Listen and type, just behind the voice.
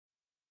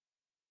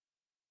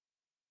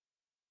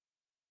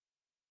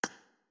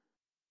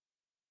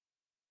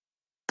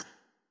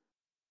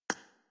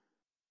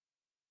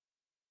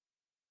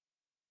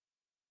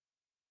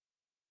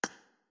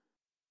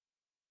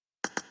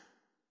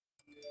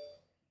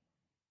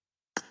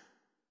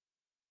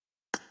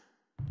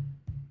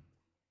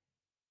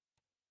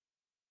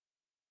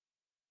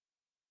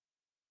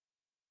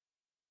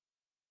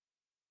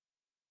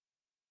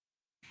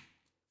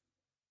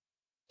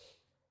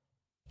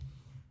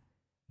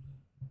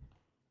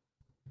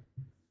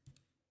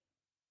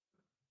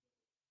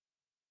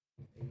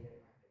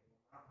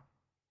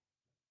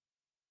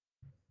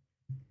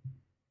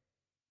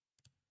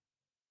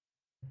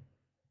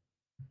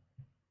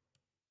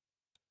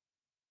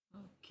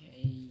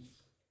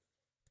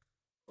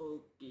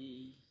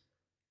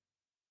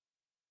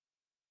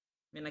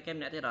មានតែ game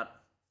អ្នកទៀតអត់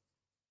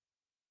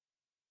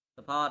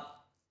support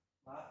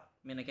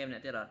មានតែ game អ្ន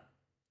កទៀតអត់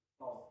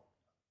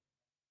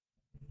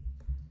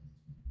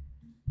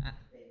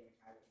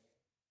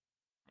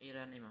អី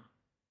រ៉ាននេះមក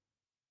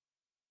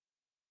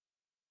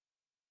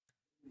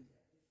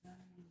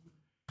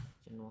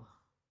ជំនួ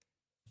ស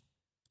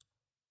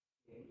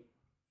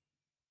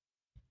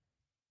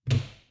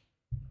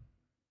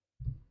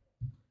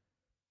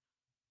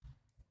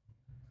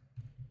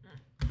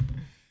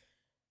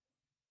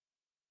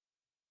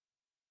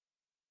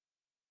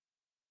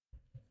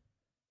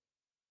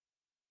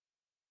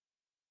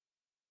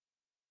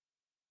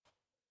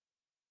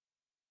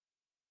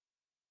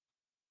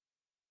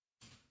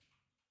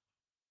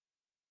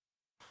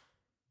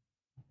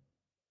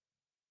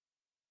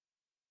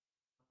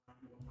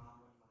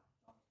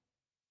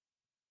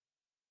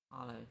អ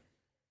ស់ហើយ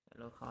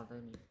លោខលទៅ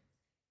នេះ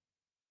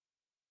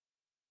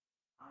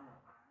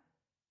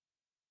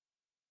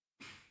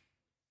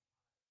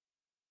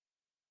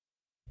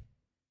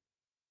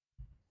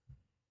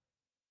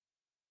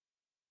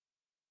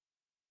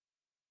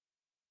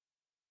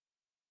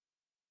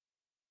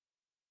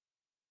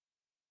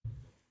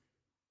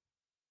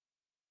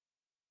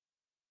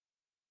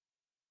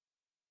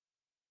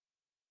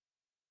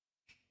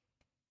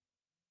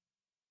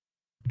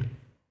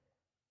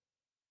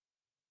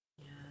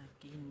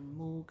Yakin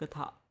mu cái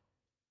thọ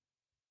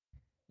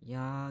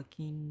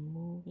Yakin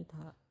mu cái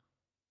thọ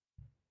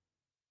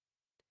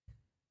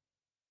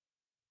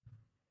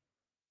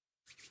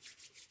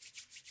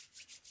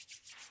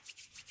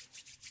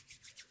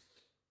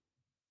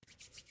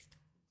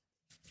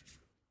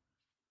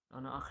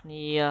nó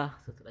kia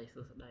sụt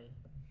đây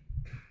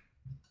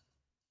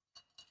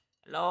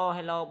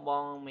hello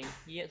bong mình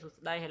chia sụt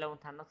đây hello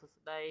thằng nó sụt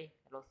đây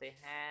hello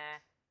C2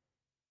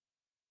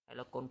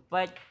 hello con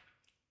phết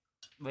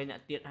bây nè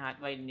tiệt hạt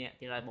bây nè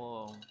thì lại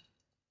bong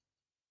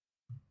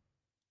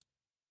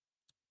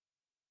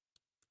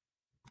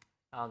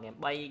game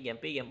bay game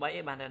bay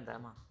ấy ban đêm tại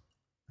mà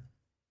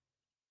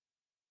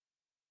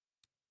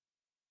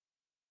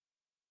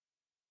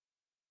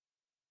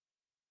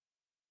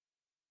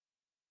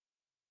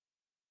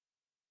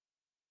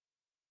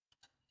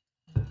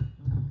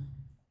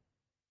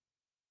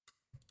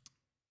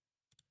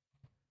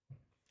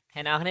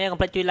hẹn nào này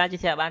complete chui like chia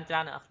sẻ ban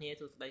trang nữa kia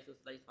sụt đây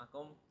mà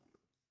công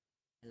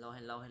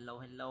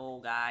hello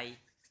guys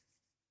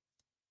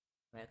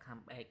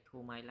welcome back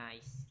to my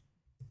live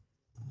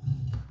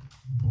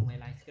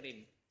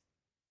Scrim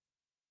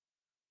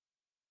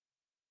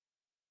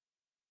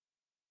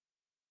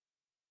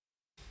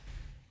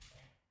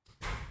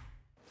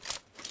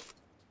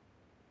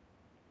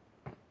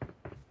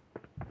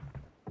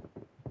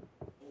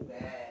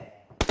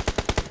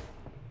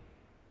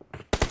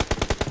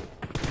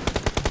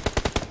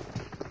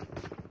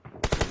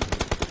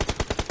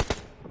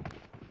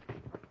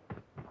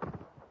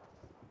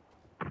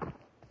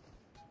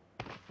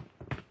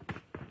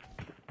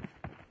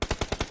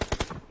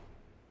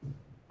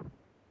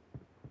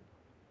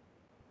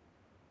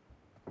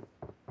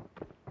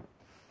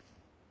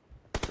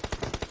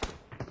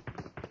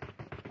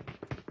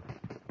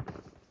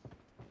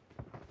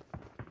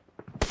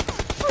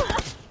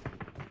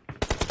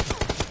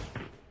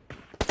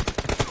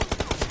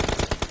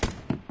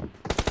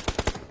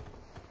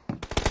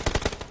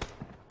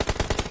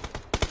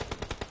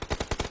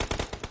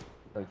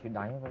rồi chứ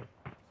đánh thôi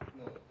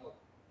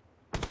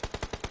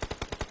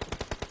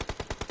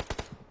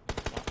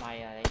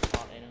bay ở đây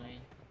chọn đây thôi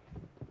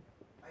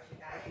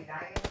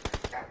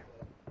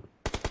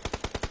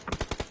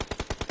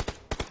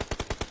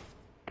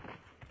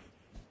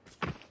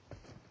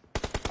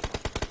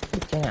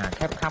cái nhà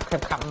khép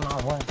khắp nó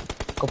thôi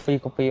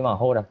copy mà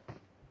hô được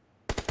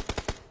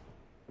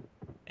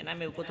cái này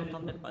mình có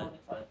thông tin bởi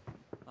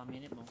còn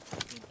miếng nếp bóng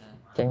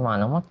tranh mà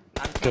nó mất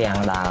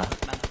kèng là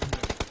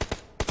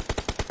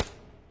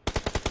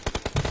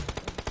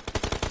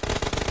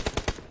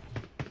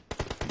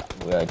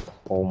vừa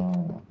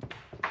thùng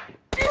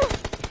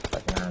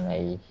bật nhà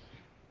này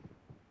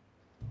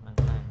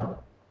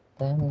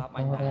tên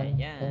này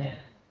nhá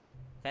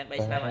fan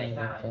base ra mày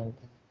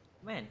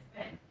man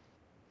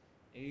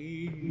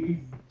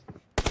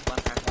quan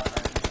thằng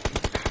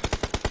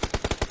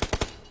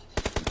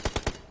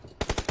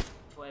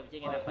thôi em chỉ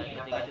nghe là phải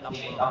cái tự động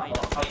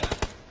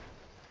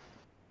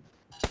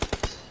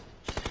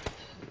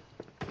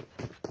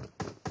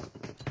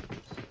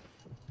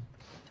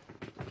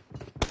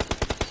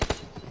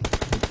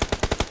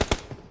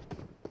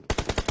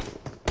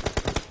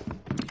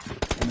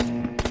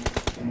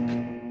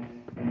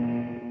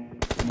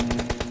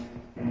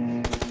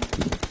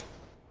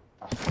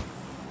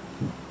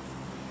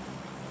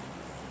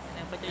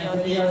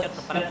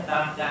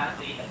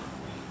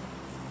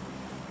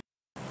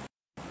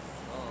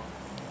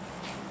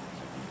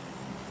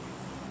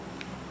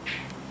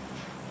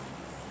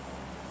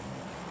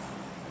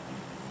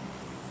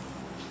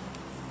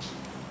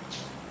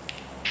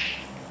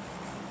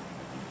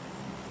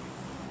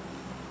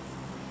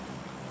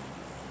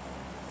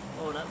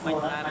nó quay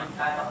ra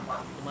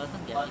mới thất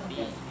nghiệp đi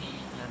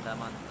nên là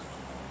mình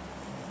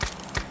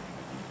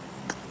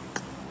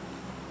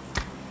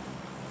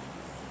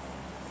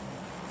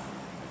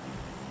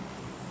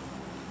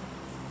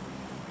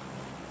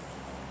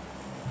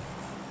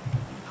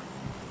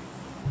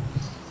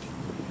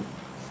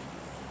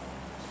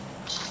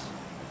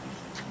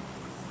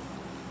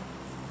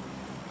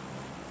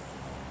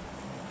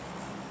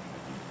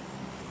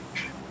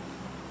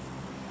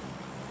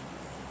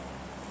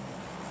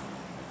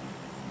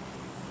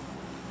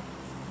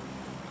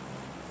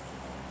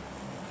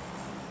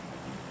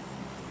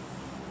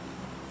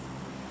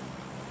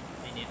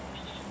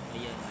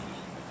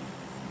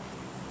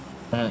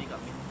Đi cậu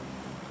đi.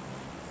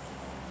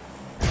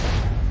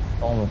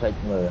 Con mình phải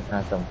mười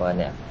hai sầm phờ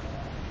nè.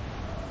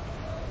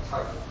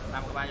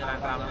 Làm cái ba cho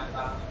làm đó.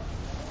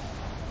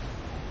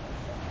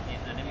 Nhìn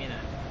là nó nè.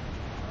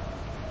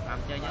 Làm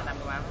chơi nhá, làm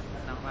cái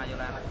ba vô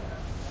làm.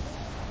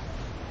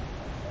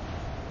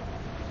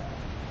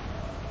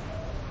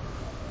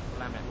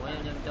 Làm mẹ cuối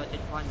nhân cho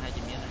checkpoint hay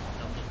chỉ miên này,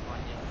 đồng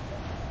checkpoint chứ.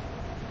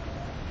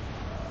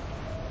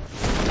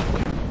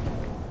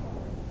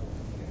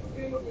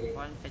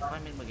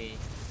 Checkpoint bên bagi.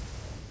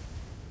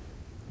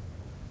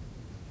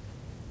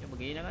 Vô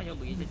bagi nó có vô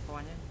bagi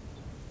checkpoint nhé.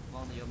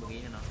 Ngon thì vô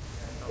bagi này nè.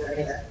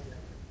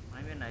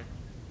 Mấy bên này.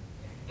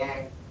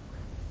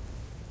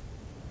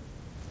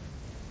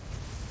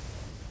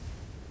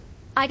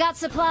 I got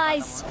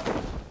supplies.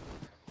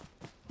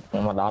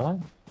 Nhưng mà đó lắm.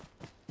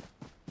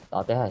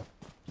 Đó thế hay.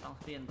 Xong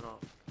tiền rồi.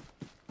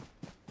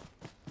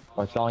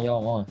 Còn cho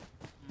vô không?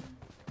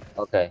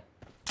 Ok.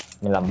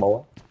 Mình làm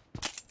bố.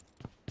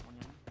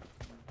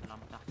 Làm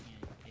chắc nhỉ.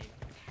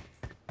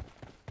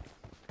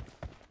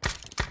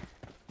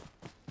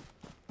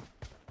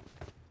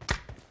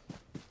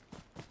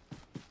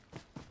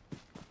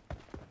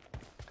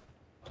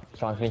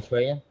 Cho phim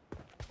thuế nhé.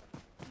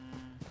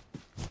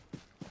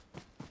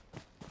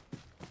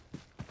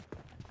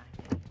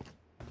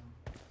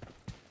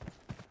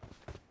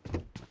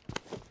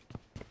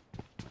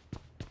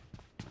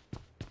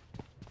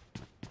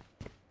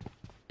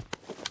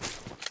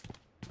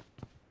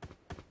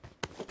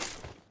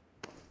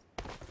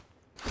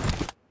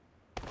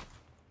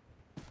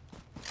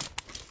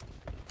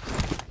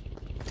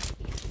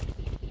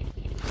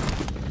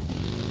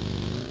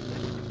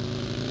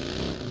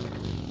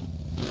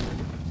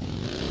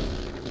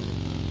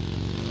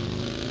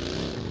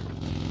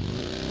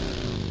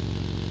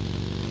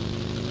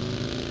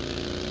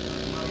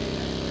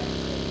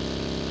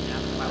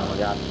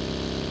 Dạ.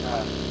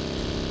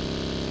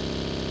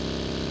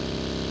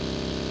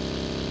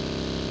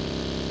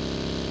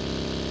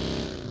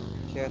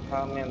 Chưa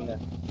thơm em được.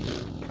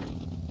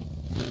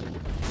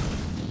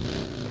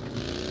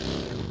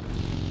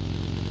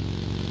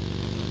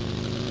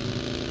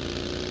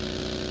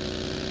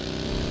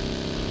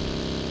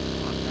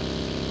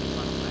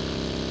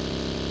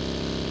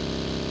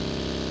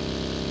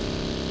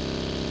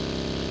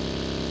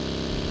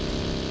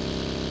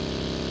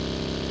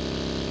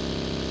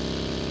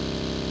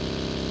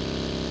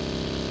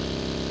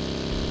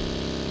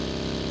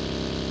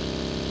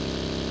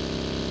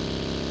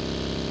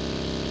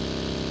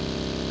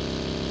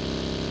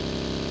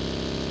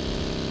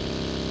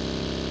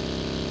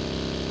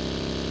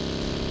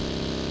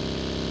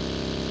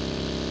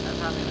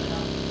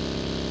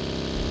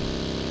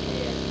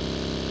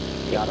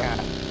 Dạ đó.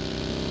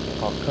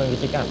 Có khơi cái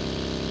chiếc ăn.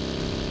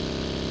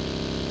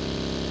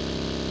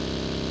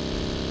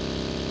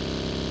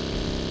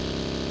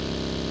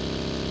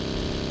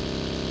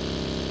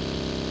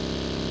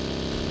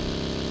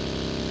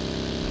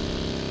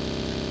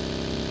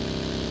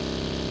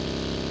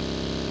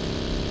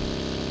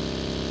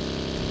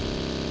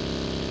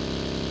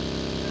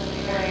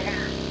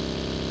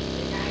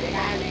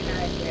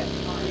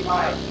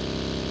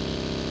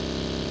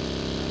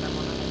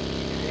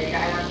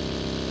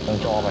 Đừng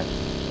cho mày.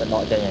 Cái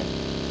nội chơi nhỉ.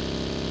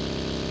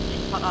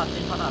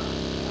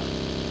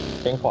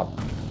 Chính phọt.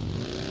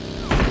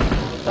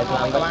 Đây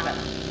làm các bạn ạ.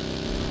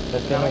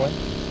 Đây xem luôn.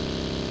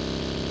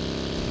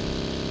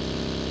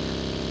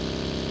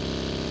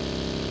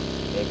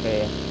 Ok.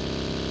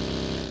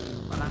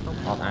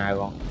 Hoặc ai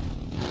không?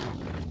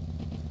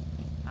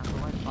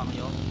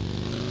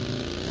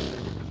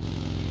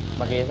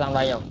 Mà kia sang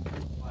đây không?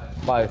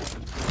 Bời.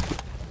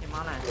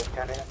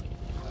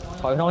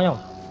 Khỏi nói không?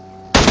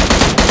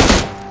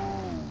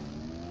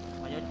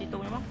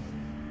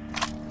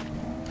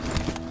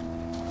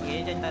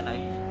 Trên tay này.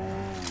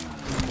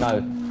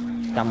 Rồi.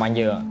 Chăm bạn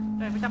dừa.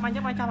 Đây phải chăm anh chứ,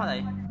 mai chăm vào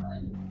đây.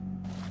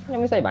 Nhưng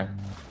mới xây bạn.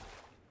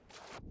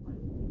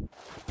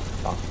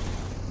 Đó.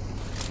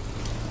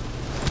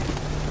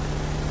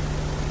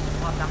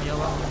 Chăm vô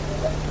không?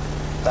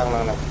 Tăng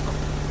lên nè.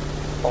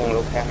 Không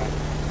lúc khác này.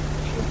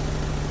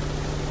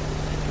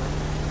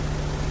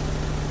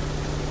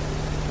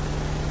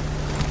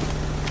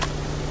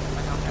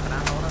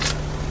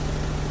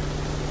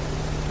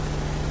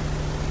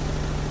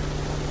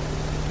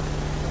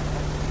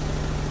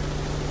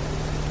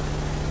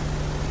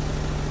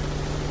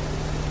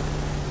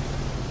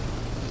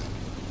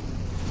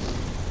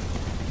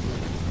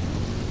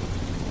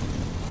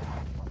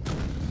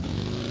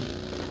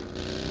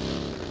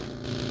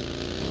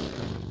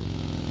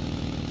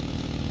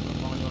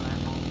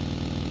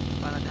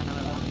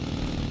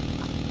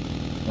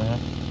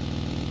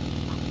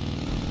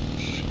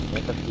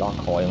 Mấy cái lo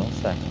khỏi nó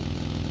sạch.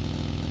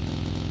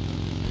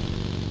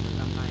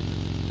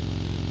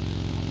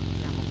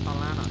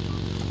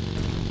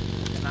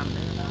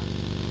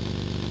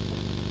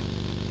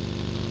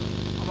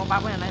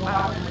 Ba cái này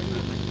ba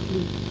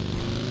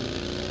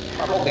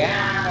một cái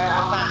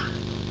ông ta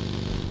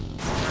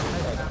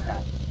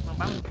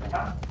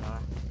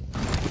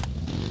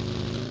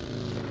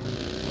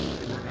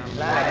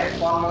là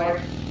con nuôi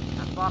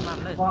con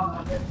làm đây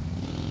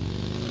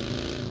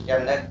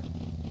Dân đây.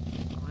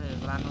 ok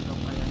lan nó không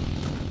đây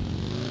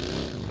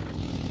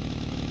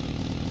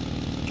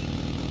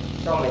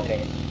Trong này thì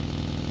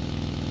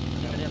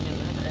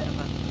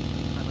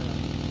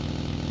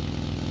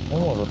nó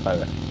một lụt tới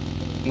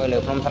mưa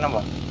lửa không thân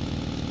không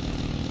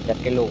giật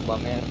cái lục vào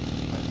nghe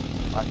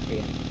bạc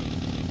tiền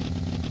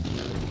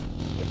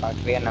cái bạc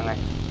tiền là này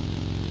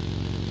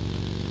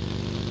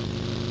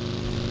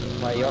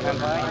và vô em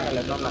với hay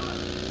là không là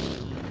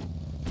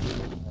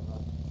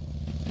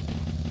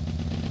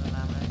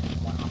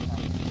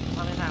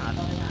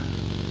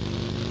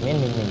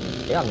mình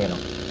thế làm gì nào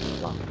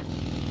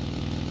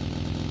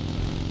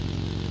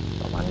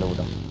không ăn đâu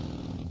đâu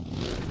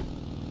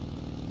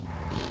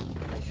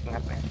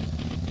ngắt này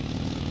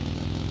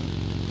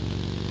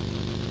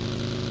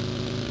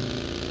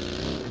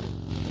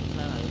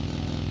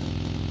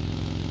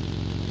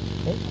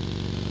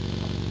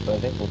tôi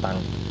thấy phụ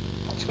tăng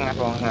ngắt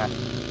luôn ngắt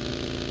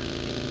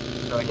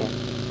rồi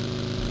nhỉ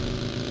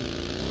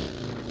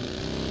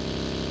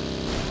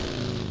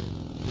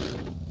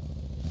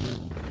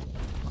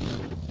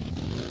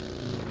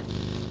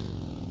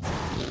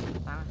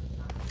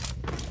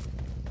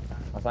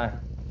sao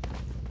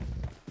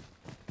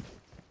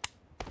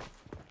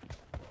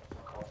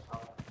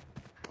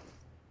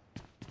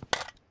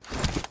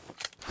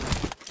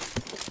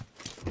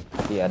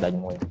thì ở đây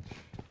ngồi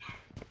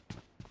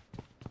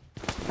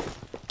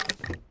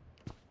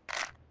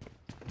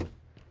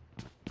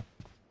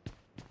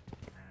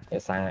để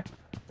sang này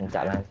mình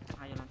trả lại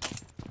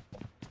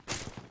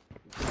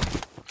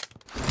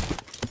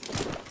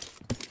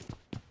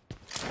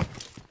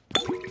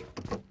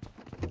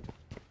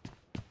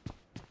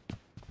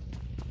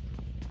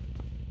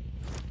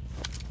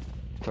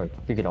trời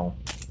cái đồng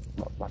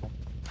bắt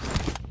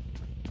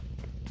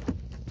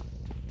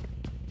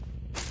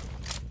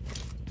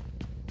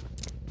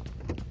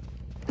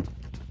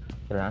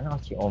cái lá nó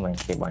chỉ ôm mình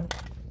cái bánh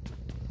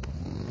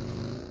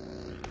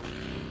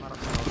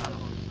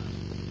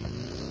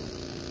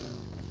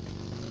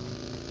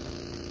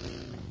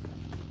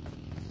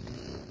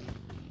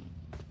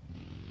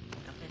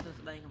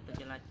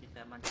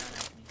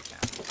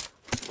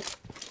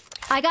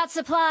I got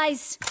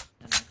supplies.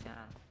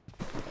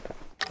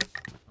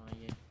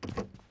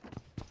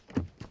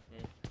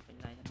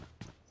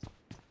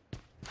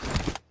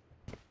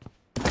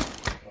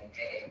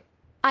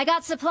 I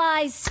got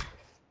supplies.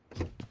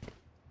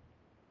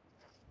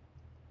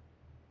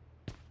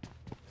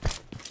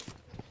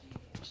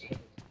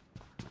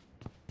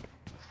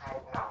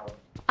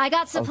 I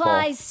got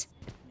supplies.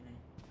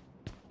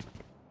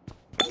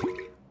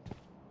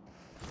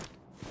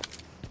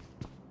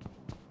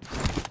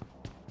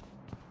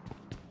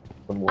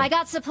 I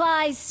got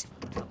supplies.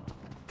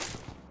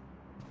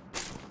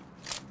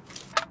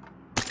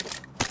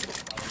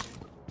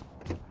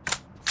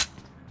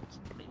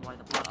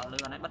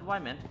 bắt voi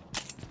mẹ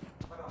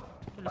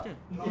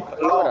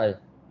rồi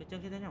cái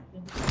chân kia thế nhau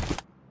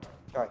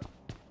trời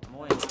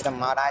môi tầm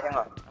mờ đai chẳng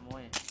rồi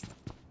môi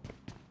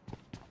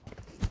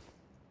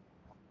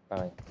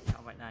rồi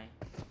vậy này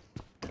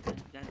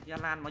gia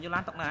lan mà vô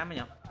lan tóc nào mày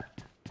nhỉ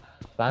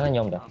lá nó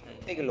nhôm được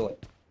cái lùi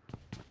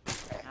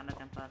ăn nó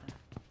camper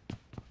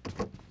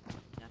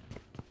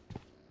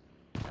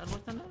thôi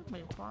luôn chân đó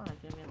mày khóa lại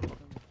cho em được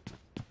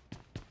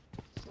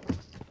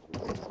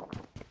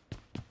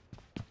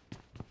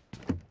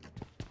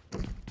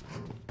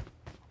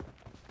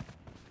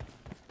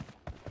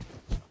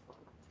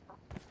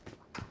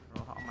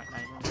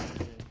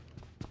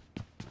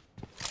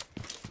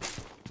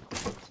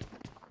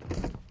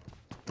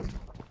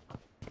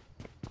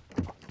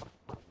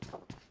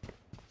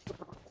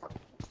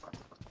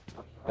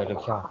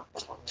cho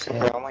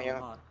đó mà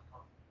nhá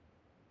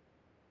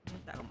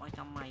đã có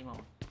trong mày mà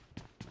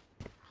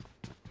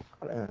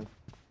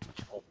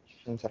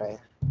không sao đây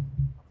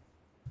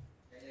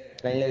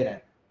lấy lư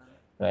này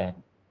rồi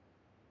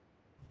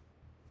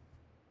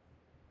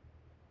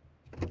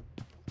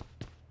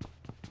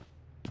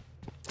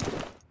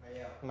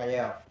mày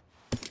yêu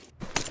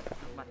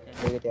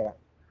lư kìa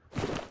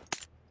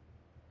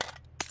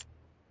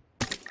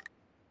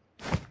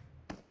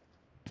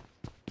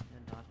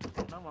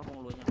nó vào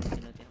vùng lùi nhau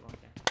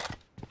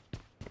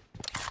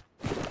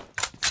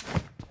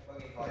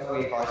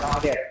vì khỏi to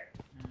thiệt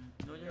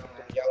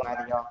dâu này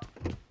thì do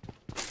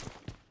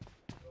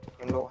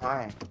em lộ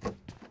hai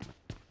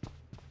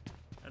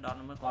đó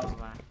nó mới còn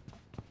và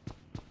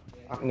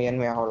ác miên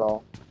mèo hồ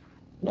lô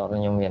đó là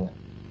nhôm miền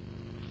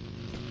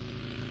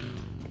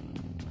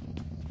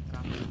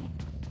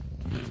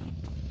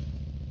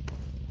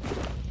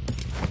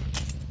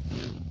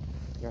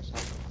do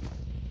sao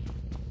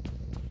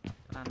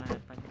này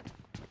phải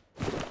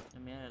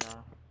em nhớ rồi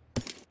đó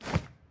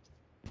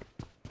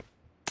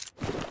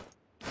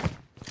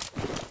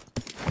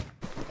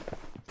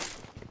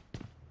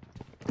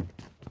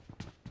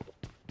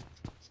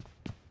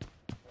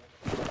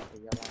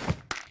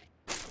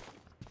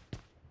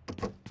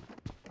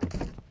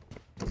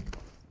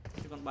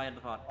con bay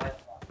được rồi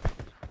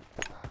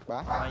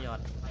bá bay giọt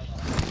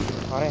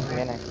có đây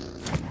bên này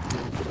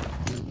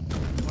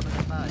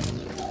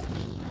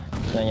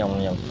đây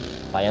nhầm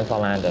tại em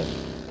sao lan được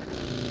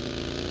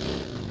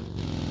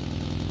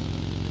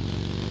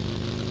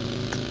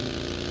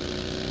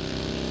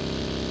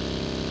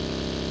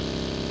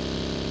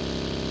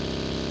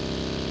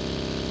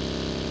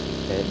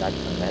cái đánh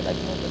thằng này đánh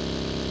một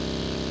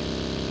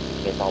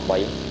cái sau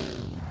bấy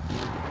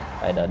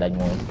đây đợi đánh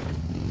một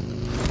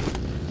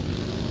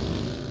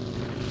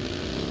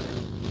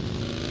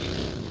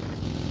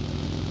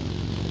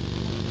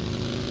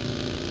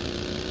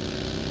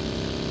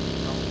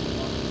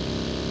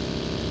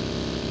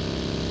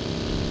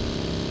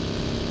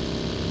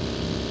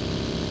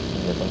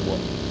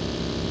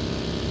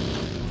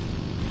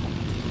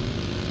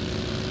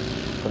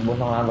con buôn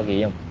không làm được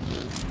gì không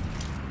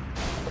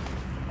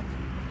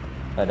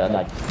rồi đỡ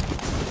đánh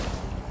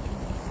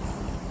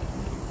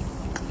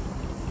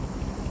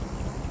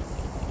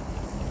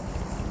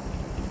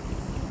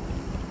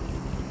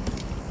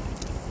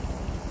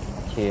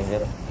chìm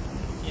hết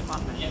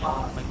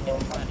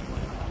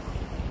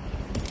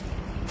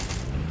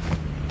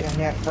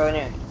nhạc thôi nhỉ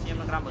chìm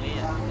nó gram ở đây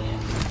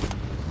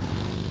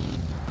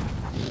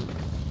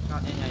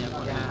con đây nhà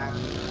con là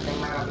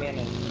anh mang miên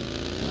này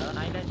ở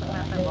đây đây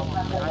tay bông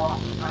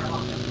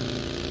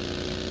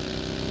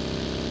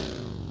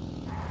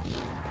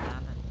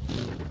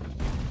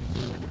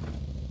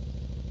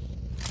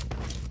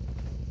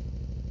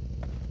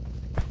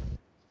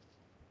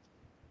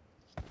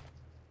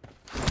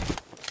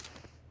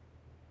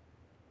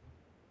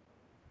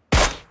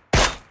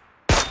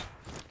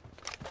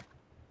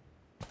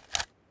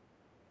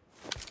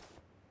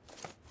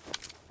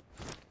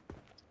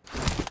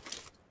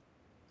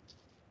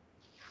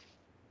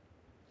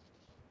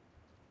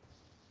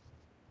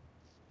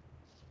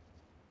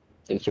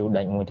chịu chịu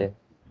đánh một trên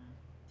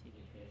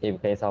tìm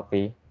cái sau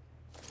phí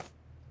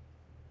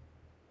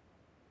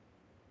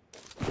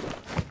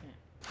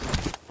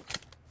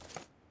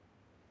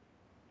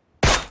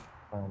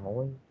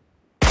mối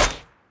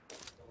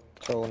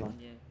sâu nó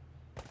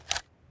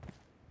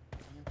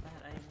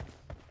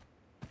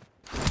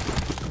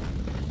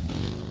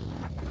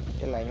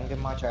cái lấy những cái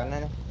màu trắng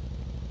này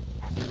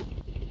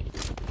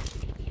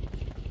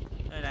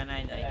đây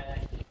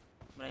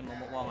đây một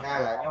bông nga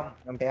lại không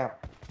em thấy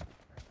không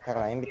thật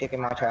là em biết cái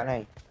màu trắng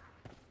này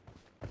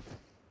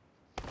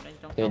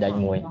cái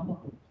đánh mùi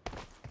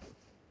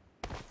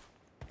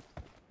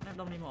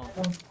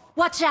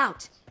Watch out!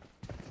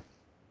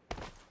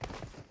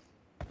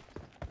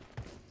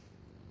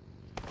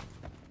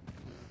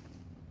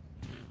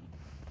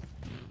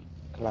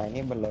 lại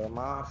những bật lửa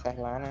mà xe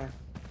lá nè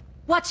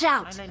Watch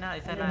out! đây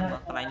này xe lan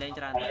mà lại lên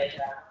cho ra lại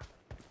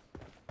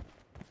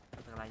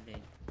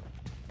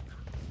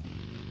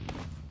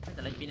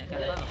lên pin này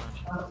cái đó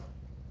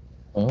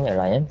vậy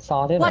là em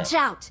so thế này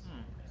Watch out!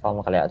 so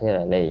một cái lẽ thế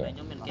là lì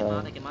nhóm mình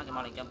cái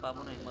máu này camper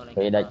muốn này mơ lên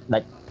cái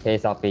đạch cái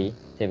sau phí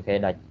thêm cái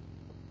đạch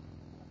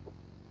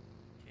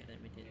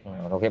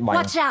nó cái bánh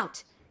Watch out!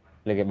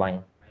 lên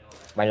cái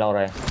bánh lâu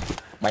rồi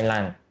bánh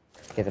lan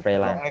cái spray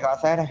lan này có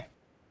xe đây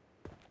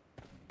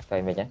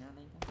vậy mày chứ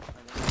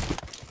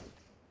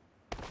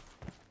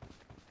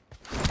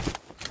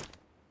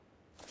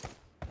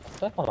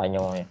rất còn lại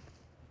nhiều này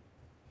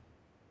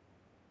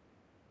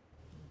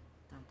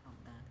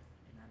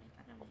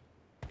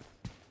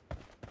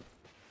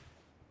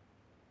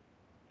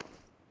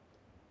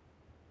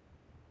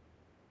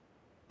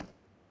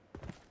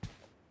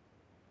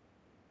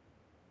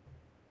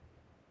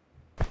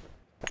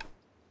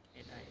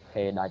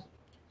thì đạch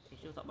thì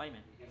chưa sợ bay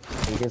mày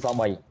thì chưa so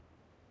bầy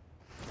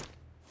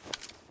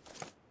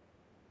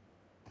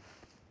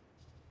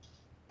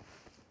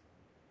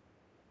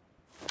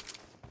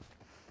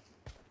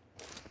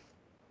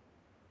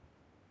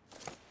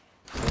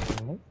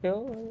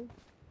chứ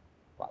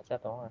quả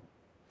chết đó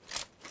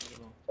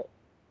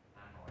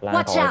lan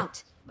Watch khỏi out!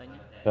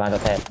 lan cho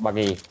thẹt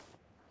buggy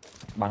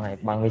bằng này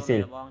bằng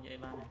missile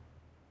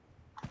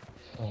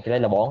cái đây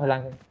là bóng hay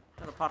lan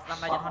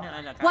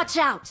Watch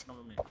out!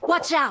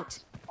 Watch out!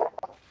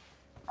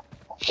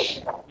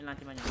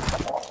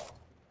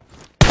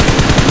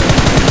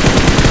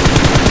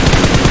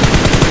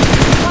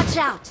 Watch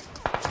out!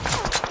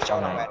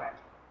 trong này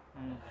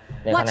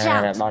đây con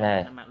này này đòn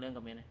này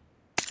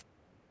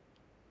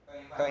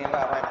cho em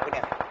vào này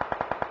nè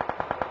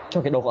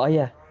cho cái đồ ấy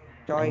à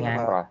cho em ngang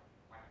vào rồi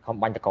không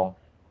banh cho con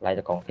lại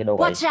cho con cái đồ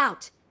ấy Watch out!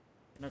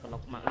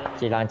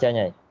 chị lan trên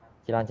nhỉ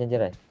chị lan trên chưa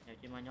này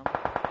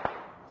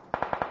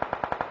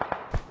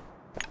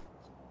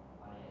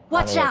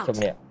Watch out! chụp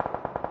miệng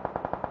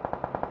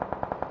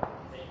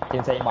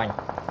trên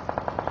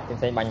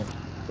xe banh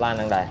lan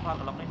đang đài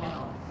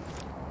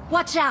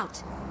Watch out!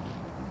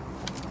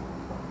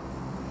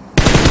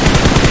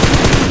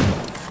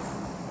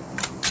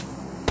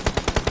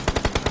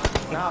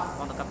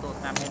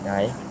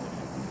 đấy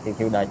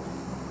kêu đây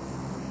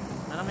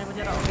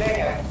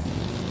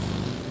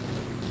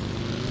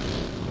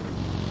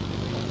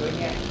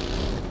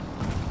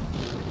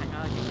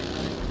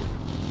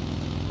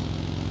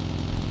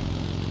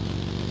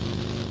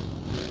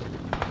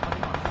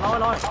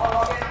lôi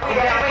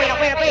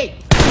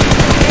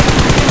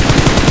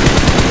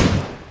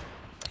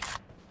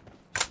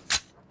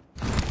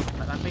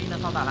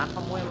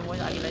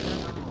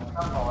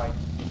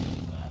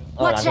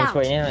làm Watch thêm out.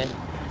 suy nhé này.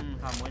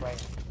 Không muốn.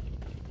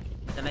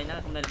 Cho nên nó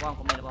không nên là bom,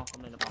 không nên là bom,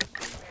 không nên là bom.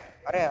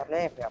 Ở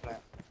đây đẹp này.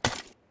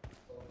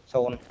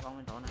 Sồn Bom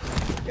bên đó này.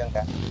 chân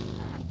cả.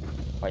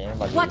 Phải những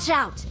bà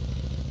Watch out.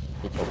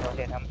 đi chụp. Nó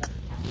sẽ thăm.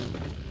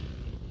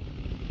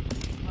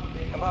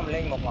 Cảm ơn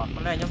lên một ngọn.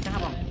 Con này nhông chắc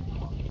không?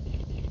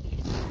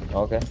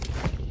 Ok.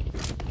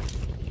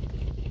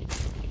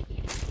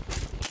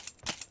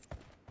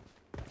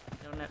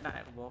 Nhông này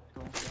đại của bố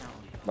không sao.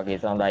 Bà kia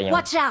sang đây nhá.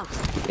 Watch out.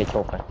 Đi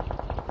chụp này.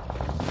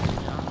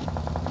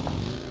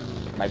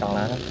 Bay con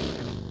lá đó.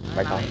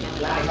 Bay con.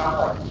 Lại con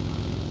rồi.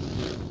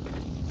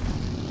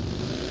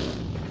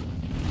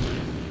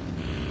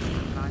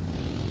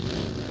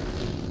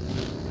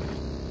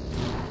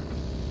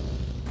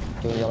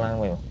 Chưa vô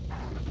lan nhiều.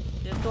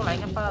 Tôi lấy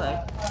cái phơ rồi.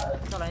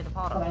 Tôi lấy cái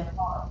phơ rồi.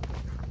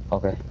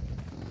 Ok.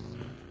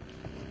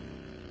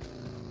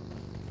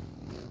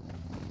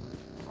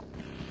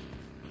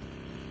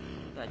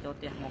 Để cho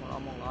tiền một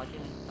lo chứ.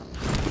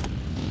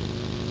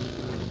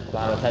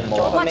 Là thêm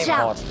một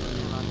Watch out.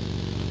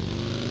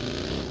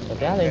 Tôi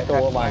kéo lên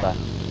chùa bạn rồi.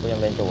 Tôi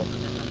em lên chùa.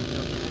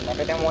 Là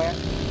cái tem môi á.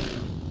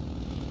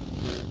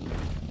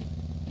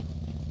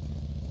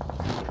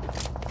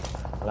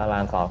 La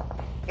lan sọt.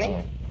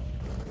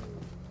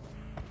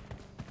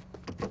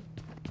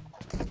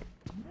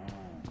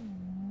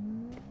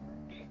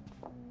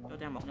 Cho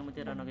tiền một nhưng mà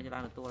tiền đâu nó cái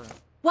lan được tua rồi.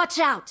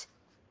 Watch out.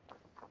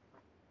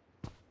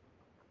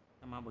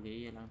 Mà bởi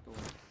cái lan tua.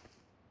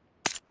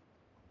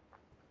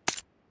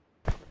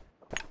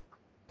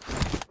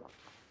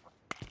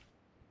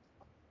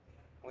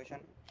 Môi chân.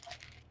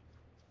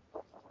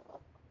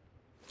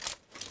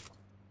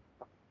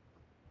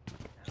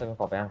 Sơn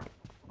khổ phải ăn.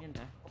 Yên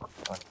thế.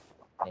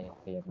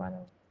 Thì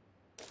bạn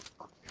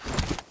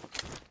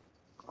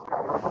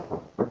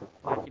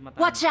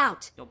Watch out.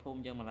 Cho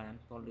phôm dân mà làm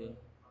con đường.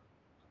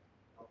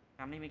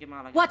 Cam này mấy cái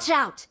mà là.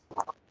 Watch out.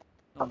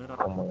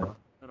 không muốn.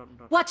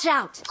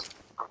 Watch out.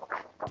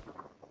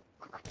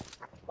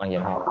 Bằng gì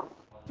không?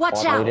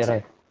 Watch Đi out.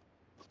 đây.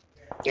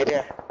 Kia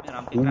kìa. Mày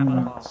làm tiếng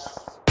cam nó.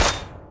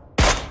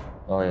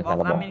 Rồi, phải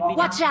là bỏ.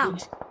 Watch out.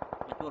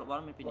 Mày chua là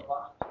bó mày pin.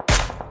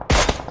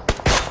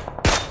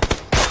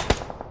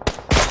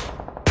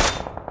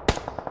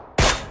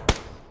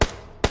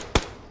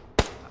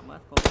 Mất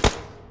cô.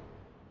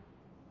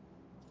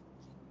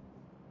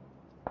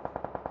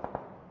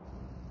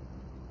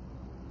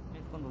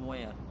 Mấy con bồ môi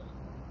à?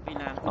 Vì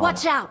làm.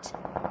 Watch out.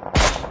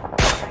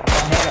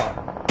 Hết rồi.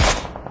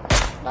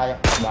 Đây.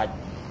 Bạch.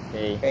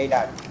 Thì Cây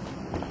đại.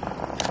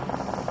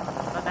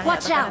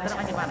 Watch out.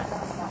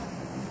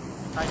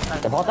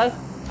 để phó tới.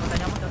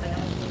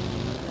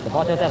 Để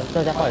phó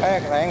cho ra khỏi. Ê,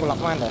 cái này anh của lọc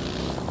man rồi.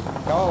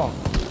 Có không?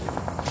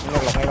 Anh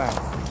lọc ngay vào.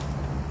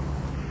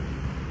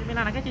 Mình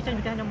làm cái chi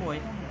chân cho mùi.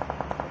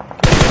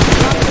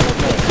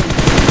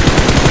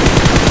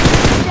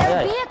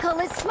 Their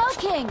vehicle is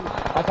smoking.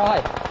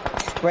 Thôi.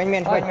 Quên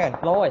miền.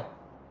 Lôi.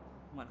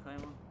 Mặt khơi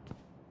không?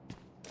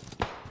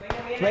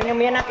 Quên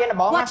miền á, kia là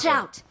bóng á.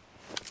 Watch out.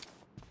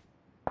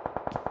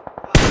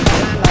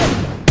 Lan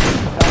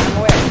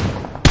rồi.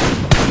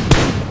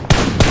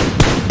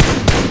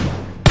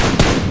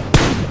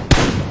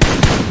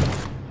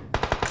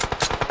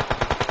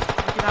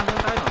 Chị làm lương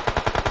tới rồi.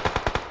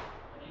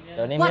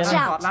 Rồi nên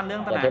Watch out. Làm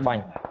lương tới cái này.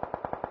 bành.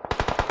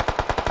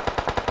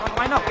 Con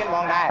máy nọc. Kia là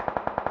bóng đây.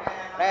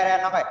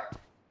 Đây nó phải.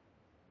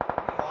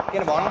 Kia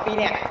là bóng nó phi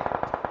nè.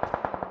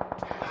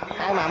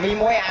 Ai mà mi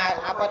môi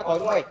coi tôi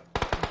môi.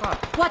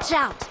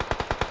 Watch out.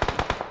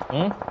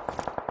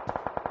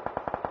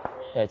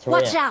 Để chui.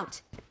 Watch out.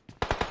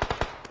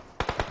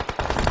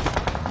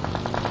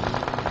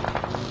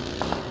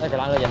 Đây cái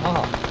lan người dẫn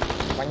hả?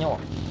 Bánh nhau.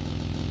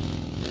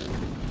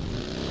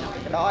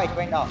 Rồi,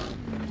 quên rồi.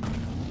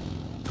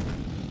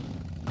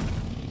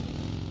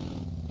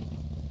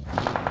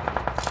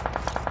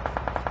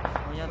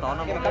 Bây giờ đó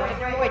nó Kia một mà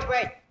cái.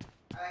 quên.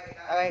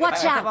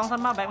 Watch Bẻ out. bong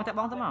thân mà, bẻ một tẹp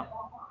bong thân mà.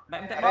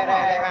 Bẻ một tẹp Đây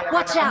bong.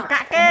 Watch out.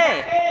 Cạ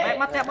kê. Bẻ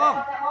một tẹp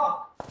bong.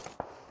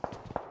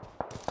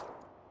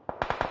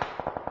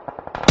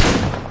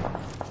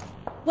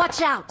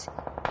 Watch out.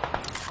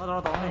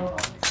 Đó này.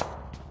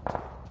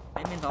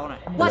 Đấy bên đó này.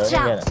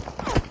 Watch out.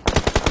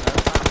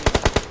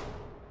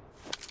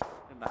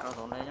 Cái bạ đó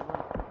đây nhá.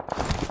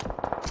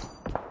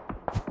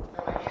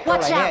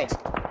 Watch out.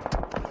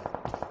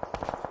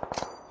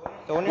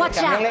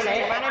 Watch out. Lên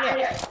này, bán đấy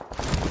nè.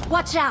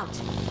 Watch out.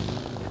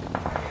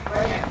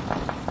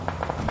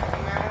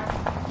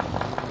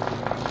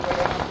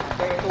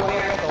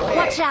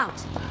 Watch out.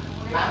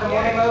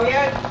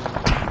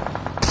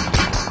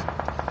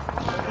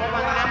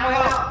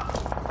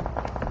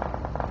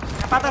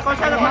 Bắt tay con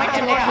xe được Mark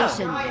the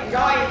location.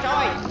 Rồi.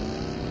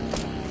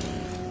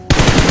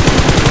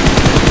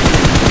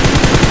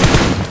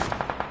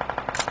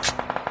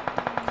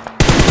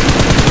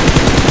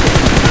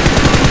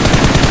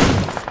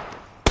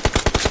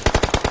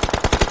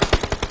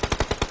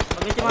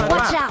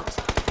 Watch out.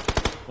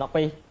 Knock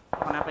pi.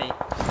 Con áp đi.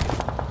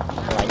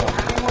 Lại nhau.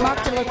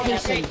 Mark the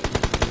location.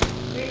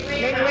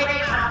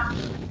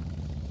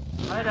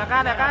 Đây là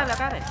cá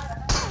này.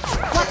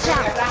 Watch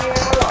out.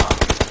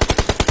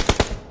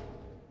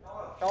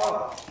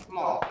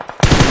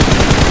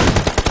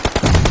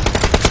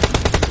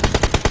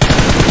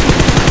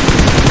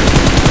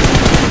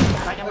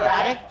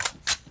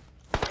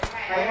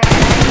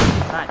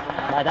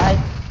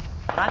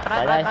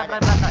 Lại đây.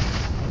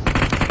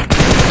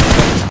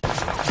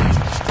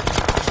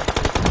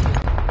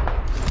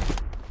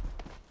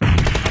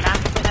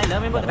 Cái này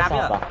lớn mới mượn đạp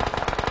chưa?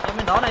 Em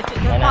bên đó này chuyện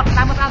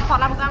làm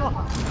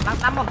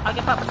một ở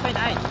cái phần bên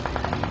này.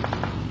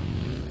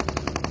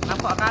 Làm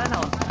quả cá thế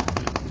nào?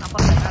 Làm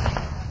con cá này.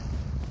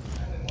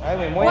 Đấy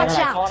mình muốn Watch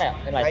Cái out. này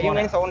phải cái dương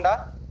này lên xôn đó.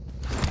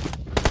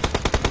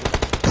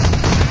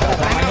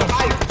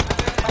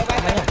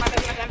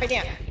 Bay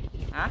nè.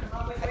 Hả?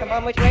 Cảm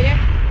ơn mới chơi nhé.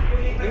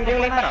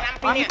 Dương lên bắt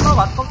Con nè. có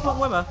bật con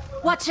không quên mà.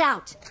 Watch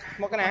out.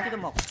 Một cái này. Chỉ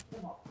một.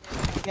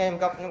 Nghe em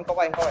câu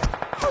vậy.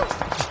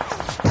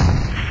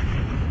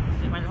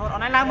 Mày thôi,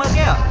 online lang mơ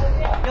kia.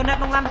 Vô net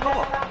nông lan có.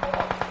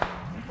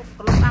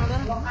 Có lúc ăn nữa.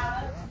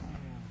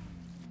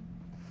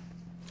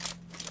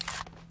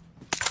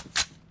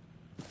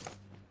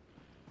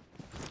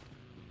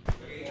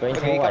 Chơi Tôi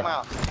xuống ghi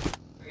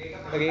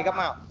rồi. cấp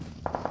màu.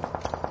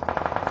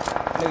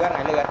 Lừa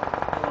này lừa.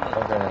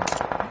 Ok.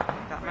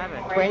 Cặp mát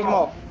về. Quên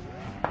một.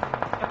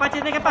 Cái pa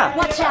trên đây cái pa.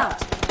 Watch out.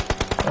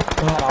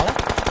 Không đó đấy.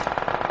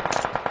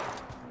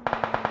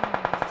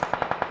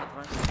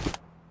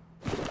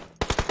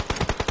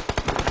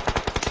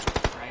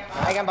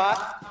 Đây em bớt.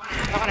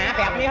 Nó còn nã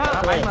bẹp đi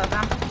hả? Bánh mở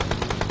ra.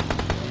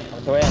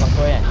 Làm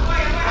xuôi này.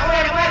 Đóng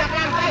đây, làm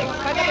đây.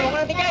 Phải cái một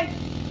lần tí chơi.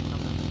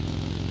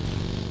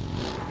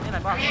 Cái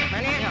này bọn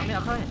mẹ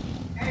khơi.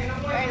 Ê,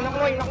 nó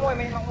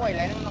mùi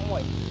lại nó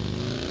mùi.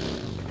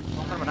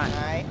 Không cần vào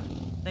đây.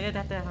 Đấy.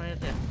 Đây không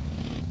đây.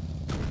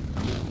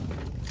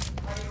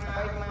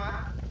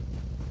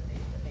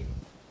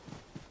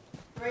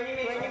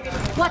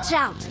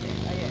 Watch out.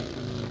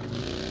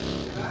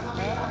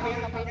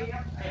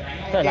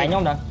 Trời lại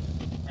nhóm đâu?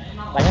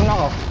 Lại nhóm nó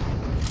không?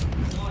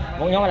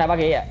 Một nhóm lại ba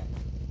kia à?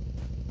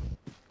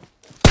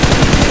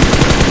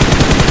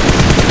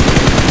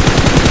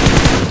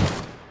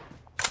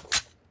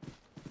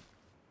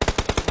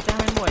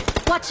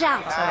 Watch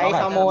out. Đấy,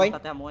 sao mùi?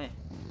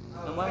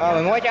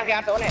 Mình mua cho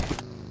cái số này.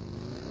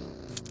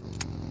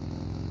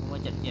 Mua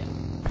chật vậy.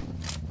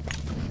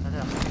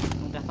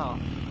 Không ra sò.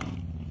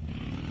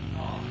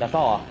 Đã so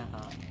à?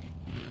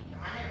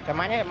 Cái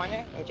máy nhé,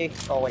 anh chi,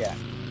 cô vậy.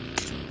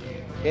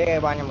 Cái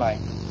 357.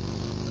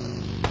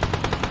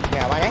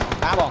 Nhà ba nhé,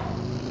 đá bọn.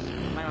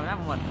 Mày nói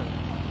một thử.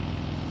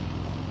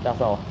 Đã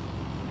so.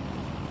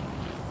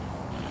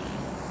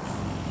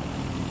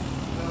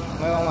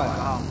 Mới không rồi.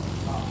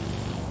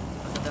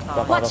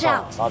 Watch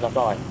out. Đã so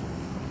rồi.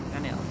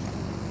 Cái này.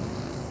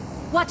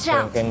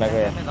 Watch out. Kênh này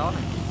kìa. Cái đó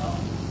này.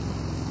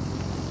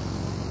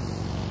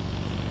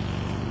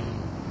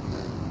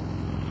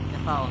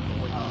 Cái sò.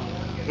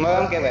 Mới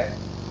không kia về.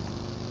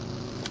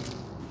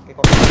 Cái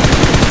con.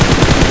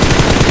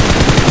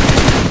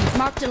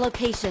 Marked a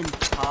location.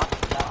 Hot.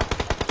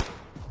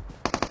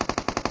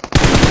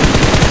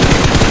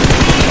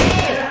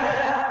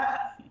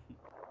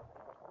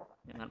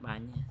 Jangan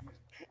banyak.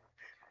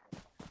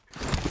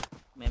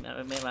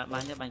 Memang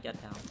banyak banyak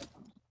tahu.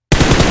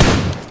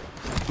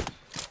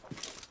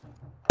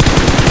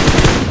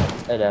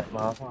 Đây đẹp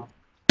mà.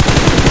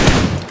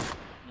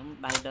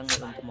 Nhưng bay đang ở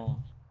trong mồ.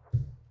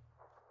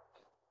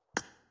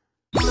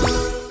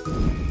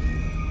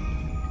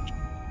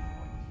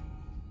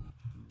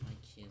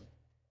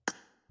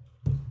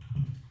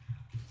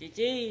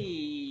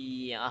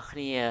 Chị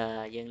akhirnya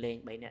yang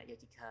lên bảy nè cho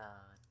chị khờ.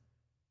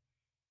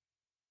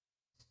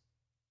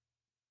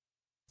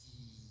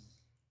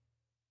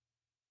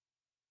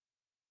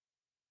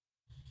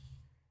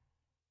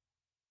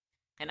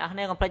 Hẹn ở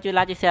đây còn play chui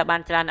like chia sẻ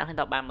ban trang nè hẹn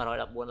tập ban mà rồi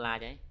đọc buồn like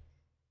đấy.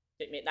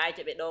 Chị mẹ đai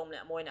chị mẹ đôm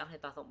nè môi nè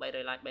hẹn tập xong bay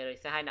rồi like bay rồi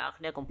sẽ hai nè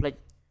đây còn play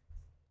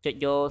chị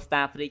vô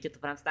star free cho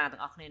tập star từng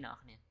óc này nè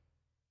nè.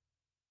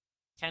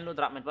 Chanh luôn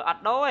drop mình với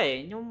ắt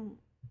đôi nhưng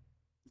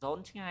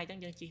rốn chứ ngay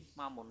chẳng chi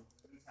mà muốn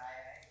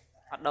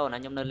bắt đầu là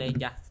nhom nơi lên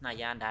cha này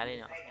gian đá lên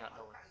nè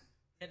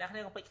thế đã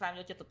đây còn play climb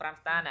vô cho tập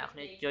star nè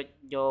này cho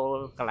vô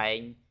cái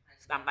lại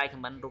đam tay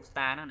comment group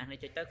star nó nè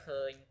cho tới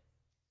khơi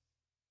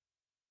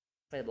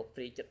Facebook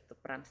free chụp tập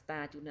brand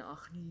star chú nè óc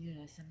ni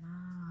là sao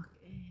mà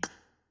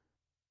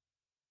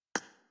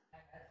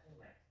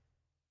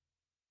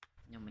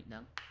nhưng mình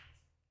đắng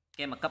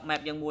cái mà cấp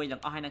map dân mui lần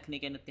hai năm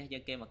cái nước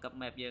dân cái mà cấp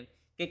map dân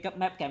cái cấp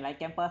map kèm lại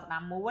camper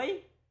năm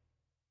muối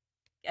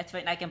cái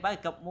chơi này camper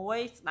cấp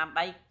muối năm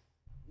đây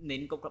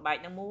nín cục bài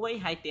nó muối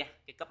hay tiệt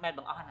cái cấp map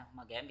bằng óc nè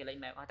mà game cái lấy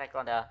map tay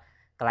còn là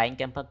cái lại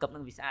camper cấp nó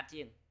visa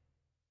chiên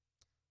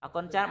ở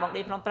con cha bóng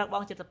đi from truck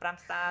bóng chụp tập brand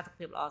star thực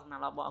hiện lo nào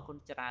lo bọn con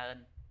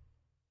tràn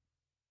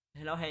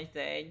hello hẹn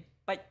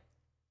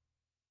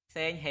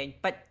sen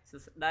hẹn bách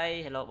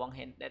đây hello bọn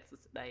hẹn đẹp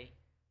đây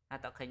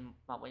tạo hình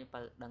một bên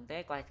bờ đằng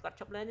té quay quát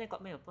chốc lên nhé có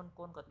mấy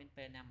con còn bên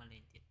bên nào mà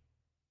lênទៀត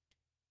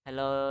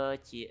hello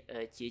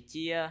chị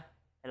chia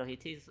hello thì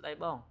thi đây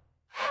bông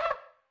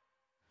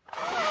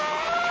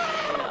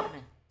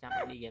này chạm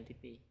đi game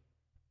TP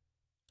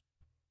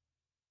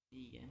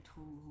đi game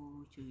thu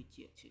chơi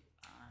chuyện chuyện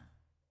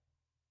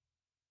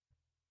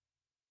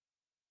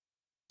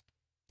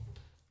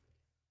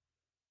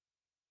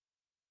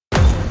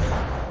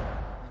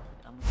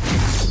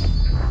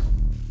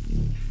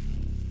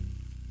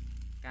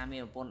ca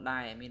miền pôn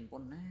đài miền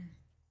pôn á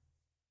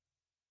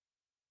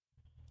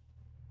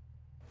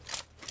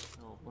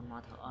đồ pôn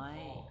nó thở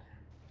ấy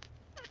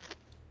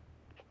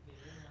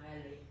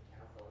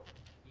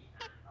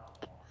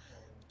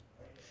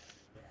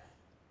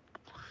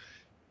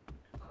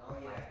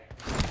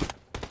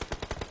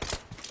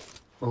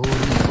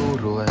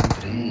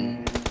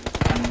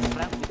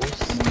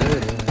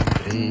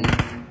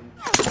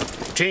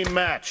Team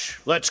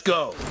match, let's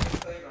go.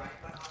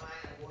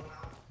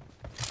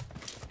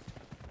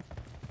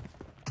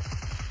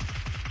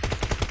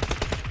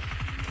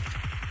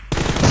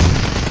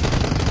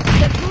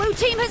 The blue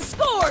team has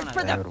scored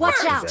for the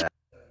watch out.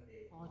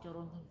 Ôi cho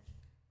luôn thôi.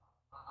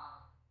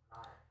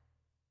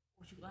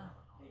 Ôi chịu ba.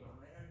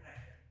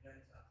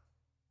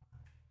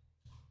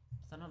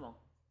 Sao nó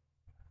bóng?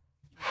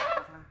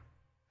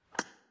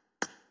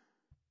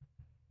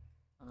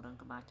 Răng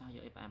cái ba cho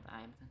vô em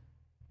thôi.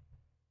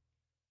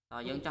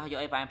 Rồi dân cho vô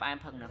em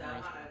phân được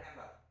này.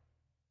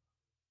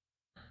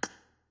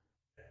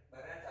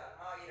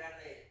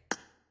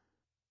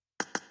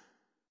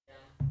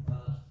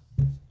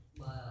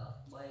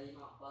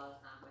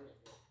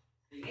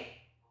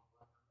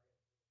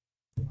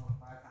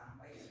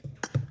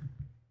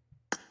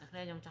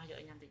 Đây trong cho vô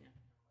nhanh tí nhá.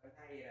 Cho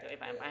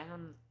em nó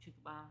chưa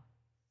ba.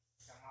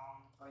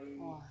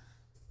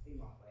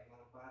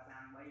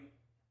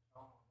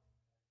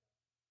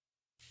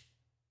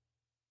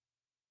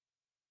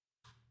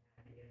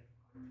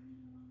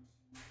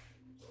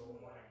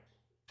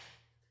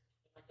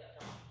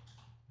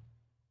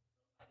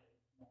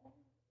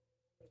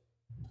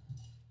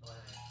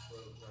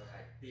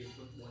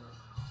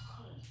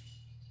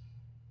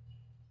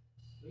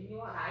 Mình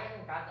mua đáy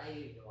không cá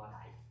tay cho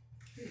đáy.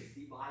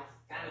 Xí bài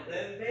cá được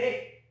lên đi.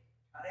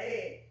 Ở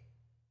đây.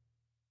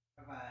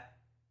 Các bạn.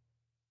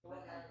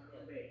 Tôi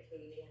đang về chơi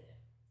đi này.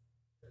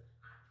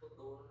 Thuốc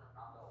đô nó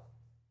đau đầu.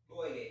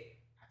 Đuôi kì.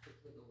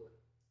 Thuốc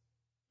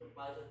đô.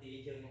 Bao giờ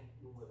tí chơi nha,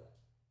 đuôi rồi.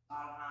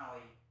 Bao nào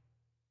rồi.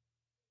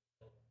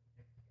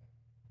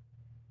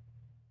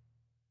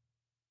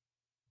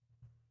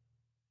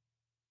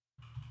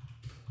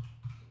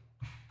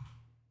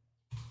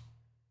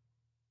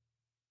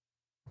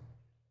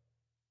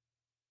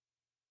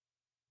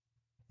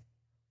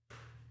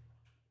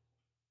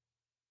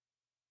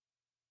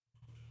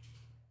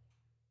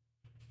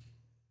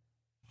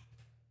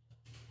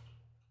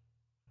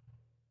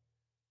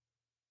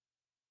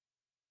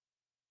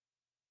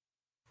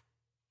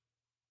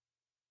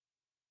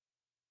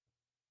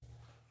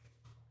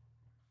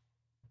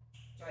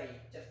 Trời,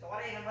 chật tó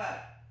đây em ơi.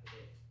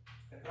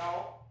 Chật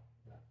đâu?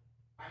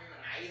 Anh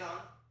là ngày thôi.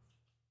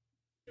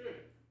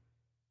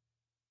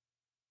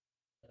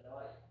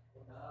 Rồi,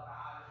 đỡ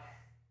ba nè.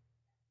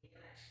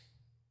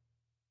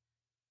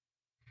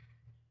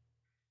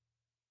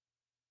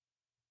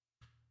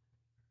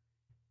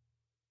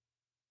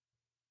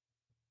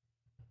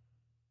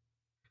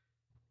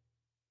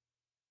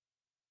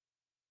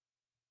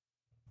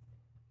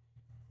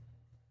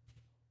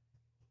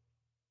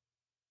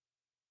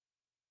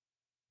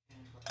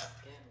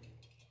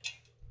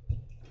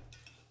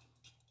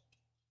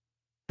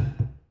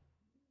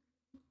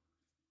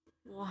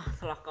 Wow,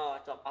 sao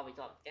co chọn bao bị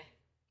chọn cái.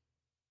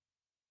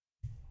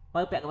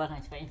 Với bẹt vào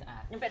hàng Spain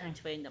à, nhưng bẹt hàng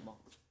Spain được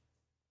không?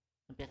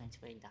 Nhưng bẹt hàng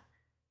Spain đã.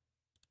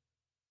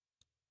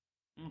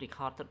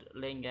 Record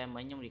lên game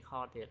mấy nhưng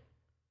record thiệt.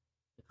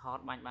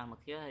 Record bằng một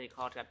kia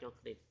record gặp cho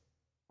clip.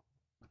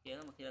 Một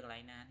kia là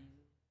lại nè.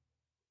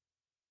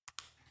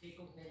 Khi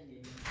cũng nên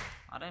gì?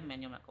 Ở đây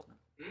menu là cục.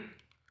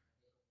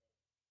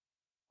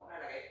 Ở đây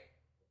là cái.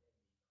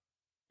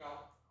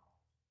 Trong.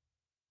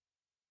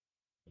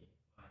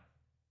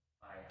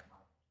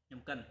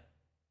 Nhưng cân.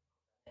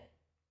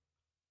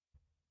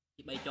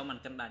 Chị bay cho mình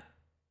cân đạch.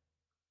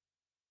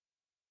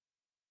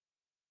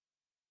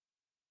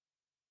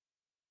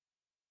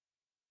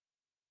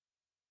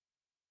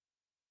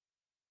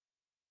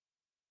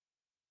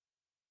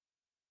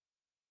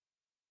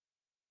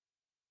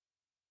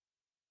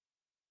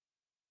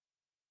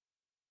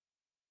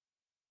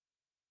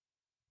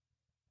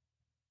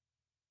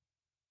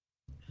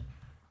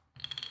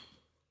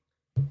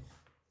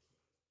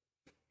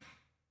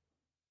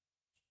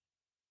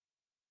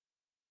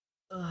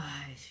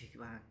 Ôi, chị các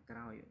bạn cái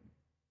nào vậy?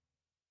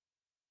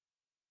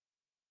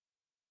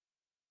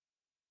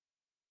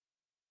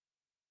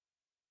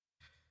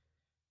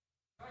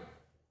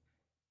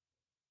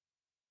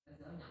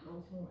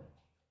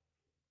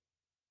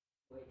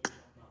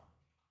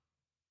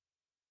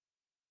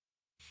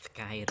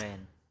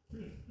 Skyren.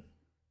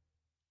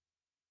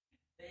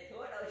 Thì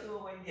thua đâu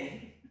xua mình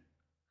gì?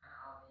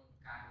 Ao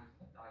càng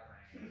không đòi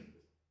mà.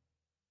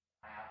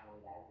 À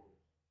ngồi lại.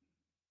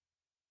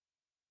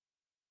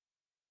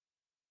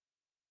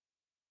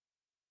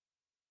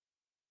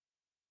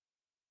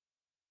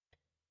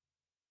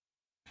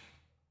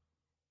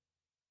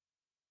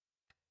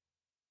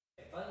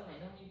 Ơi này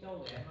nó như trâu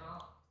vậy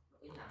nó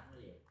in nặng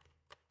liền.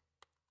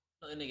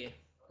 Lợi này kìa.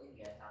 In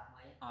ghẹ sạc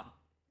mấy.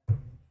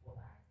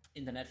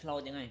 Internet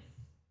slow chứ này.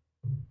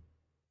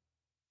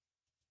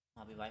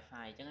 Mà bị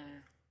wifi chứ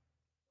á.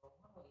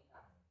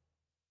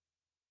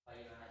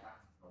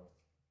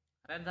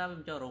 Ren ra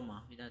mình cho rùm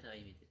mà vì ta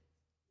thấy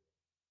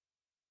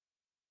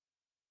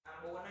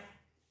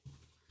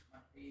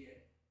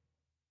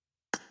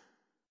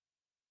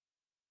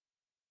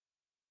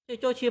vì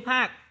cho chia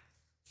phạt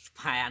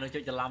phải à nó cho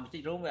lòng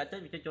chứ rùm vậy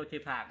tới cho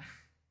chia phạt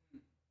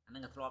anh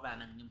đang gặp flop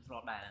này nhưng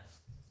flop này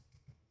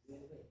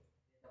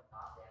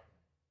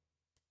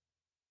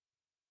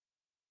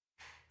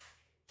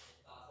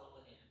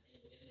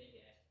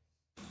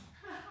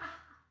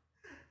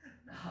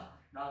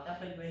đó chắc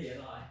phải nguy hiểm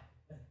rồi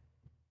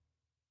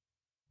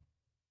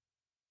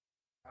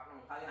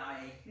không thấy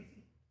này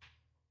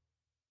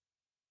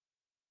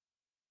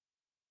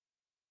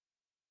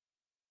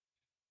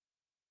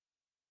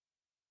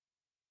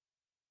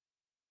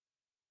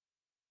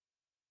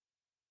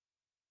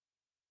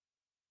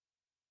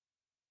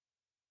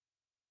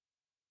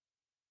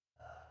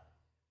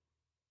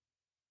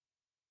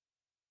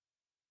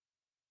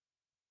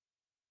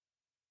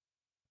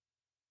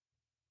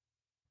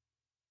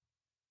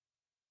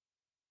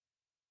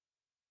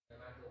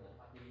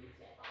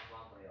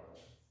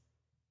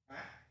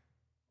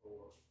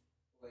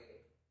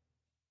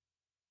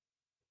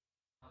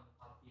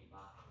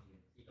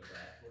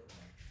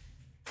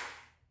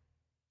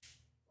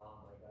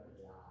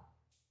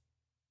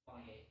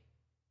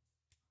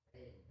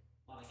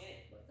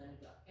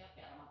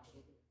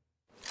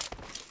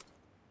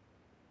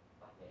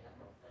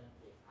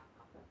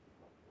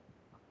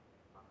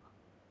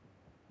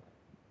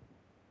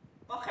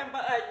có khen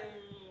bạn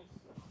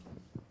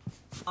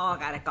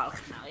cái này còn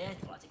nói ấy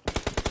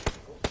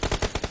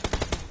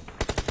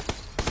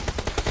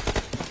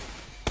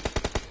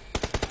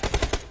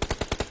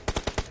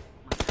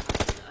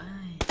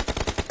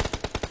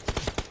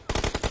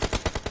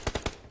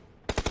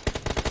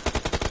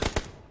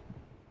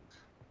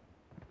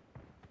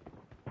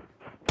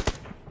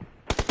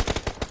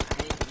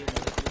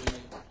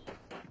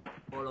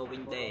follow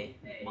vinh tề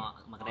mà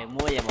cái này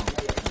mua vậy mà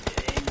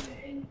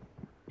em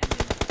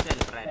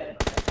celebrate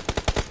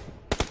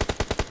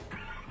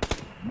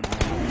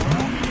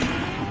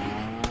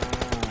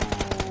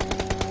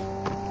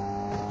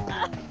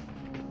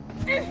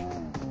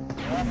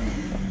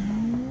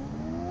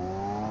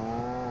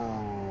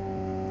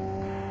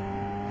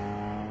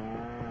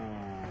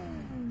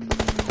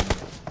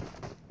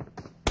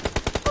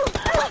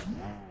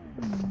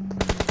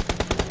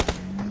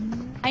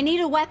I need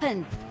a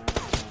weapon.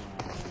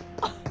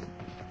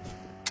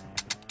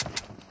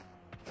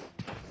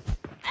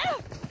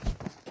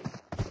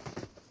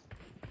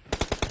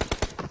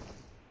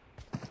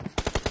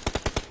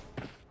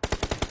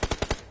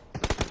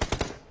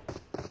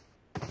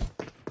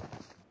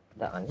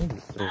 Đã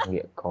dùng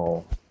nghĩa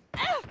cổ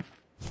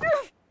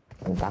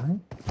anh tái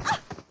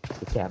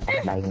chả bắt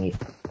đầy nghĩa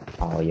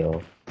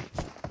vô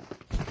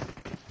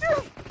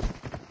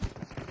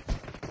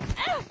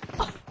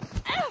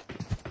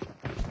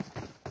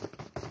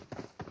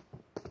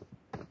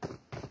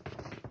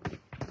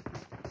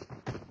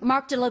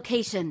Marked a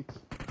location.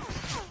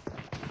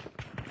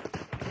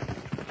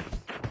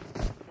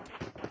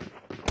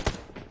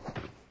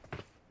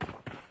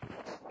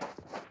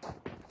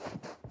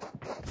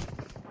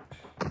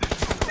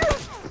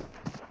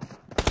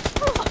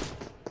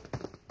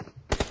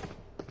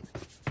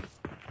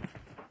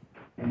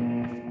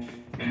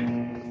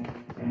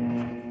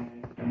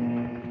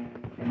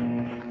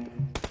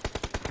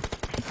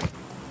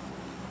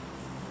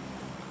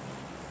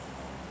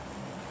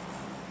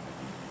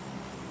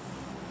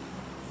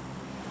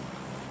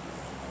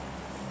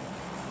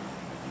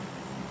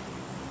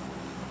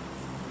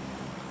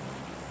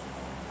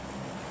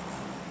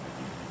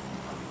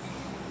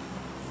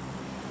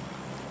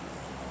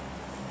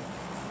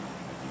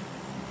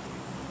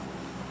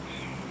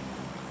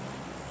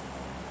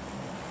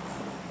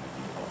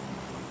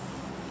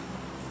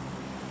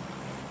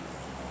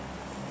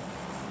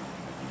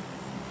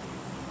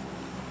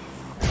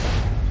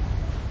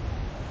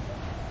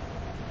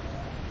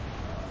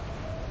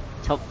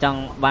 chụp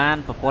trong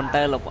ban và quân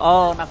tơ lục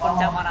ô nó con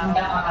trong ban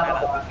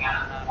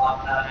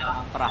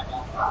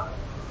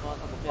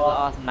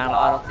mang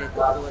lo rồi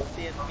tôi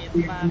tiền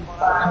miền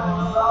Nam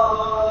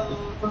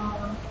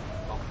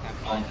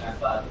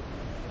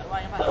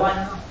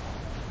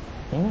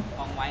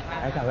con máy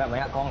ai chào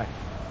mấy con này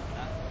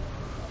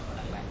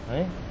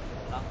đấy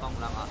con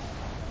lần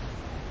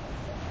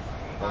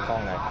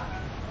con này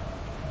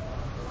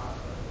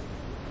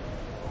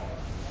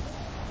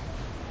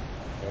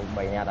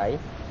bày nhà đấy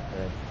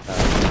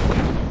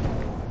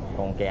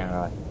con kèn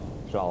rồi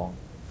lộn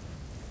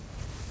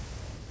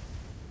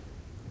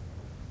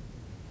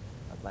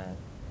các bạn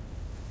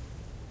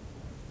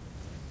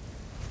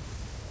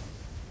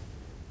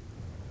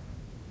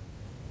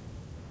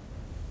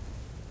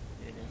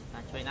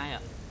chơi này ạ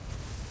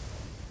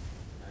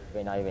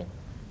về đây về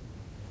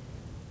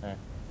nè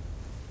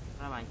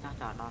các bạn chắc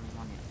chọn đòn này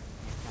ngon nhỉ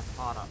chặt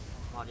kho rồi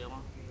kho được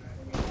không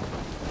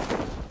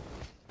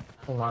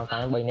không ngon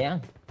cái bình nè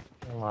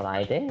mà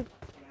lại thế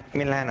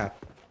Miên Lan à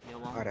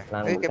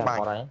là cái bài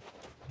đấy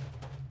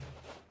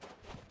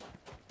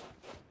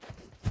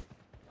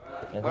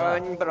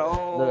bro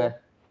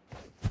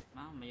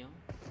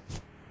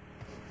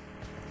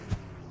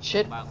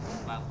shit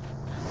Vâng.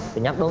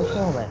 thì nhấp đúng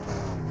số về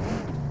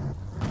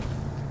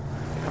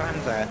Răn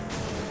rồi.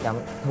 chấm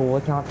thua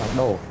cho thằng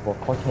đồ của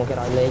con mua cái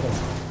đôi lê cho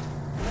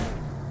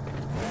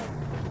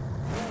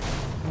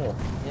mua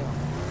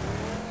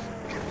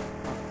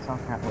sao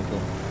khác một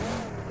chuyện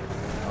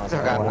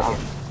Sao cả một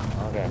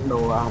ok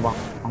đồ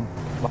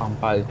bong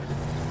bờ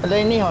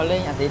lên đi hồi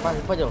lên anh tí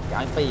phải rồi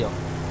cái anh phi rồi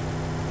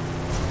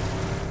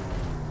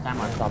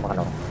sao mà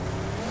đâu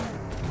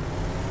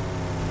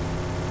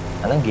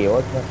anh đang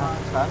kiểu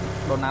sáng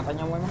đồ nào tao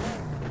nhông ấyมั้ง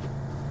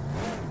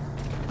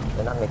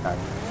để nó mày cởi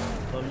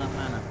đồ nào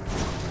nè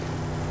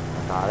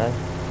cởi đấy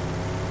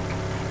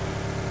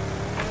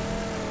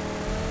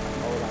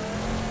đồ là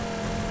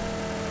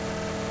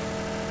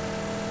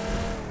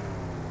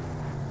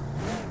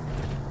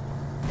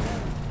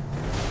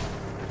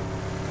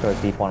rồi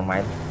thì còn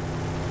máy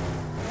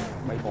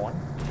mấy món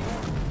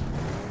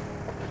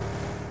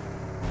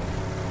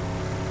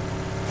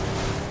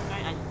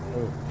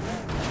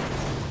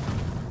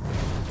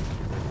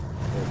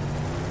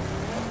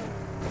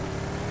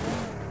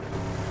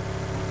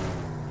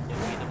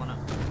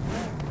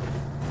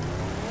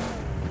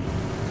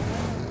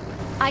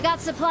Anh I got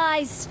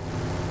supplies.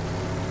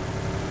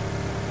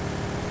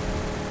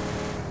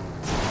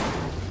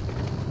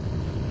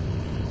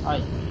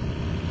 ơi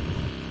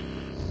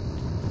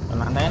đồ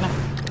nào đấy nè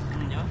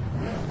nhớ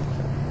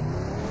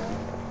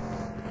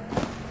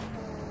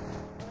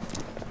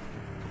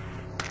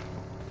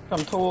cầm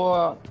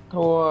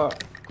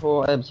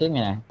thua em xếp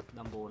này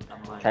đâm buồn đâm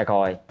hoài khai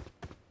coi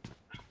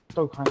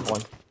tôi khoan rồi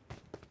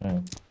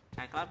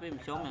khai cót với một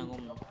số mày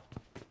ngùng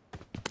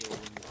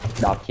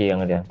đọt chiền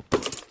rồi kìa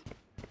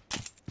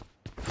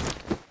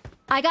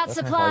I got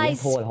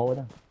supplies. thua là thôi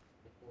đó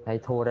thầy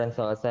thua lên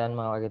sợ sen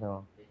mà cái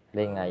thôi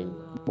lên ngày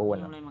buồn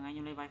nhưng lên mà ngay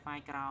nhưng lên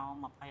wifi cao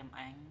mập hay em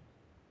anh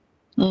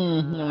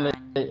nhưng lại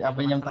à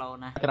bây giờ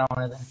cái đầu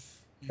này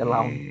cái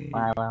lòng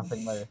mà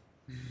tình mờ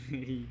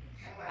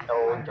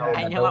cho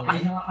anh nhớ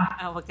bạn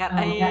mà cắt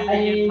đây mà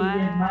đây em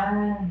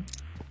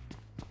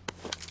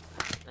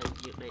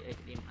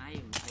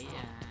ai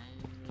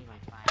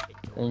wifi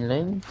anh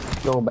lấy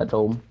cho bạn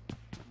trộm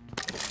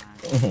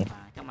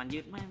cho mình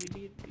dứt mấy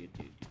video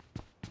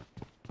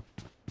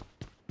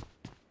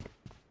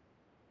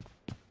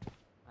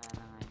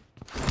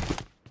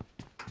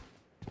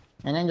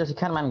anh cho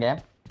khách man ghép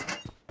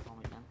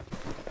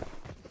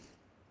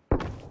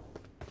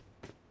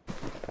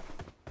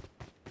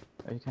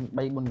khăn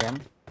bay buôn ghém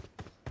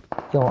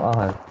cho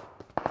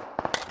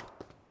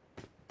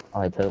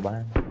thơ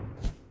bán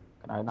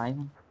cái đài đấy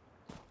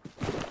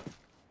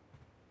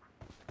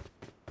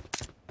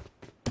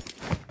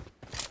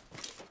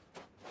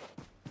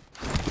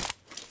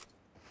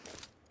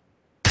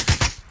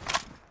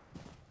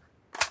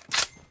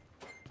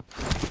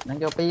đang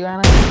cho pi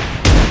ra đấy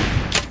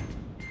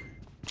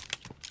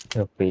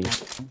được vì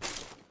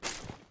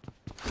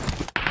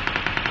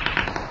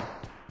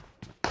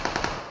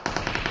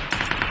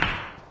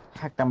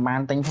hạt cầm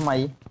ban tính thế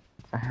mày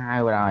cả hai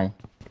rồi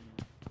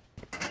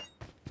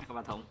các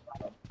bạn thùng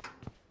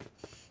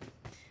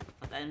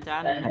em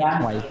chán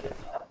mày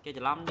kia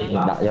chả lắm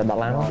đặt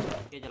lắm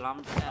kia chả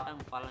lắm đang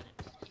một con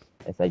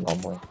để xây gọn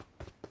rồi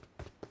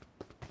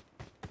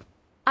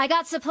I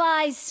got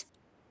supplies.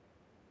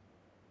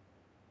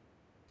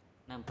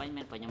 nằm bánh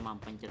men phải nhầm mầm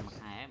bánh chân mặt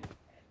hai em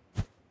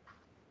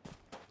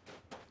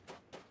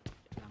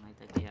là ngay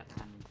tới kia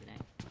ăn từ đấy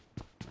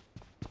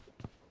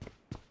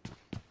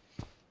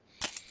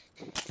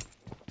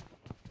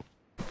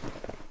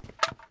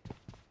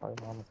thôi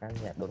một cái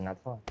nhạc đột ngặt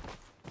thôi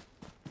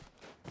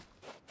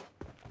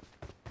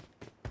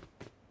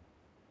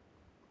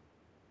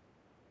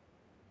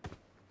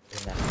bây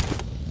giờ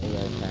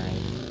này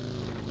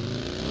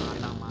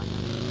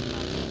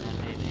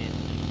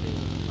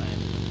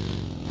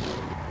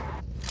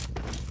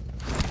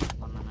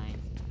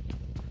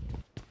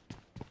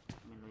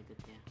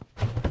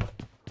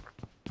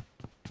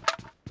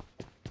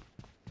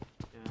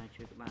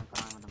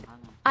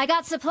I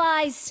got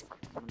supplies.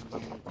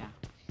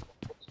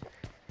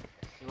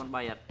 con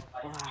bay à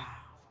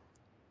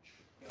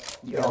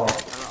Yo.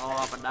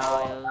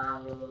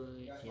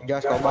 Do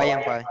cậu bay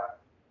ăn phải.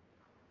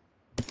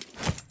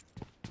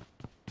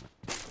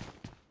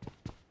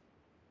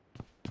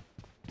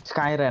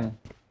 Skyren.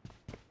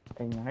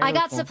 I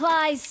got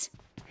supplies.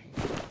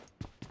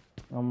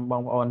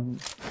 Bong ồn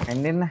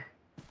anh đến nè.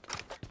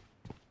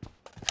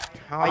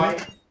 Thôi.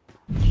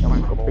 Các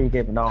bạn copy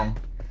kịp đòn.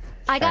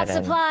 I got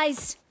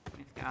supplies.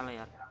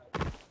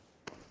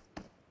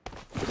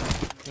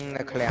 Nó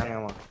clear nè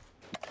mà.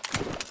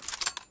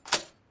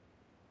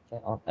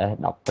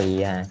 Đọc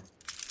pì à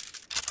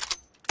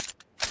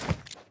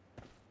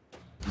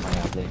mày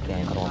học lên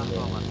kèm con đi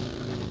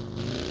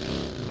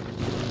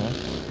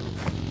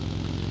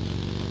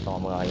to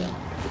mời à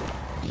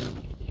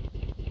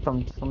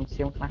Xong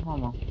xiêm khác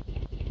không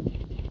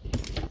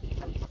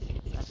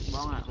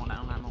bóng à một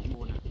đạn một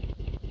buồn à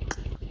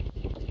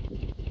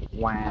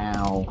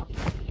wow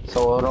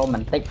so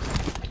romantic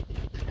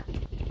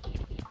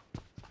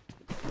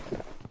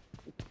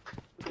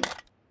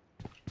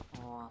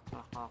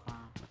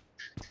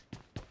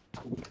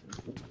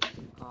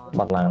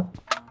bật làm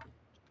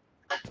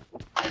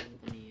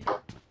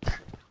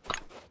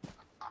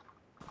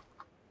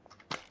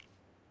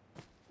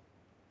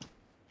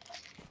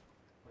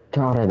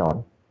cho đây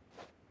đón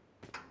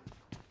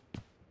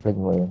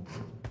linh người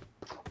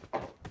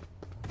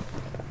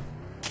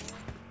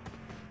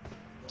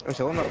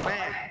số một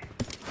ba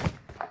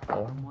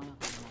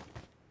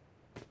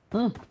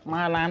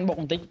mà lan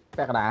bụng tích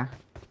bẹt đá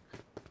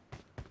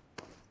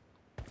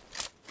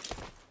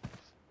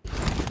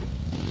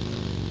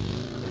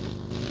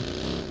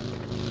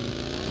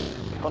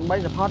con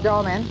bay support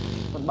cho mẹ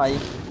con bay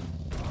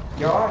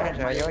gió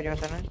gió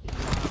sao đấy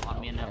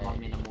còn miền là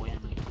muối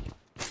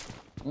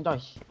đúng rồi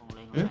không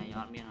lên hôm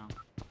nay miền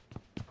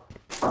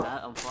không đó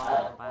ông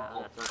phó ba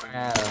ở tôi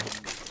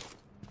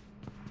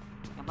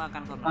các ba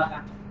căn cột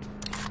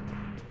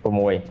của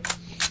mùi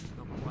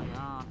tôi cũng vậy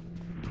đó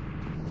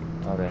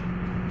ok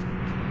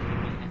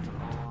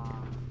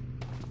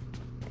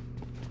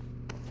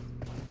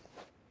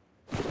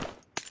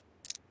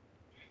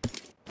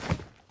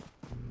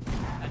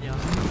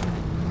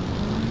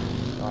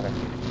rồi đây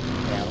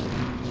kéo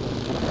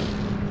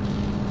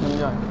đúng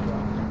rồi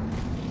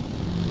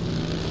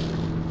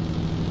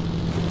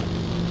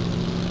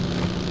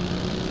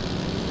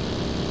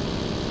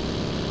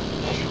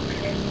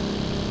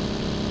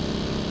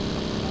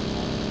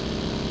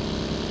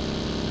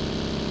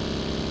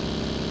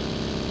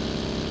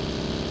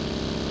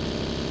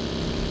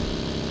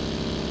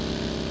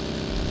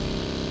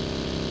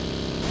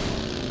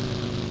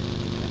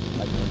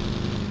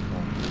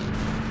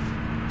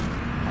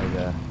hay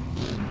giờ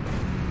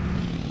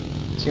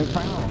xuyên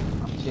pháo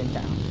xuyên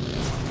chạm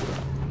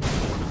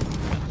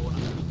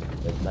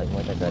đợi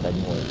mùi ta cười đợi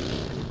mùi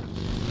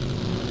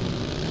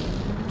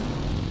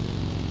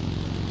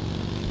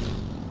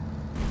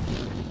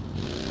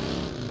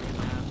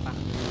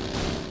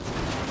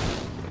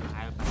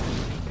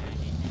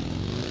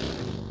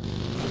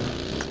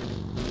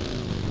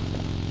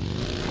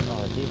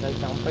chi thấy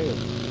trong phí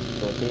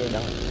rồi kia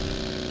đắng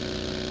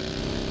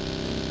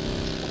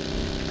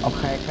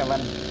ok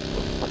Kevin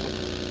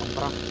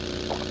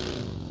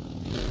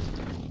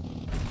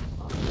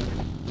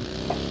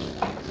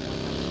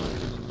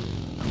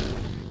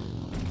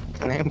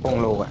này em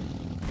bông lù à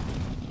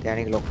ra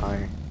đi lục rồi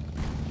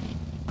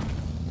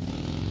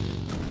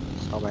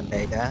sau bàn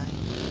tay đó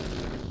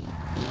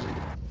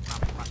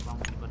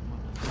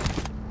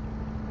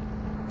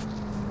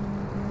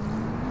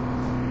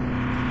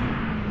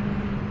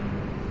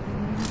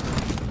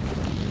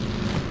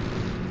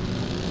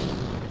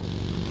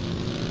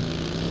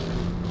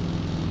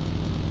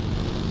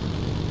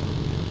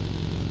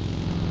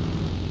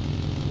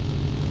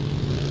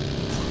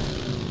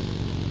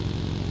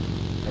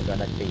cho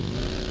đặt đi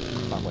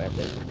bằng của em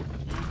đấy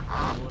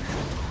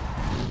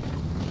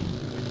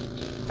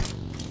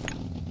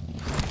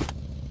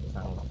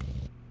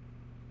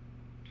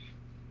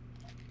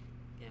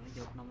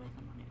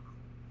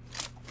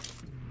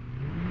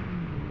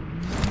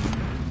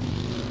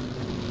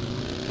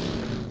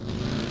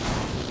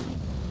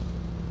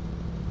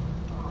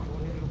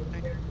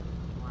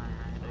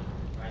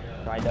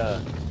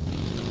rider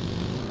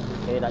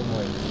thế đánh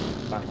mùi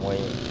bằng mùi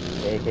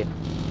thế kịp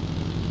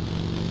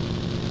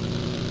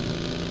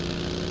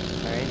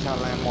đấy sao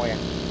là mồi à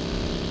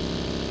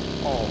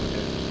ồ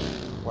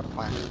quật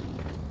mà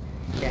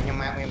kẻ nhưng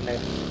mà em đây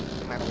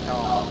mà cũng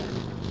to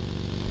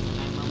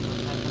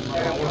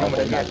không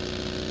được nhận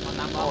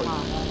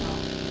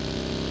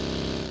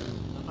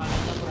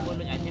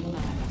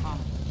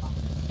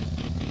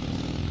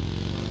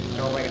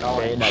cho về đâu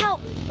cái đạch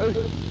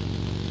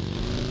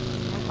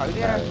thử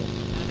đi ra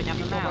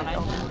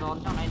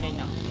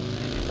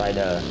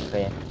rider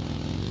thế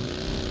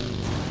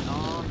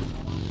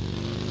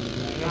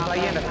lấy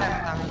yên được xem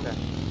tăng được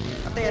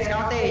tê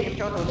sao tê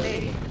cho tụi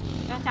tê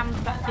trăm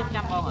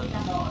bom ở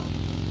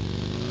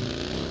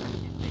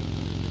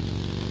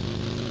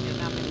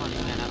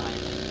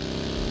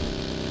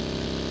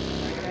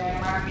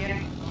mà miên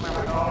mà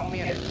nó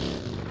miên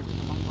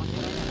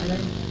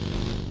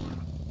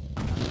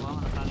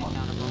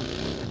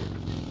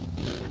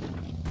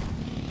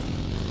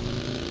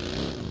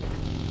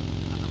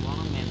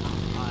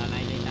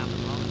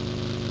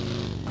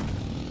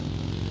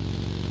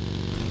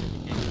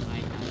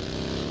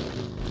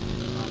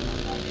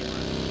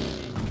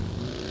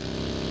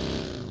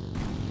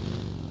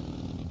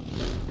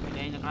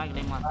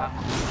đây mà các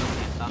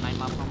tao này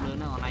mà không lớn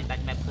nữa còn này đánh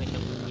mẹp khơi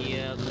trong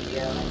kia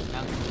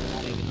đang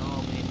cái nó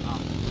bên đó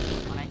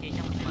còn này chỉ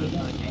trong mở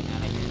khơi chạy ra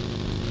đây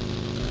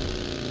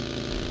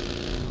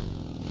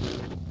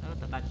đó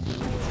tao đánh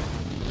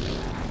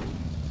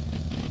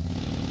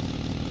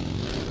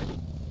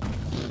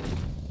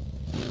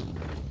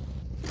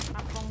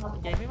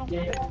không chạy mấy bóng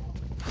mùi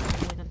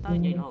thật tới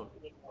chạy nổi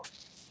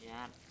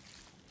dạ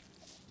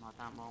mà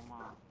tao bóng mà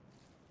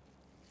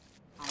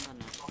không cần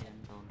là tiền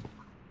tồn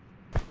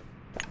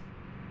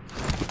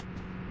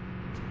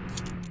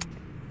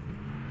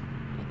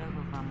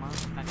mới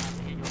ta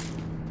sẽ vô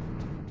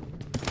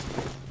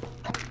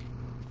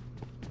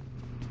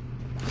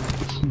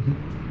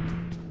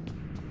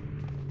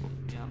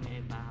giờ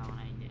mê vào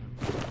này vậy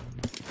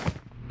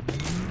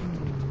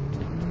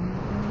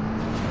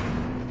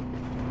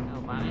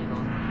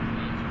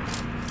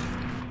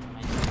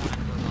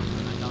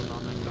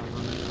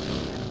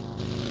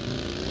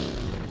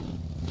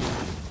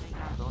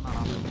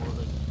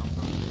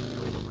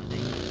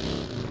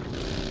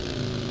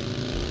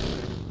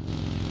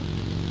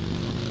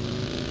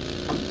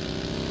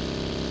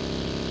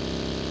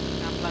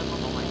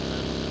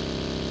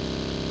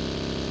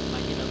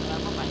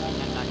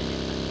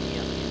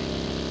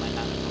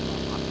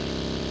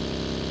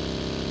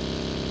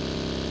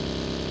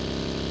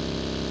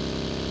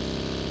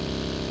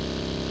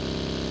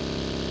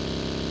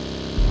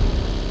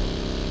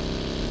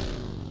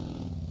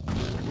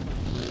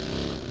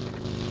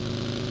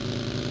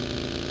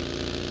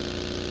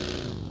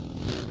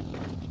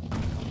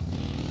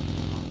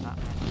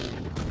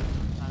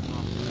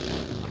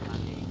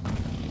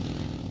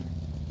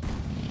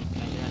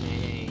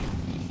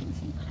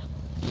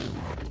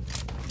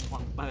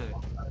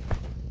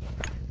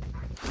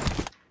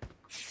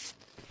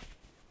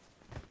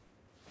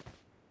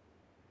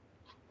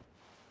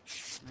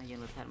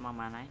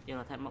mà này chưa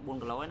là thêm một 4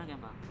 kg nó kem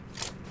vào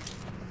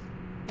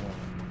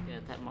chưa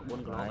thêm một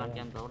 4 kg con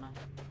kem tố này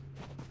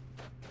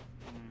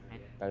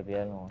đầu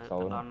tiên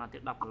số đó là tiếp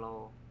đọc kg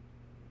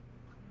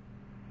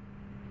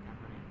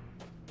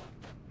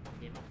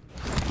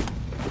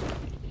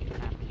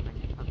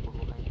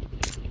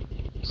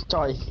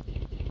trời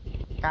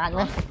cay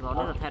nhé nó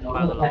rất là thêm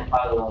 3 kg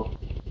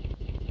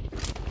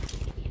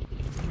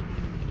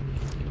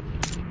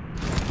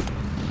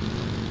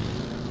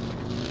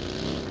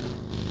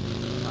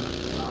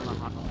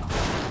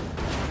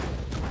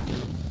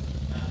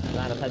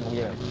ra nó thành một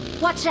gì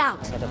Watch out!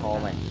 cái thô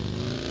mày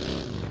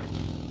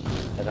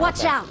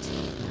Watch out!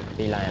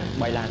 đi lan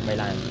bay lan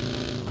ăn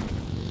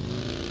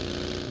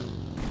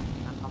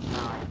không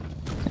rồi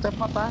cái tép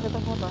phát tá có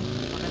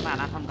cái bàn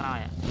ăn không rồi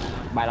ạ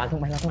bay lan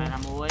không bài là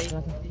muối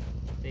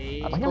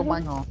tí bánh cô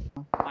bánh hò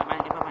bài cái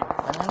bánh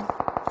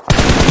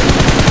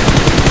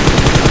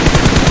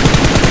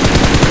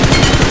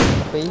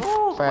tí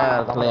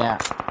pha lẹ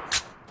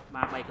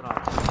 3 7 rồi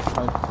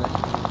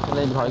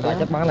lên khỏi cái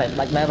chất bắn này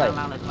đánh bé vậy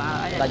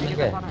đánh những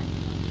kìa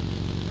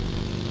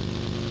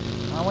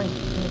mau quên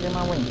cái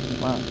mau quên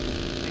mà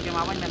cái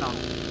máu bánh bên nào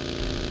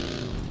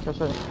cho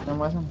chơi em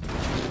mới xong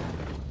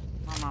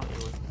mau rồi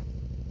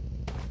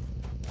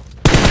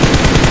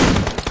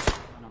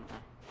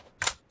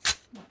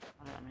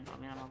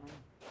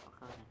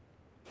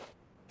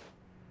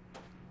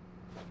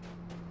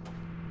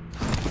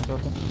cho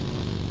chơi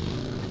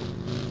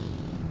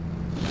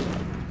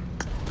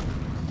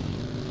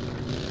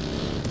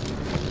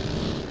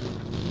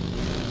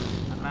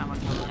ra mình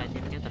cho chạy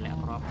trên cái tờ lẹ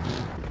crop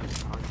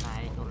rồi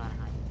sai chỗ là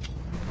này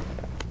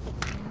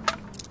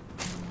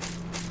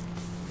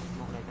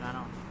một này ra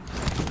đâu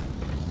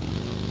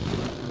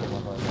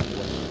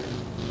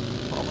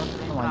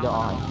nó mà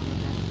giỏi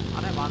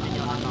ở đây bọn này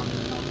cho nó còn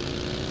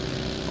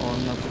ôi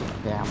nó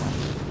gà mà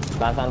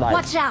lan sang đây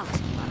Watch out!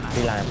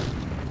 đi làm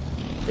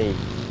đi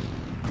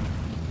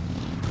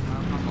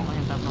không có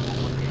nhân tâm không có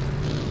một cái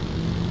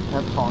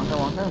thật còn cho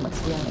món cái bạch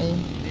xiên đi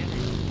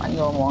bánh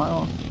vô món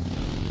luôn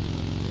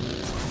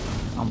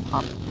ông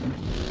hấp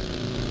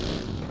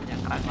nhà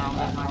các con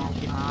lên nó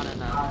chỉ nó đây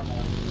là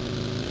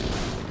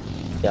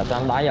giờ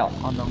sang đá rồi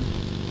con đâu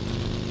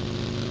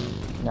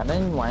nhà đấy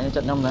ngoài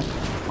trận trong này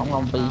không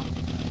lòng pi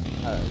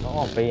có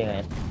một phi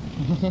này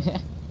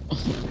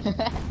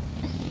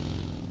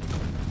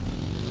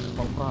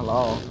không có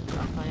lo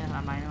thôi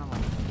ăn này nó mà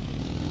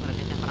là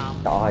cái chân nào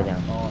tỏ thôi nha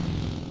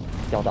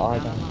cho tỏ thôi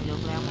cho vô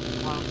leo một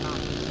con nào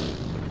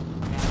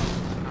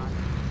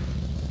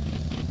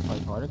khỏi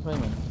khỏi đất với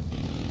mình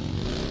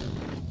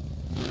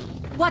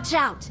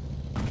Watch out!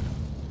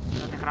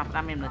 nó crop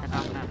đam em rồi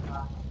crop nè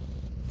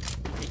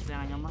thích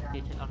ra nhóm mất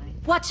thì chết ở đây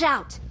Watch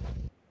out!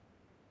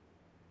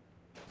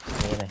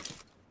 như này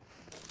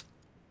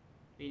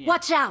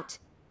Watch out!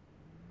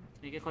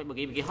 đi cái khôi bự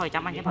cái hoi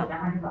chấm anh chứ mà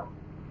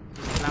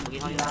làm bự cái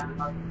hoi cái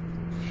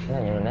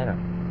này như thế nào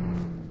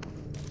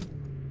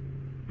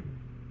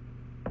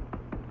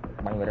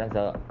bắn người ra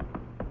giờ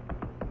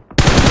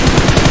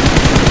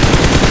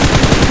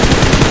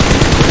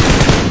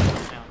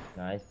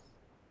nice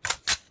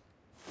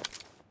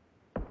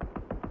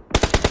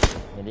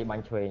nhìn đi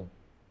bắn truyền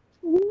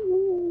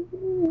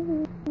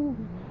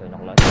rồi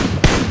nọc lên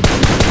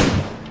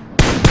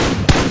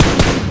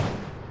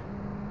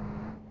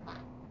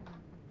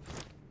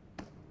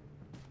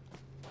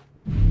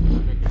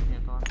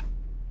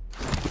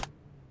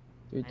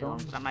tùy cho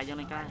làm này cho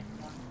lên cái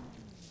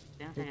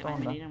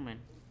mình đi mình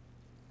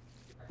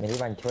mình đi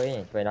bắn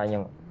truyền về đây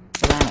nhưng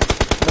ra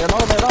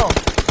về đâu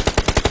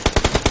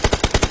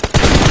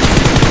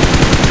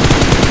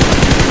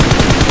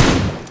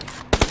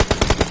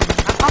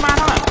không mà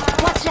thôi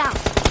Watch out!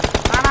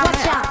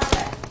 Watch out!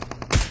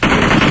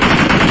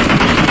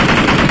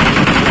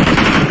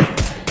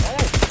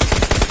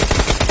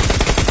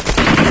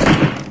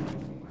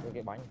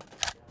 cái bánh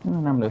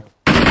nằm được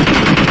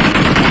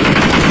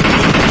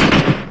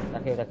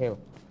ta kêu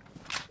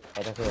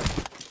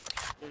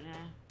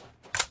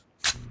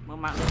mơ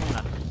mạng lên một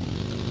lần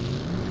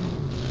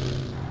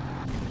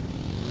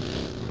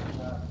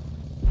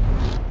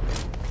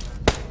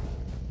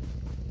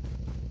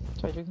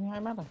chạy trước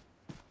 2 mét rồi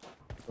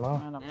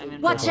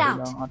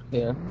Watch out!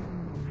 kìa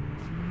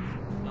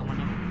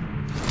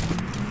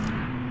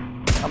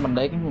mình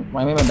đấy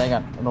mấy bên đây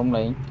kìa rung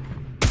liền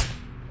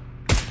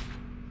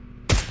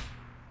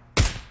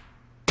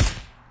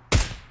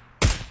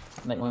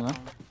định quá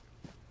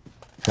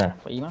nè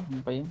phí mắt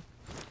phí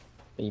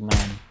màn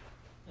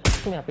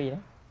cái nhà phi đó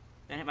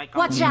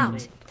Watch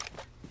out!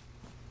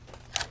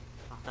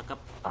 ta cấp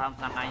làm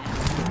này nha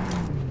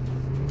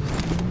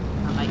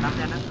làm này cắm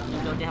ra đó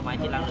cho chị bảy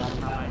chỉ làm được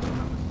làm này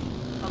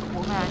có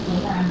cuốn này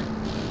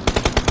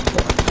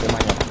cái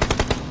máy này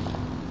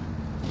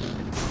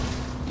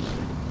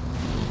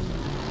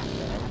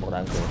bộ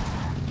đạn của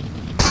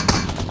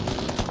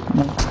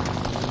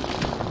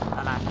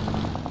ta làm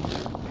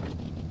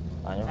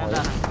nó hỏi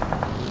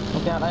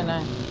ok đây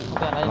này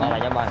ok đây nó này lại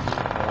cho bạn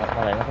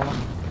nó lại nó không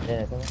đây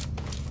này không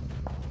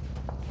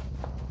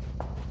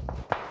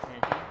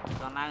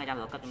còn ai người ta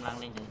được cất trong lăng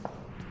lên thì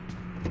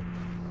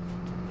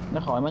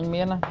nó khỏi bánh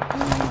miến á.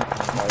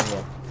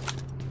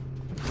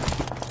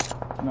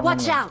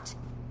 Watch out!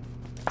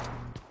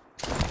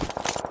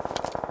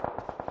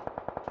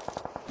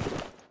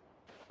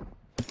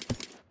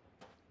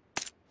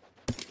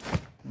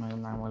 Mày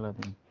làm bao giờ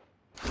thì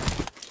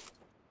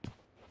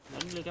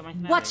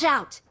Watch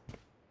out!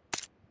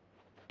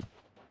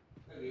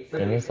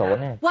 Cái miếng số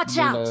này.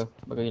 Watch out!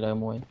 bây giờ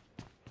mùi.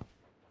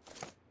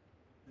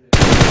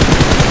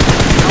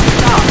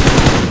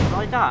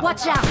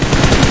 Watch out!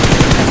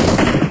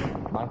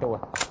 Bắn tôi.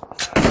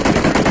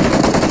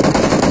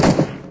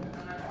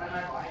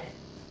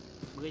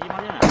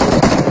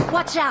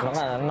 Watch out!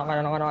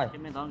 Nó rồi.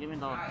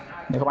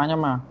 Để có bán cho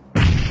mà.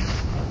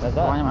 Được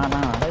Có rồi. bán cho mà ăn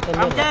à. Đấy tên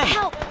miếng.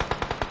 Help!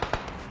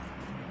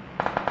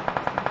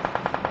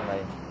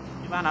 Đây.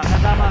 Bạn nào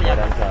đang bao giờ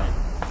Đang sợ.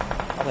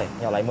 Có thể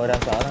nhỏ lại mơ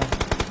đang sợ thôi.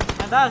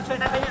 đang chơi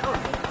đang bây giờ.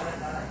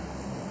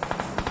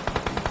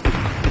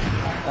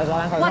 Đây rồi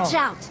đang khỏi Watch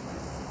không? out!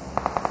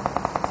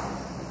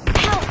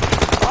 Help!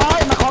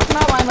 Ôi mà khó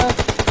nào mày mà.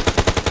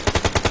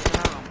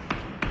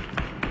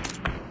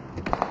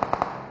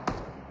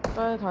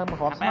 Ơi thôi mà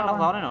khó Em sao. nó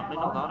có đấy nó,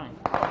 nó có này.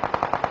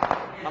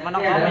 Mà nó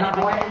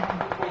có mấy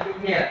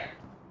nhá.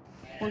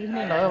 Ôi cái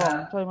này nói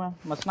không chơi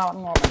mà sao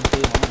ăn ngon bằng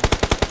gì hả?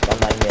 Còn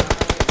này miền.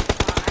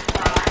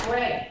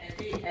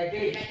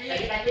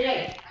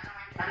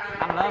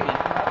 Ăn lớn mày.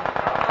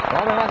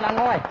 Rồi ăn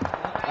thôi.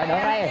 Đây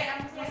đỡ đây.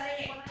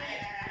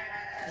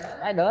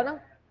 Đây đỡ nó.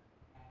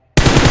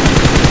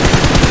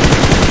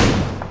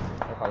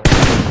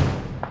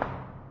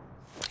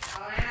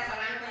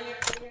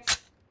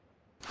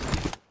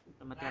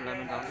 Mà cho lên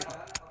bên đó.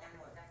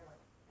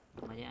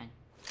 Mà với anh.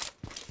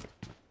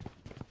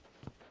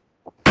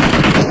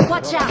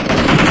 Watch out!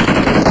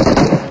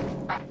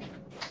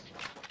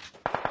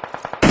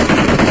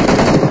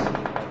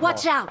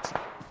 Watch out!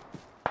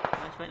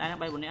 Chơi anh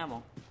bay bốn nè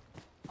bông.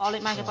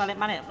 Lên mang cái pha lên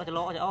mang này, nóจะโ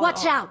ล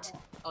Watch out!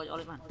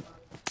 lên mang.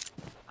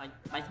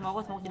 Bay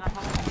smoke smoke trên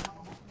không.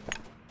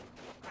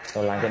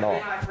 Tôi làm cái đỏ.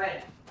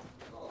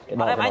 Cái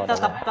đỏ. Bay tập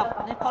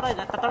cái pot đây,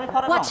 tập cái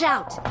pot đây. Watch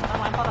out! Nó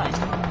ngoài pot đây.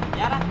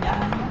 Giá đó,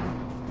 giá.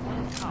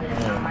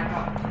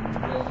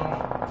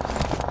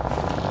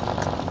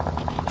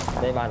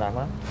 Đây ba giảm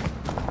á.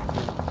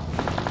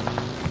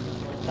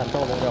 Làm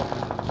tô bông rồi.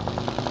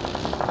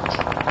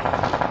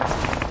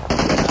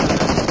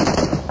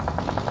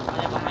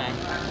 Đây bông này.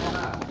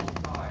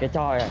 Cái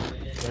tròi này.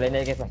 Lên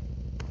đây cái phải.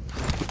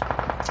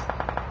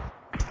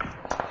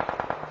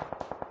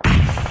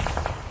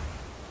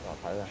 Rồi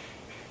thử rồi.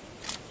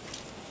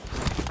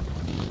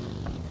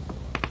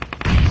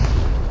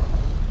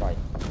 Rồi.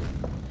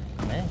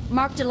 Đấy.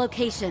 Marked a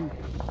location.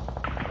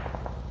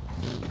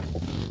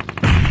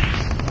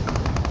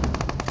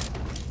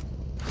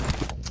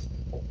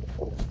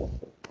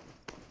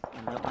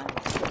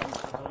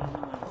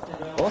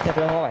 Ủa chụp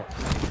lên rồi.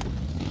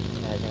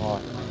 Này xong rồi.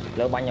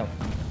 Lỡ banh không?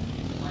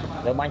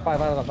 Lỡ banh coi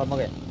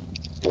kìa.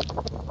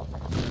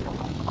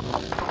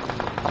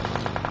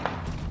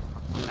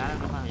 Cá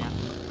nó vào nha.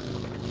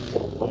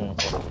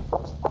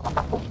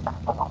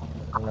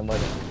 Nó mới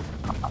được.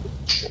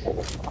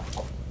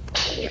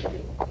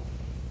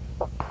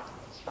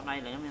 Hôm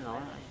nay là giống như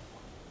rồi.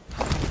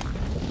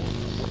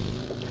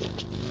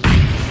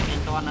 Bên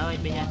con ơi,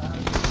 bên nha.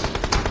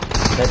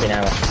 Đây thì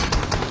nào mà.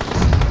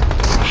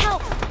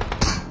 Help!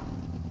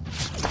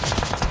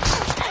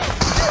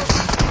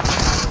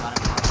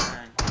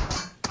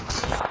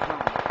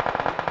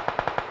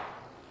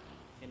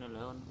 Cái nó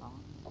lớn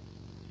bóng.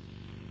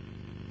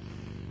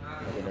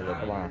 Cái này được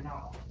các bạn.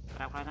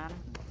 Rạp ra nát.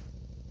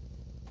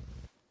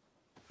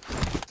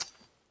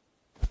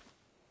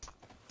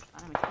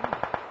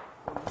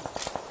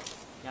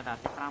 Nhà đạt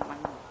cái tram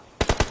bánh.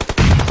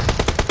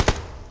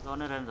 Rồi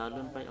nó rần rồi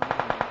luôn bay ông này.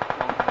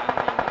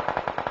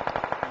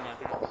 Ông nhà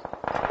cái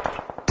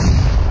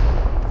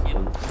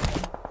chiến.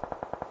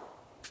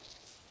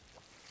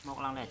 Một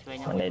lần này chơi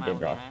nhau một màu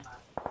rồi.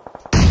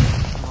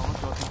 Nó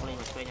tôi không lên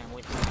mà chơi nhà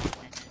môi thằng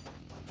này.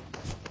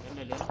 Đến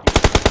đây lớn.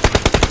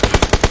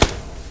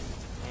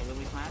 Này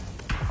luôn smart.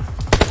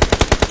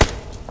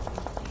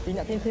 Xin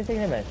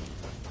này mày.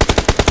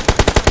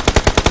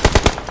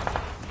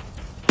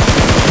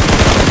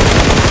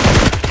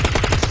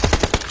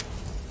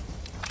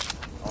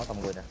 Có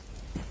tầm người nè.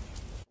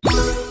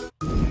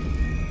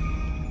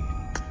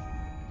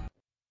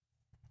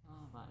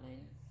 Vậy đây.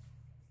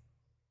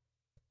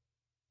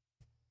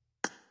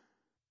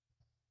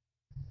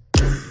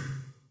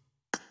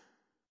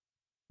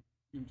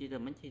 Nhưng chỉ được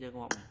mấy chi được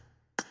ngọt.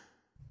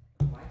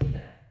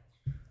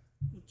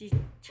 Chỉ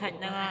chạy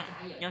đang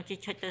nhưng chỉ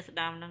chạy tới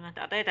đam đang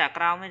tại đây là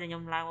cao mấy thì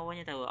nhom lao bao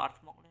nhiêu từ ọt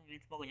smoke lên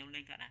smoke của nhom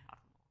lên cả này.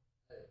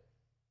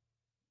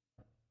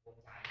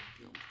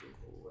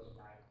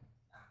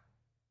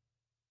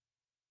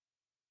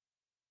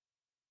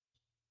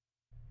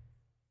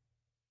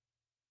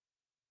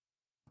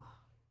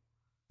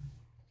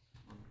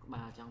 Bà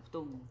trong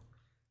tung.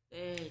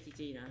 Ê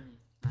chi đó này.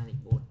 Ai định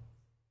buồn.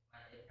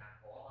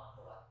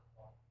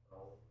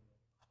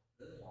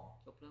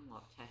 Chụp nước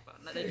ngọt chai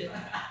nó đây chứ.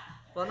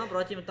 Còn nó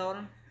pro chim to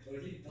đó.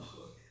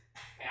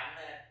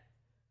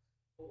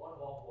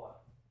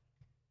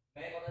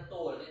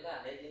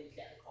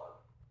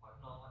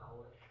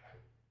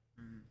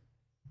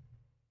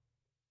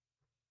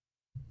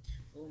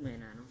 Ô mẹ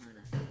nào nó hơi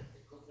nè.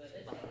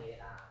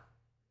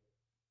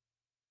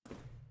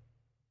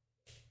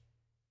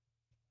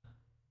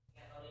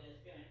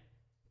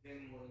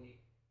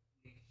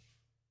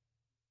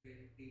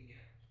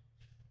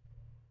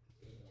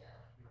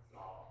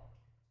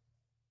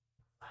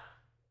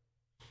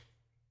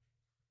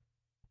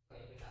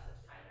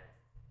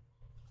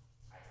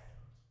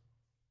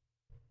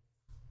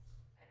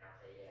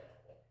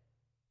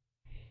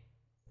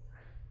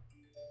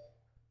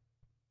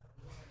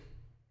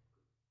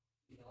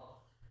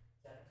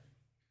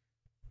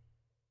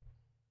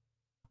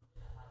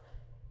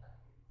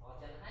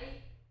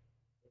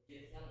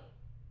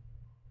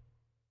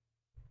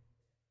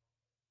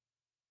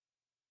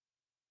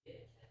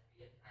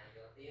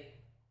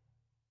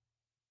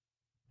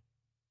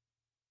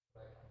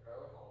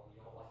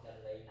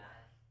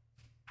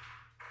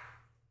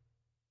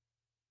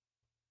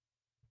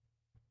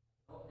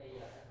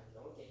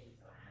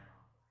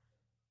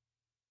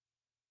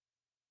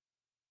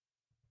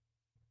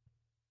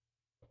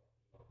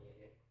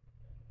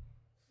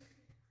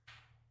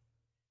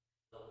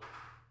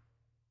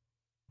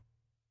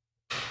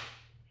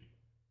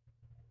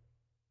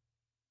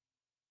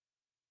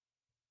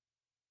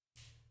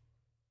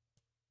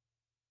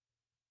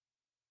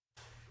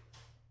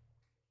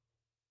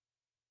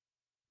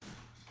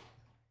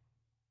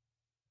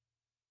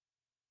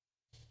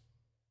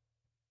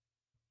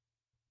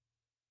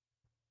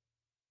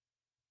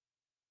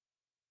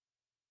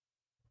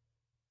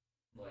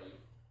 Vậy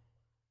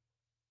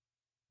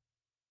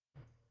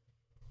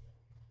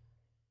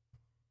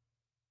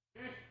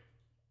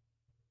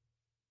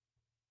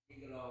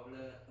cái lò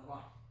lơ đúng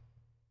không?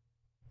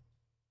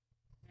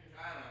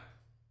 Ai mà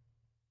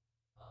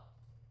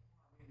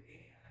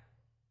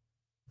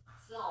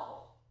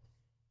slow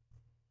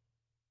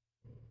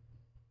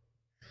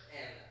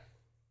em là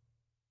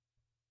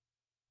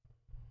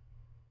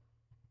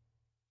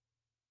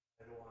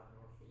đồ ăn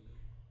nó phí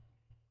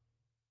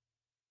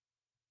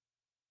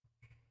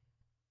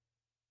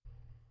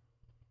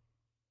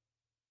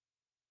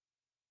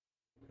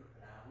được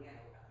nào nghe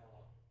đâu cả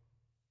thôi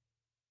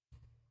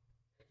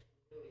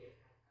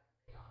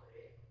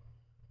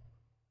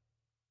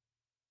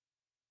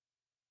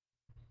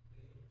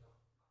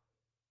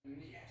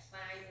mình đặt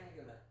style hay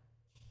kiểu là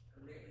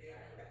lên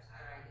đặt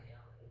style thì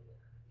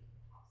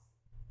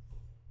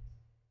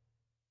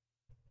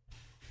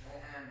hai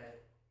an này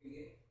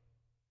cái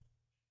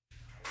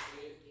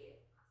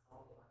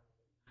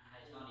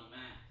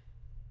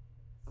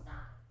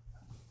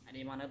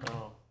đi mà nó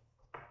bro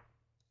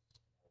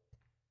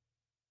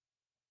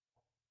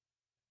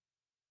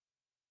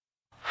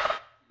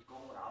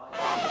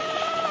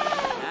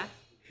hả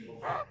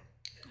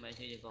mày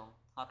chơi gì con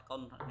hot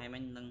con ngày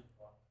mình nâng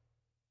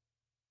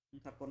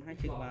thật con hai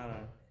chiếc ba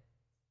là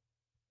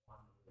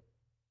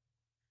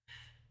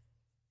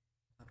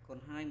thật con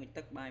hai mình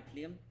tắt bài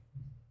phím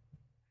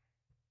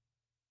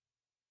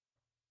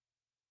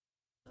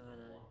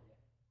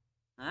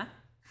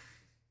hả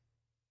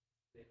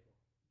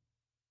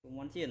cùng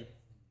món chiên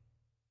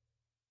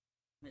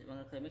mày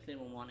bạnเคยไม่เคย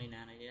một món này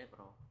nè này đấy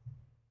bro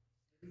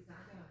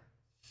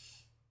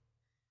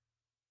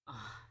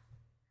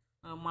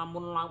mà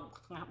muốn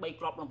làm bay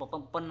crop là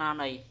một phần nào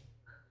này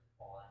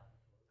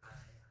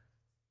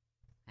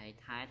thái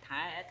thái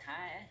thái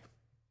thái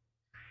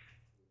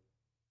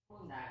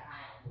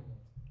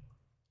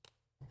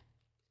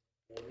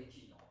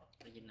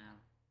original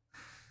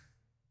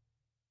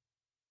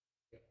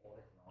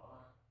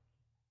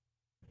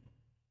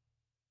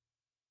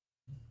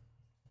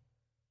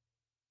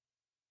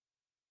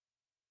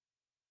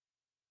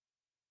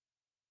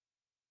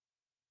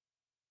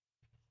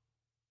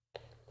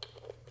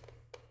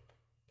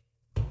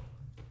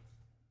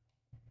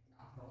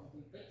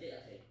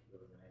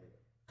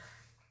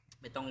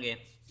bê tông kìa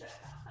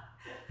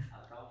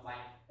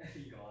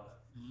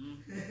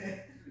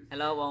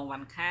hello bọn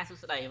văn khá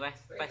xuất đây vậy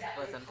first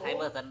person thái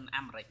person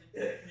Americ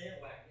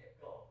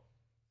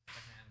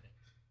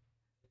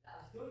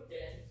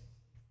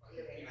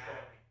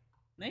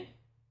nè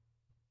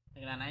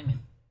cái là này mình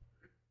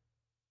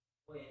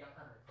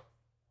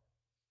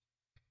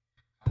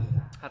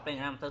thật bên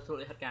làm tôi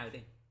suy thật cao đi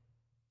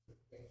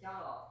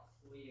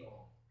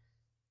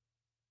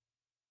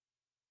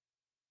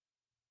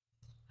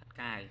thật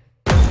cài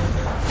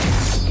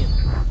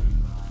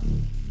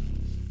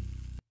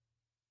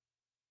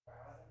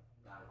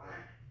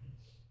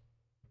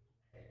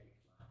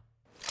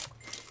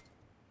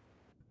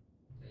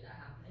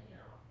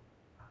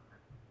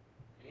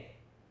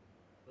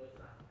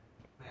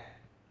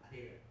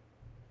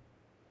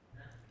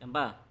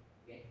Camper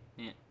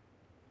nè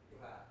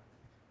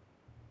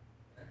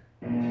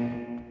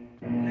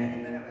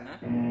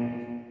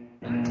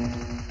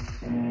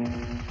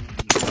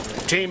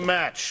Team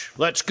match,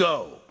 let's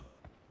go.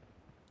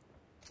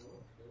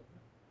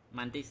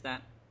 Mantis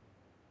start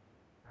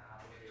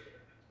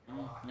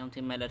nhóm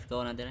team match let's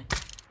go nè thế đấy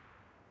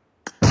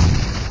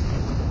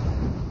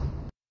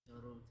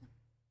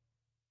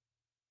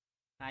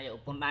ai dụ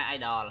con đai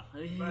idol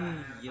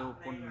vô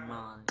con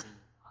mà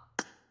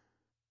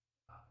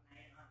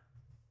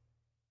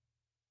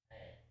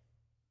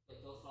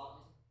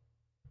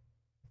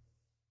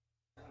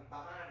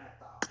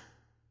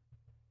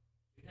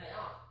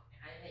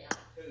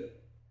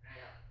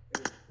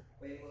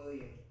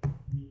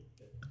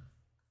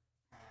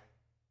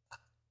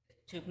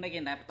chưa này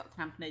cái này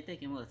tham này tới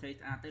cái mở xây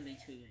tới đây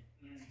chưa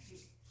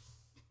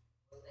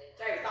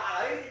chạy tạ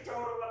đấy cho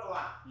nó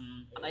toàn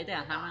ở đấy tới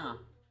tham đó hả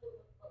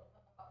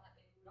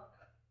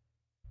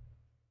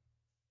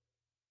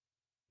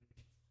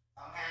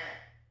tao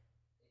nghe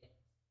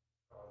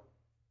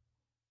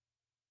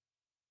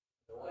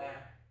đúng em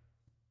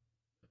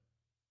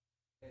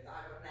hiện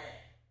tại vẫn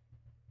này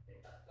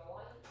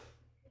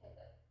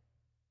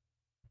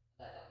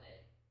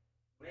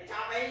lên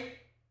trong đi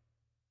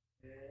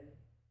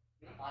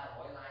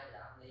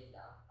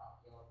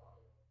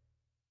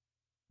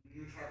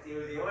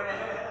siêu siêu này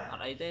ở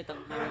đấy tới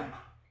tầng 2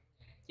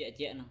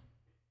 chị nào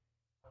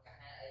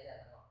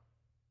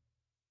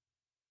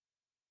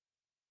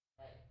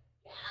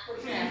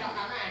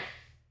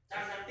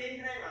trăm tin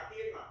cái này là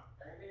tiên mà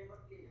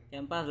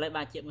em pas lấy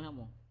 3 triệu mới không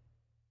không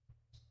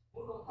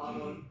muốn không thở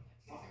luôn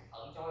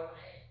thở trôi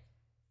mày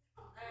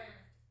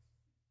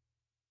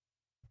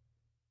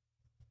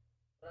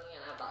nó nghe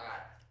nào tọt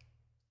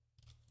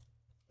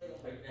rồi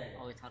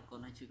ôi thật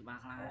con này chữ 3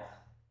 khla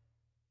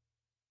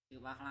chữ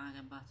 3 khla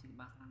em pas chữ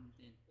 3 khla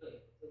tiền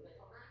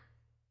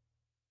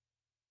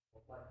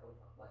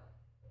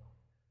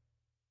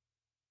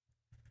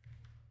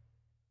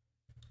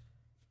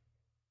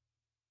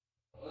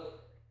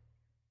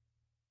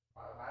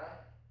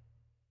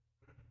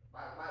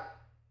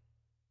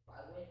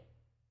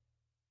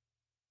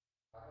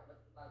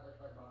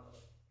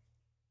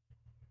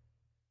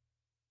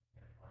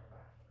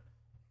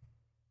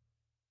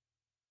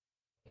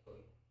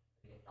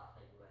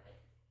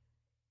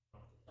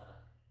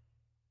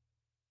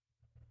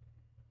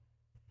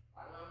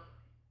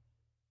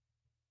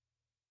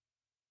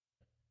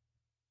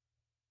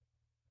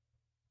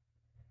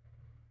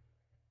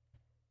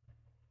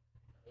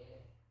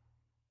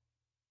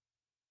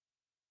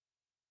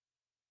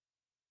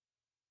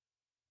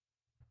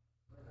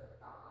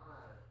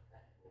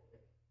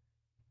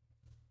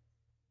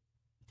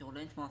ចូល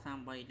លេងស្មោះ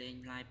33លេង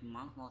live ប្រហែល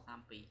ស្មោះ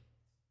32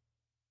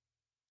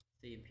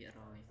 40%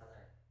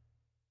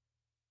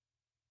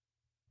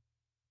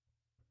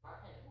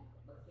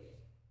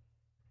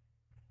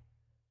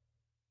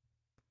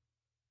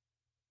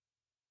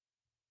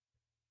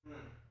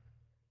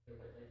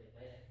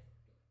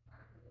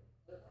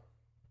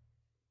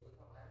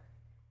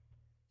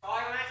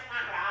 coi mai sắp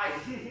ăn rồi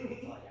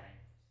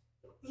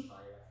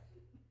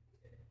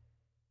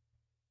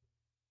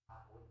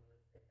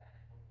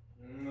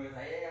người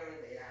thấy em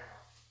thấy ra rồi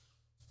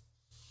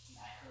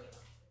đại hơi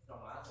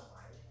xong má xong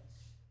máy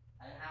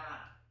thấy ham à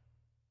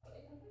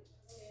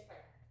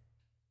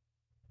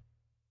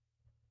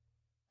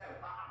thấy phải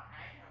to mà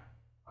hái hả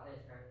ở đây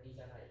sang đi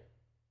cho thầy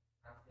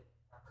phải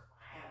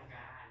không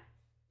cái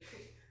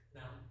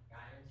năm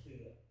cái nó chưa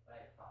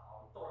đây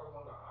có tôi không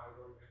có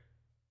rồi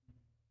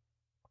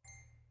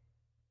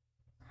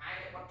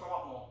hai cái bắt cho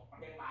một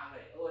bắt lên ba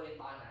rồi ôi lên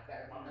ba là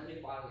cái bắt nó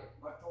lên ba rồi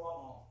bắt cho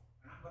một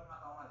bắt mà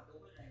to là tôi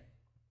biết này nè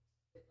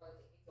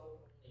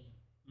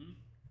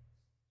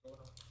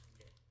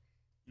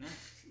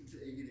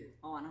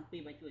nó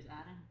pi bánh chuối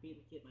á đấy pi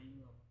chết bánh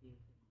ngược pi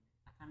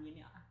tham như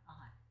này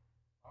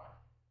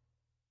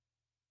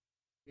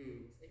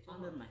cho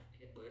đơn mày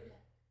chuối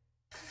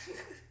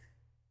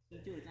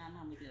ra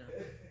nào bây giờ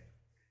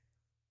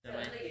rồi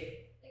mày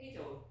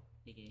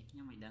thì kì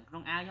nhưng mày đừng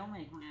không ao giống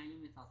mày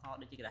sò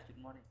để chỉ cái đặt chụp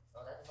ngon đi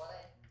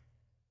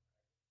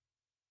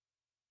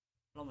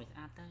lo mày sẽ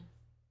ăn tới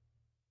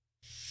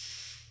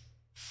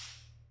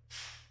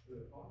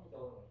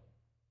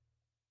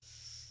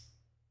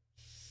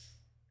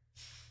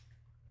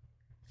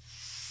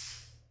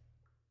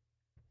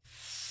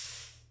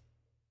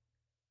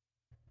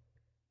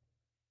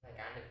này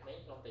cả được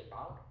mấy trong tiền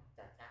báo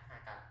chả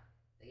hai cả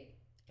tí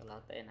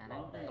kalau tên này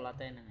kalau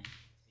tên này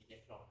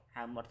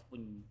hào một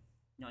spring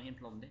nhỏ hơn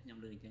plum đấy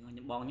nhầm lười chẳng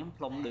nhầm bòn nhóm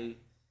plum lười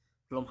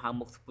plum hào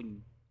một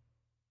spring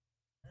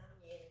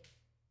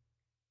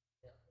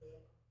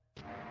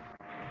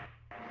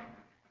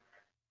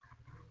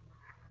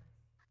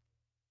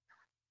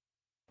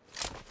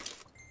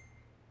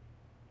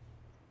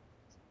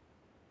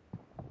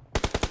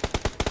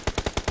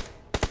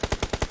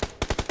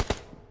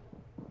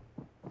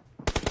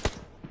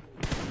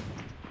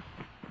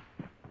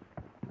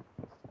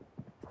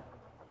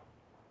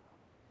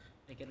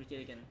cái đồ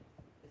chơi kìa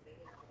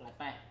lại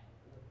tay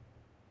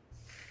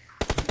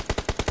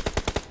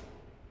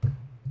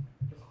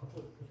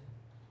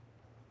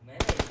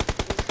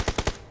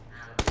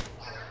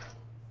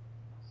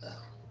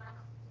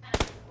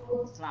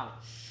Slow.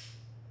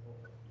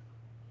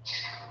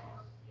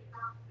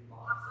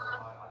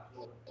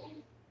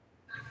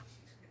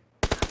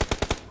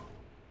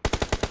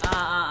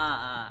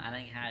 Anh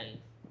anh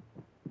hai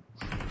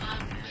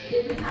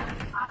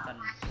phần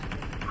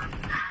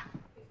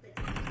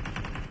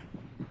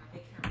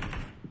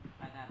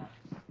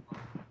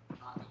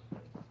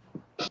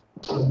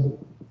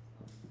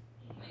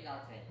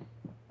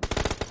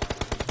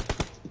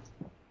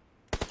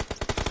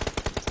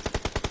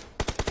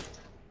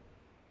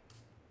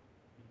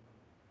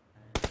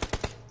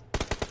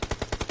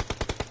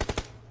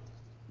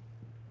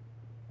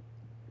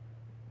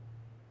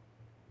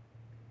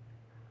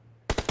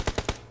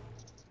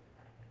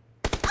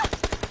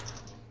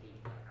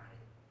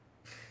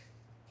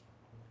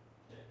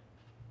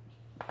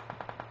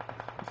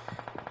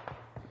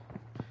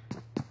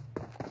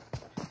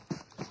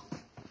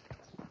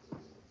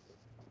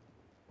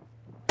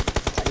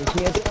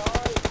kia chứ thôi.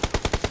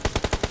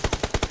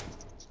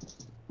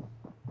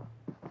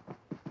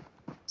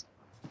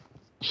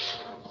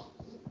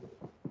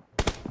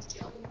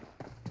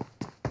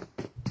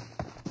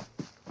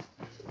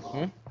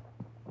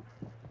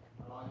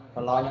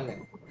 Còn lo như này.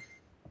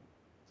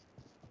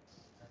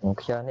 Một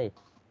chơi đi.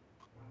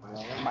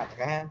 Bạch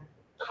ra.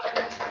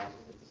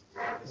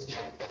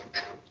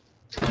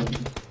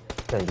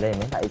 Trời lên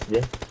mấy thầy đi.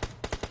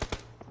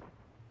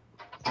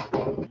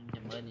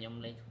 Chầm ơn thì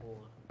ông lên thua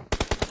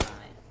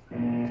lại.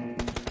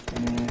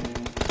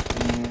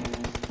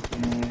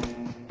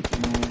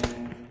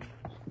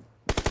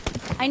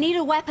 I need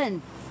a weapon.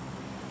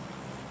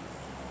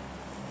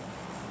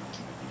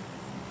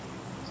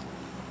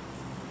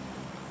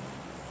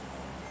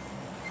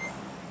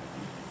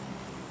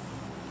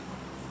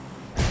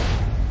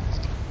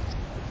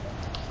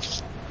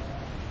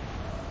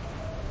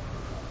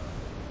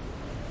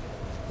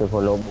 Tôi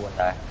follow buồn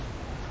đây.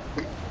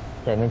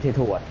 Chạy bên thi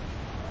thủ à?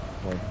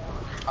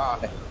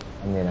 Đây.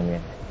 Miền là miền.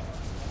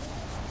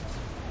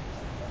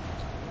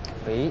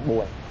 Phí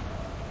buồn.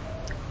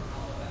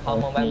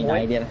 Không mang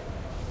muối.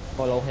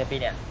 Follow happy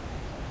nè.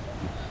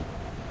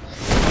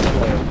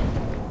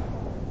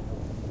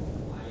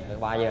 Được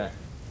 3 giờ.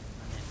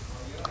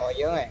 Coi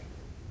dướng này.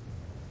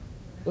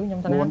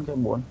 Nhắm tay Bốn cái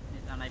bốn.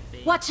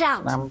 Watch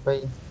out! 5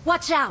 pi.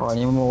 Watch out! Coi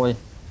như môi.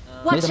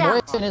 Watch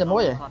out! Đây là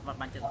mối vậy.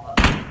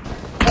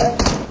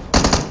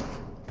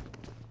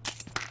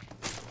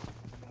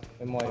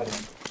 Cái môi này.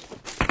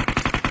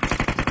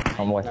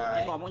 Không môi.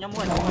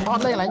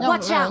 Con đây lại nhau.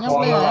 Watch out!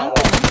 Nhau đây là.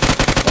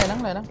 Đây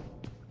nắng này đó.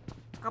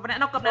 Cặp nè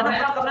nóc rồi. Đánh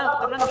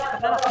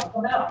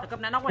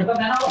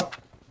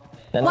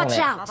Watch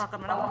nè. out!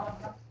 Cặp nè nóc.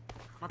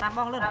 Mà tam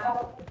bong lên.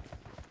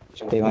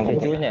 Tìm ăn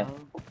chuối nè.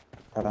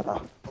 Tao.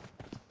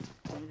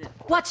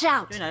 Watch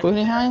out! Chuối này. Phương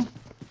đi hai.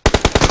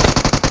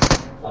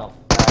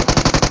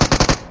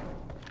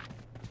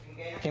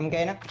 Thêm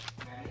cây nó.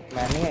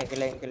 Mà cái này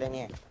cái lên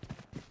nha.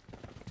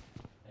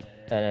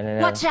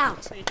 Này. Watch out!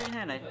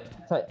 Chuối này.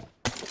 Thôi.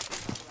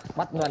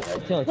 Bắt luôn.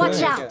 Chưa.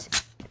 Watch out!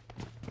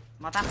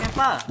 Mà tam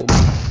camper.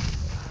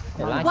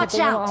 Watch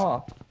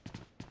out!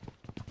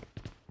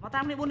 Mà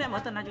tam đi 4 em ở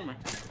tầng nào chú mày?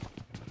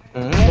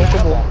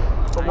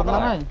 Cùng một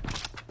lắm này.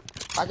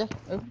 Tại chứ.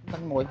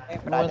 Đánh mùi.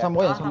 Mùi xong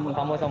mùi.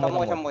 Xong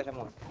môi.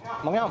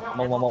 Mong nhau.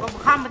 Một.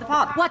 Không mình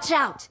support.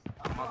 Watch out!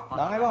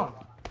 Đó ngay không?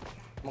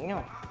 Mong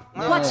nhau.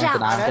 Watch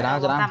out! Cái đá.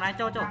 Tam này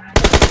cho.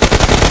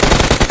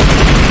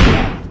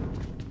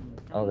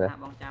 Ok.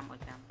 Bong cham.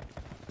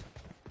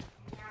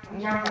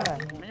 Nhau này.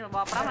 Mấy mà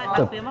bò prap này bắt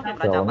phim mất kịp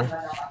đã chọc.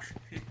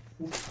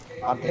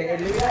 Thế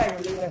lưới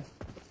đây.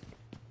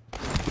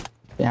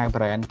 Cái hai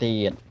brand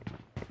tiền.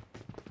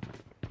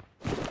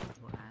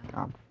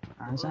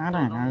 Ăn sát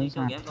này, ăn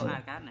sát.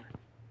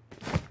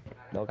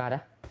 Đồ cá đó.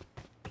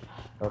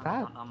 Đồ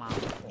cá.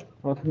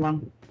 Rồi thơm ăn.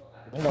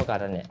 Những đồ cá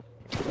đó nè.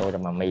 Đồ cho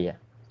mà mì à.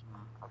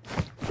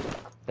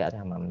 Kẻ ra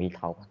mà mì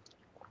thầu.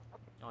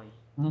 Trời.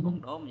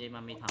 Đố mà vậy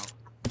mà mì thầu.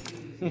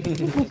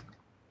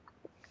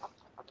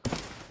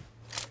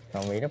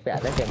 Còn mì nó vẽ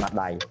đến trên mặt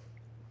đầy.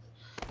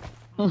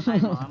 Mày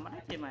mà mất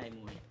hết mày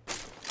mùi.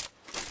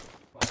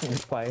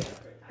 Quay.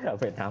 Ở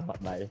Việt Nam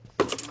mặt đầy.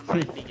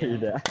 Thì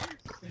đã.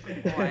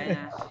 Quay nè.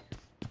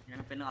ยั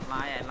งเป็นออนไล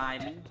น์ไล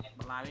น์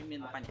ไม่มี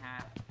ปัญหา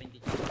เป็นจริ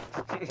ง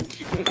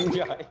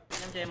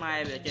ยังเจไม่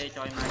เดี๋ยวเจจ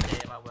อยไม่เจ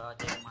แบบเวลา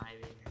เจไม่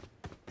เว้ย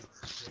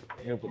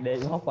Người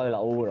đen hot quay là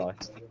u rồi.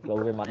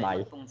 Lù về mặt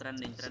đầy. Cùng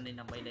trending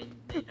làm bay lên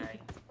đây này.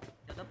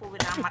 Cho tới Việt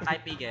Nam mặt đầy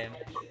pi game.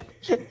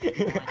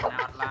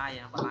 Nào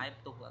online live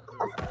tục ở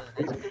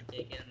chơi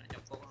kia là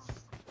trong phố.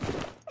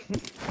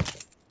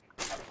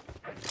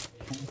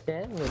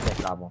 Chế người đẹp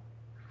lòng.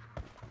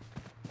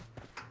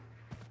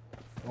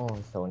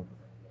 Ôi xôn.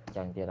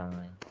 Chẳng chưa đăng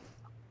này.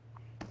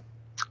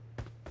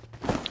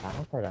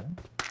 Thắng thôi đánh.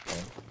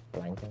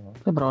 Lạnh cho nó.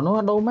 Cái bro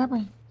nó đâu map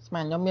ấy.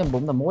 Mà nhóm miền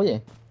bụng tầm mối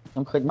vậy.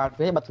 Nhóm khơi bạc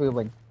ghế bật thừa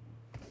mình.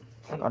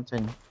 Con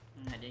trình.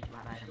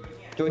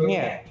 Chui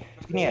nè.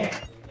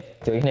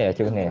 Chửi nè.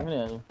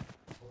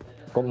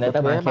 Cũng nè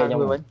tới ba kêu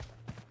nhau.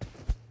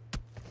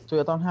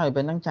 Chui tao hai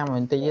bên năng trăm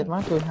mình tì hết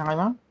má, chui hai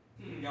má.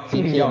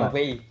 Xin dòng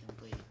vì.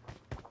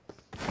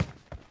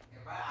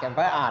 Kèm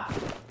phải ạt.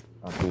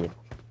 Ok.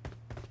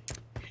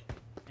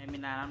 Em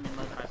mình là mình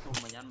mơ phải phùm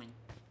mà dân mình.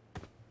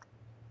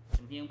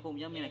 Mình hiên phùm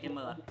giống như là cái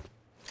mơ.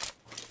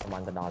 Không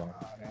ăn từ đó rồi.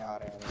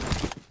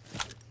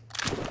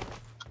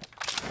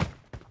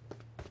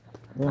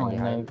 Cái ngoài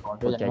này còn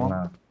cái dạng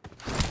ngon.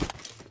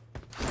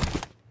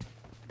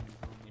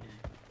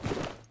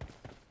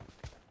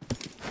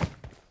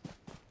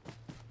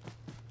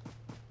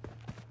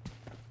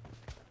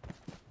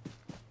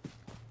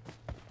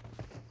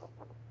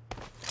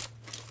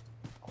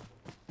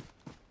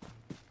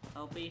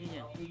 Pi thế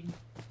nhỉ?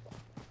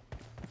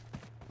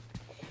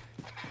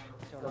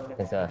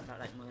 Thế sao?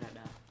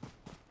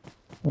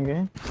 Ok.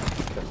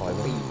 Được khỏi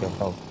với trường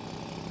tàu.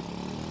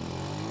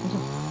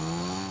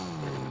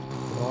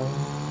 Rồi,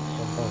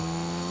 trường tàu.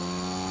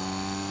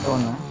 Còn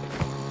nữa.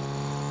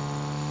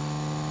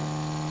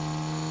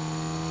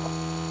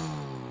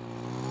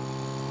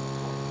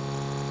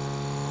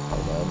 Khỏi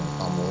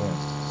Còn muốn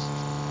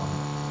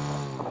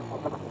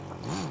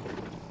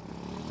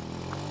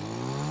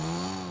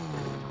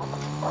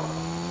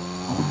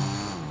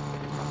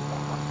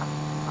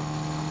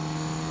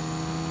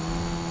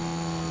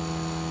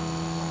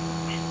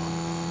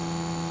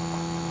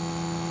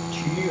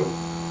chill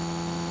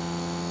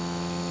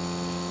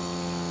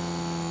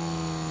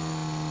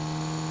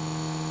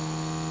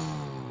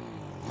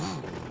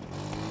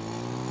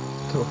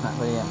thuộc hạ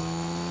bây giờ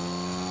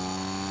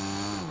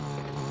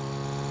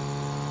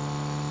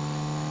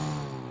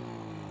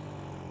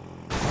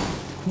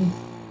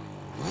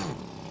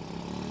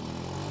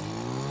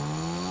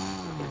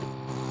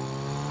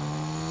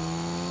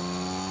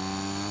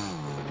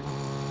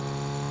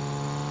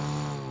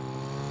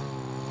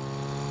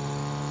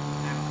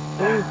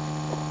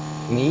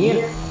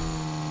nghĩ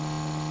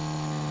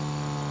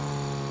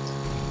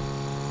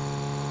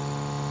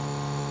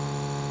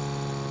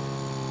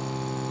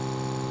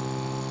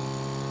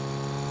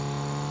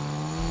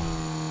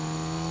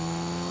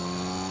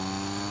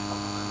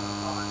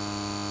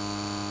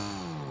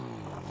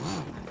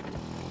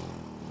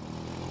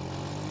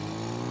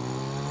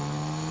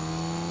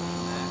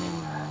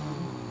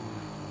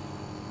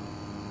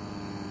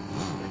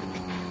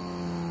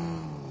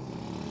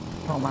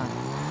không mà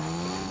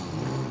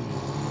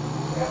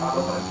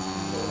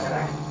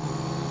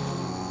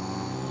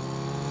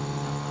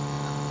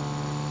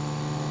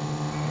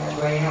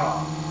quay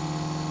nó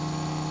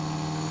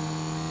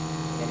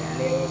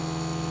lên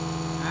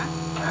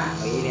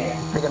Mỹ nè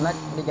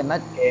đi chân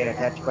nách kia là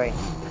theo quay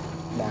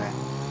đà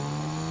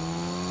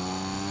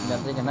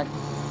nhận đi chân nách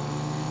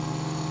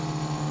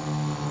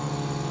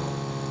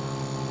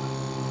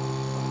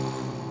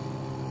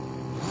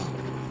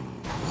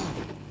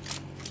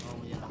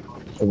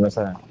Không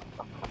sao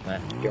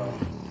cho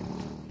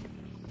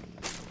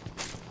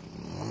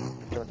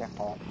cho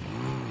họ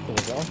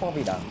Tụi nó có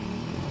bị đằng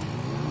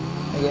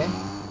cái gì em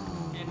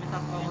mới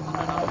tập câu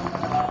không đâu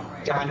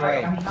cho anh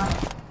quay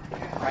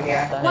anh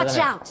nghe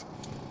Watch out!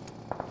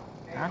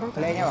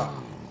 lên nhá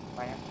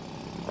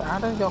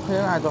đó cho phía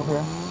ai cho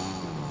phía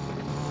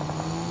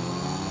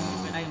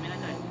bên đây mới lấy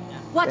rồi nha.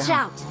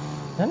 Watch out!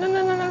 Nó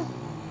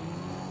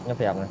Nó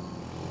phẹp này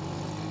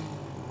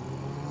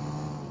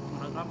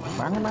Rồi có mấy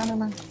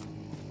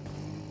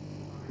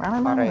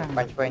bán Ở đây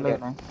bánh quay được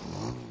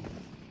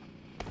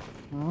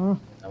Nó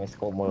mới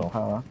scope mơ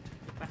hả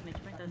bác này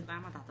chúng ta ta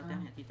mà tập tập nhà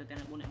thì tôi tên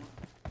là 4 này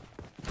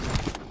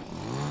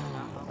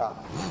đó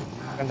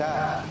cần ra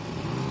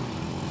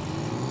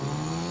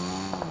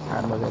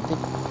à bởi cái tích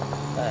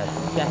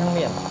Chán thằng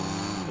miệng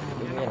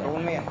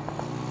run miệng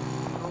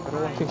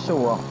tích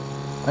xu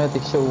à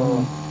tích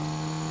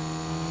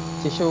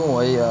xu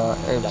ngồi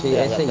MC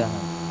AC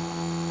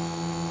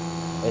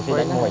AC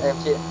đánh mùi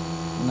MC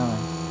rồi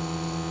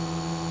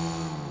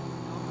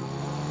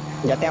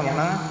dạ tem một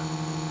nó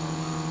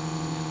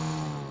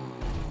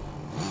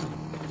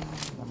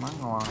má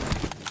ngon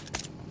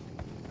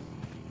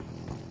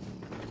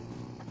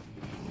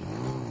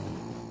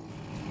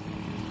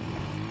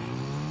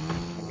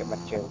cái mặt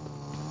trời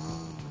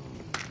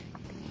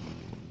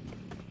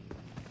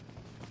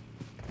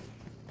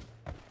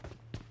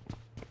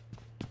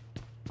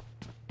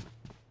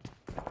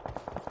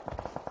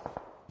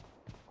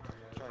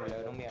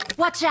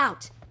Watch out!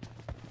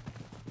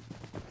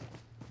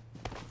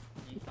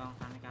 đi con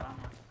thằng cái đó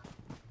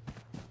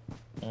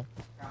nha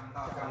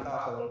cầm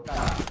to xuống cầm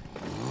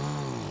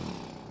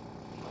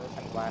mới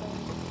thành quan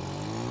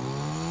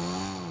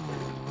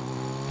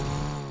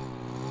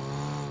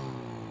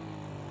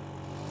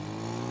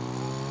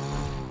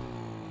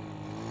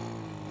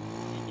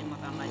nhưng mà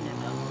tao này nhanh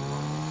hơn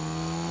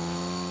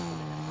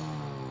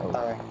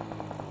rồi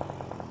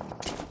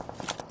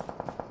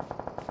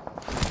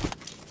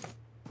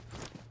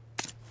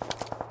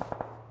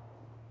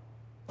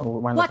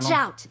Watch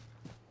out!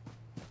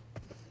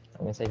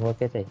 Mình sẽ mua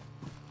cái gì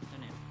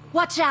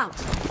Watch out!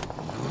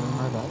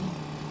 nói đấy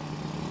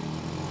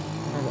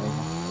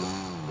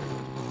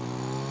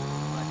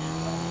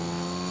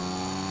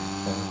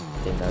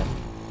Tiền tới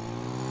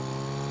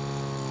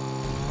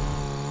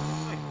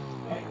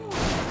đây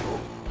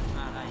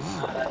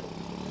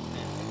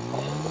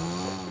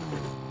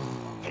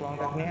con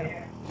tao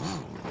nhé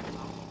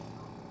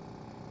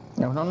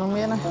nhiều nó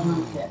miết này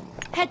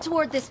Head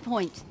toward this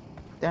point.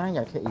 té nó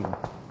giải thể yếu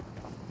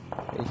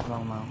đi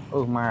xong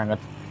máu mà ngật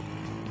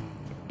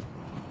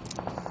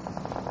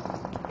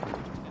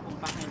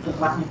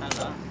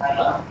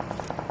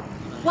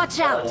Watch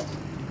out!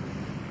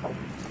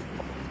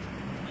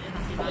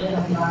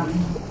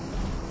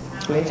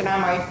 lên cho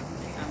nam mày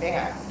tiếng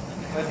à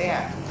mới tiếng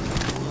à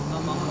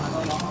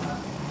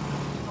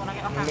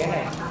cái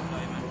này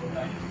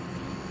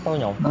Tôi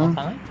nhộn nó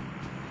sáng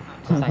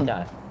Sáng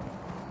trời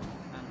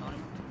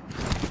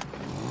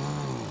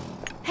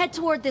Head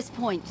toward this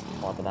point.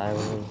 Bỏ từ đây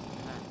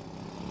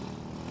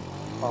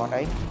còn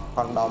đấy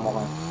còn đòn một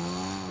à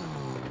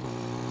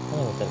Nó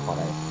một tên khỏi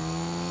đây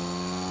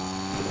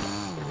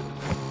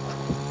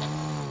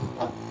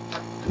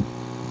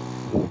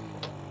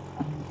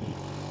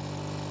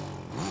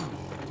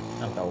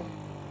Năm đầu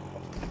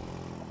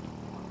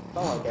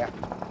Tốt rồi kìa.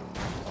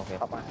 Ok.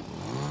 Top mà.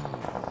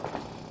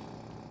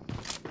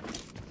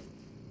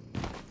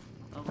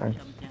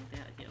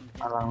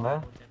 Lần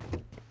đó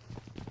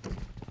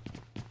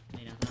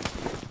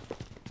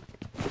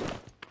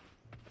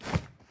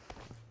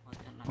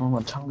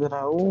mình xong cái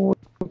đâu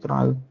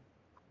rồi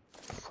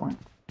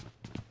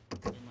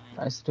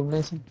tại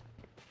stimulation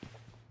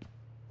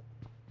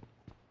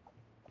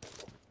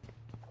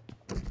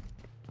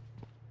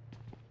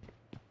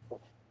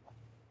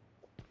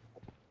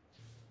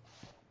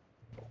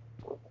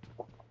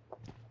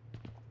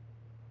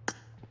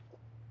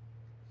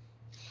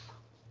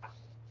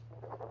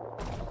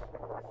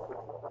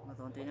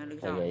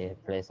Rồi vậy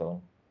play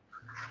xuống.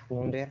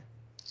 Luôn đi.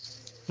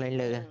 Lên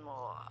lư.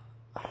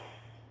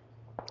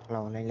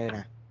 Lầu lên lư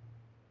nè.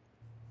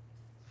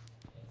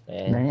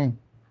 Để đấy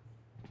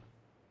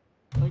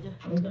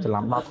chỉ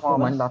làm đọt mò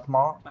mình đọt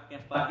mò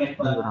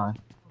rồi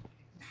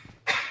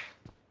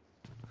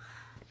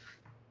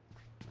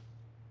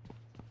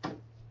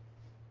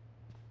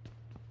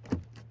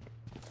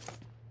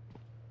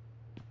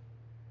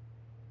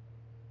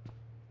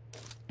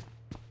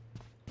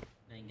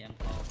đây game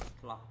call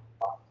flop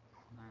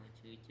mà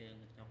chưa chơi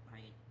người trong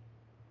tay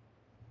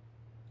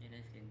đây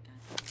đây tiền cái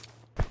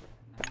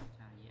nó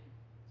xài vậy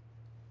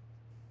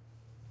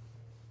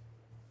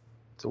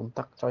xuống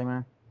tắc chơi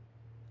mà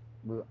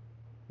bữa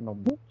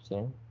nồng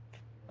xuống.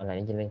 Ở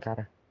lại đi lên cát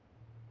à.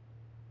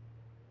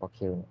 Có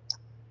kill.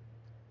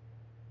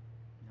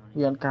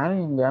 viên cái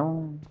thì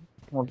dám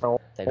một tàu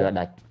Tại gỡ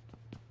đạch.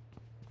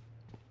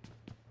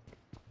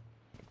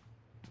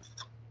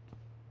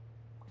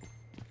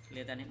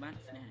 liệt tay bắt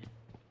này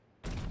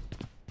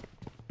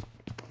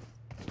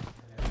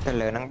Tên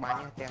lừa năng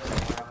bắn nhá, tên lừa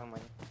qua không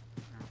mình.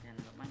 tiền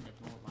nó bắt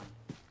được một bài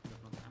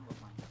được một tám một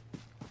bài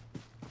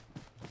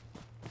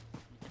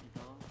trận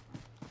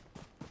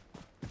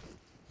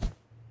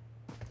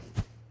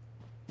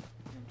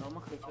tố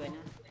mất khi chơi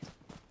nhá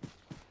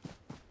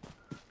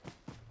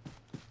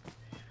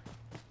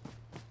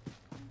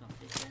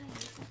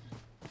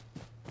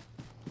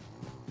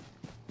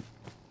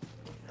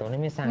Tối nay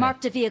mới sang.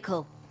 Marked a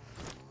vehicle.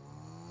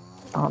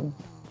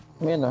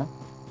 biết rồi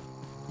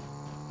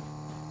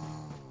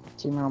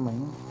chim nào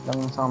mình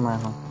đang sao mà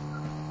không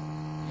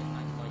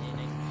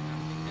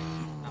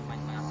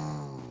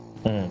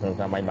Rồi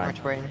ra bay bay.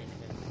 Quên.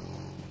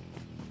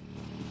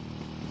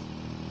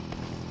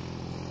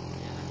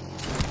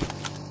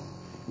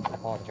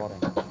 Kho đây.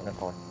 Nó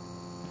kho.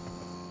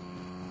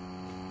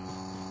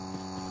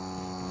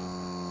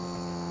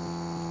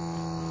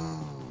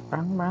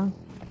 bắn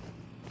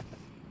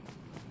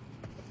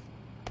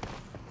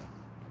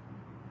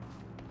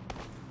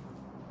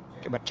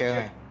Cái bật trơn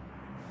này.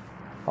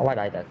 Có qua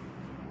đây tự.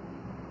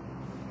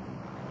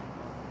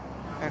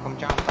 Cái không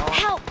cho to.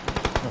 Help!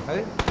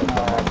 Ừ.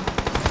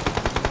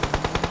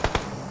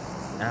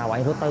 À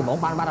quay rút từ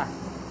 4 bắt à.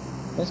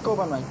 let's go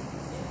bạn mày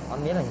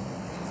On miếng này.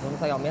 Không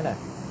sao on miếng này.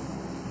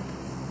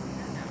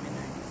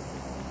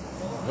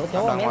 Rút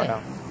chỗ on miếng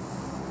này.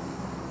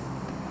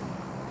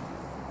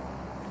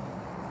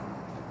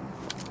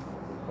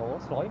 Số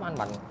lối ăn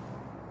bằng.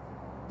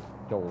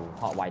 Chủ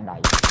họ quay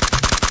đẩy.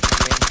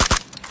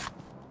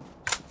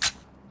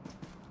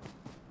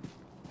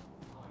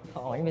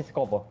 Họ đánh với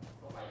scope rồi.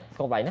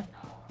 Scope vậy nữa.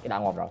 Cái đã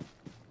ngọt rồi.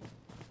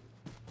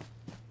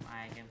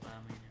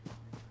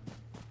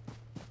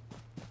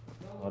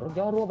 Rút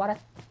gió rúa bắt đấy.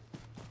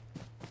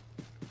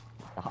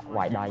 Họ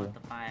quay đầy.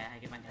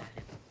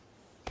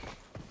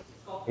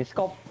 Cái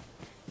scope.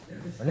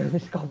 Cái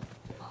scope.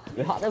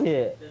 Cái họ cái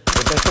gì?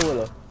 Cái tên xua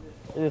rồi.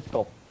 Cái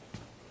scope.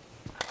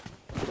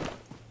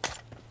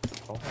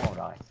 Có hồ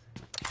rồi.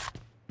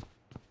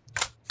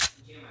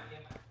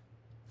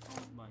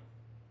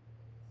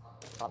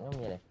 Tóm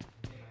giống như này.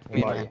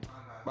 Pin này.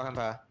 Bao em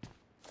phờ.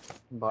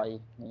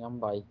 bậy nhóm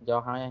bậy do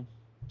hai anh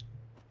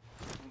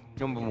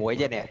Nhung một mũi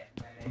chứ nè.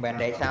 Bên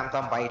đấy Sam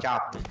tóm bậy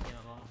chọc.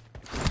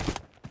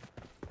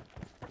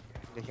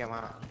 Đi xem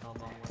mà.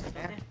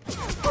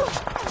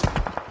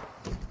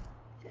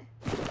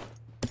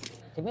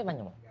 Chứ biết bao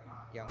nhiêu.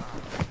 Dần.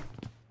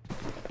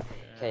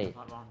 Thì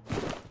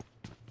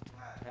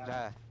Em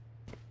ra.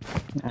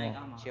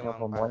 Chiêu cho mà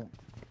ผมไว้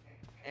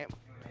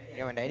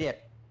em bên đấy đi.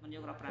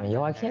 mình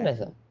vô ai khiến đây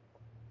sao?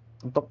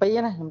 ผมตกปี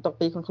นะผมตก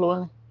ปีคนครัว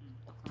นะ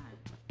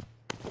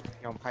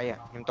Nhom phay à,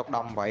 nhưng tốc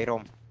đông vậy rồi.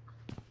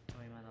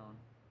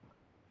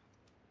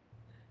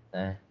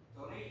 Nè.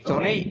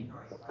 Sony.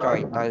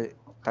 Trời,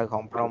 từ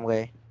không prom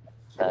ghê.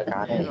 Đợi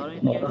cá đây.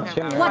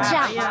 Watch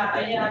out!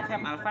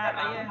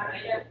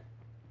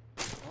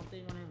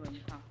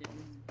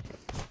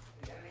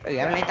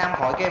 Em lấy tam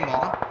khỏi cái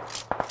mỏ.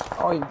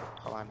 ôi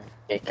Không anh này.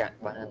 Cái cạn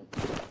bạn ăn.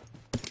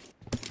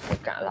 Cái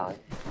cạn lại.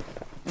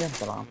 biết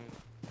cả lắm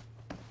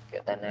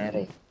Cái tên này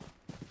đi.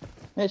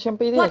 này xem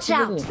pi đi Watch xem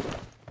pi out. đi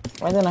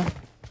quay thế này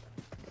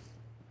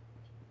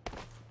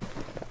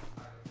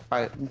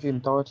Phải chìm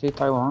to chi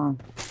tay mà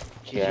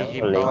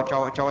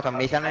cho thầm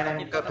đi xanh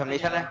đây, cướp thầm đi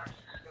xanh đây.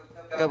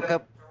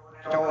 Cướp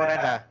cho đây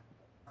là.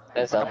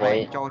 Tên xã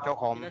hội. Cho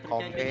khom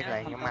cái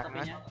này nhưng mặt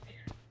nữa.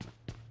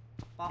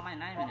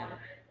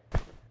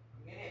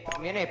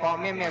 miếng này po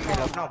miếng miếng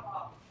lộc nông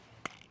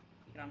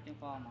Gram chương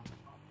form mà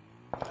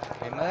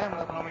để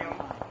mơ phong nhung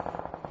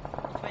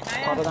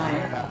có tôi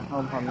đang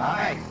không còn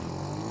đấy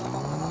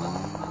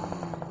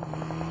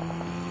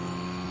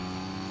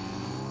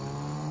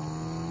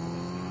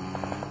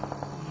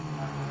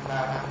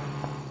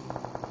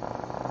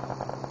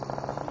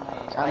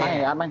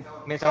ăn bánh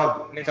miếng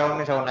sồn lấy cho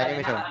miếng sồn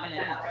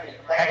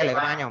cái lấy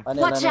ba nhung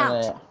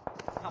Watch out.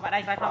 Họ vào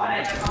đây, không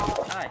đây.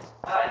 Rồi.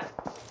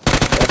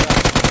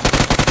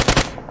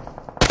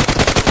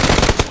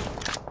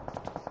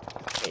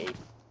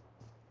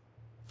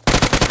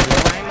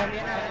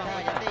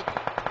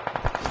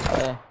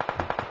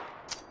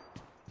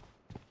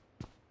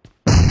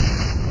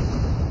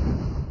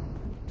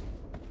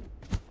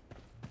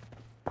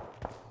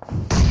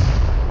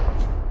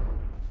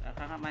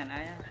 Không mày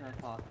nãy rồi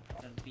phò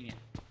lần pin nhỉ.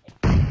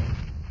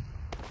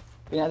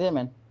 Pin thế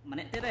mình. Mà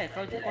nãy tiếp đây,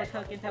 tôi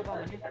chơi kiến theo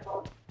con mình.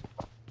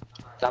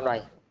 Xong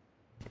rồi.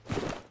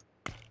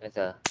 Bây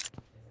giờ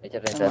để cho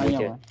Ranger đi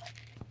chơi.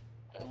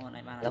 Ngon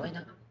này ba. Lắm ấy nó.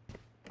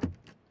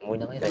 Mùi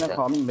nó ấy Nó Ranger.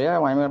 khó mình bé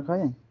ngoài mà thấy.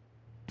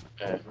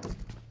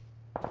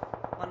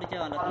 Con đi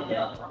chơi nó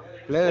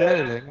lơ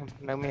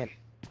nó miền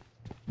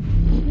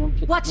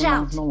Watch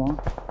out. Nó mỏ.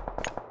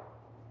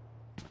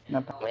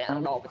 Mày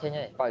ăn đo cái thế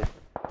nhá, coi.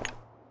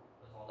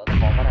 Nó còn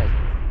cái này.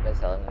 Để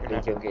sợ đi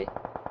trường kìa.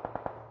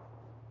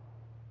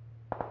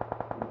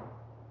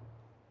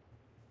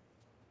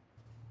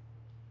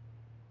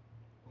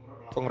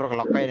 cùng rồi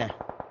lọc cây này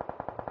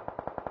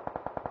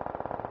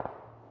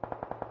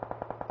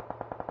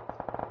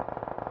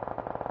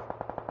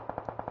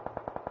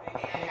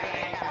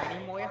đi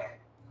muối á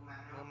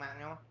mạng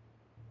nhau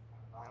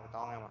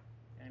to nhau mà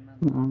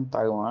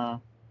Từ mà.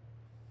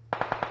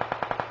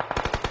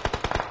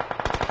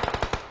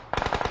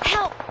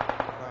 Help.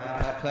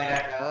 thuê ra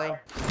ơi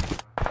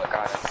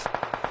Coi.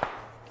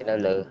 Cái nơi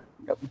lừa.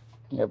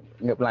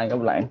 Ngập lại.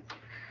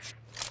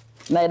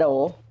 Này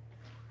đồ.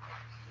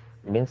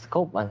 Biến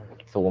scope anh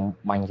xuống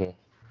banh kìa.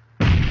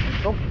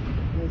 Scope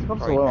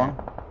sủa mà.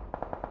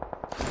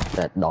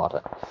 Rệt đọt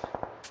rồi.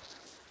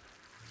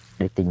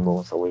 Để tình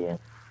môn sủi vậy.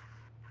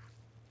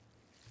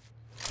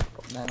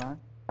 Đây nó.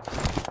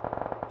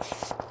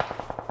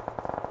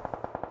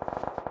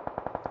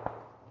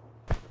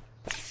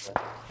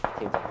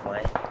 Chịu tập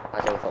máy.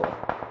 Ở trong sủi.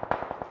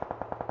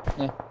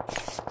 Nè.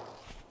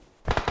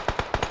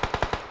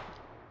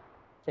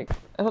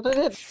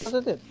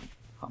 Thôi tiếp.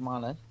 Họ mà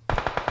lại.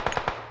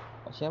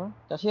 Cho xem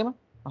á.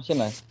 Họ xem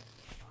lại.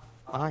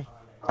 ai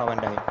sao bên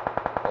đây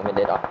Ủa mình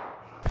để đó.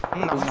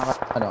 nằm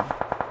Ở đó.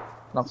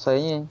 Đọc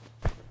xấy gì.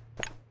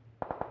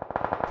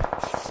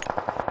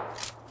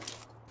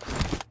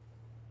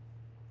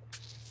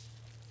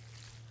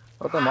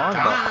 Có tôi mó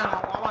rồi.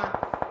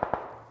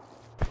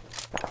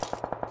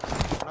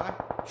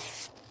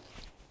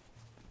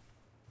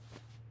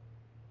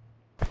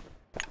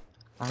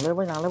 Làm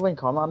lên với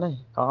khó ăn đây.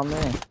 Khó ăn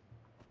đây.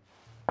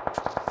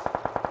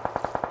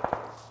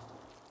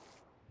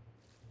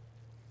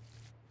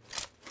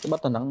 Cái bắt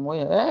tình nắng muối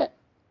ấy.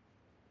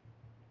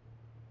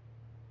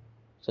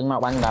 Sinh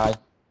mạo banh đời.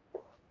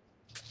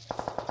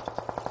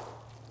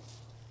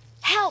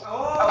 Help.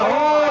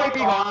 ôi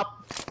bị gọt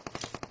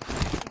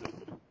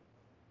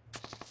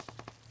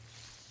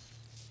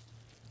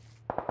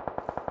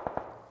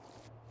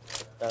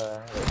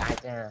Người ai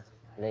cha.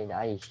 Lên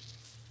đây.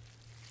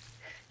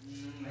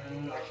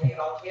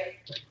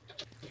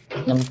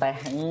 Nhầm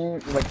tay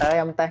vậy tới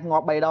em tay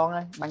ngọt bay đón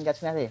ấy banh cái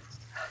gì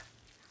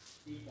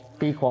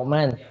Pi khổ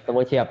men. Tôi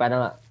mới chia bạn đó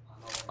là.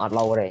 Ọt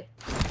lâu rồi.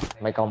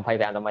 Mày còn phay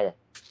bạn đâu mày.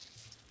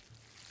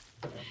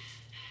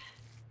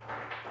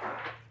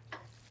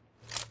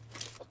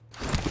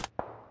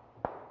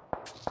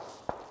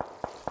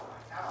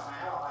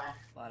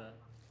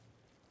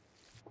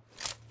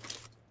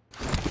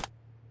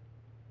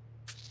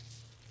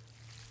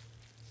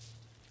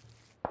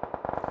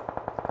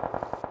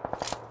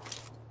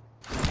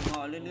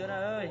 Ngồi lên nữa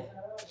ơi.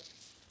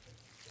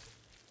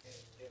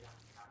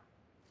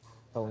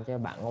 Tôi không chơi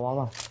bạn có bó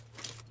không.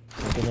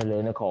 Cái này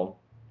lừa nó khổ.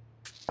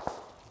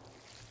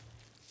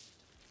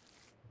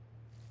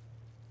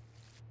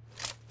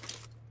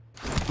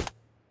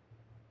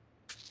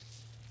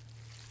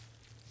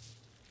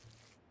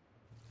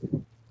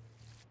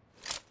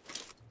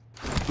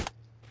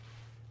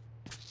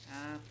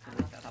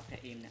 Tôi sẽ đọc thẻ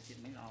im nè, thì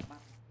mấy nó bắt.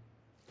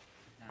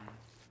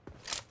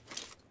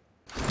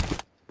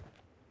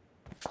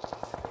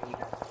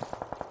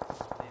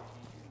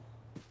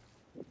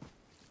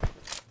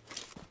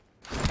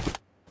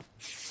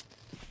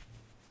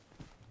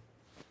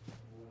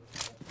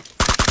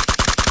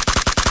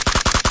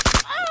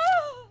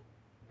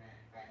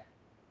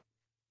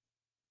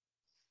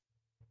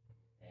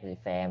 Để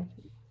xem.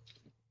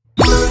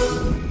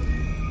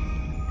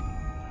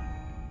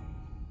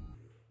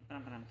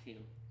 Pernah kill.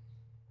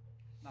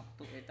 Đọc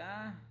tụi người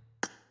ta.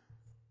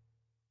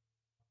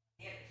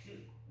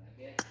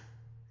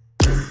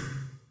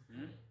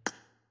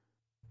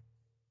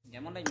 Game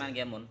món đây mà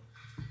game muốn.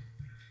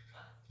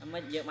 Nó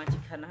mới giờ mà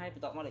chicken hay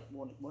tụi nó lại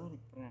buồn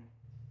này.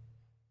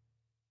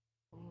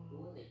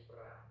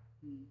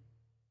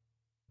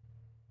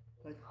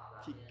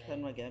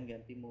 chicken mà game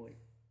tí mùi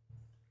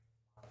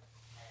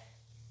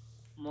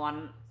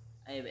món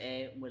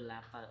e 10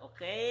 lá phở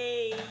ok.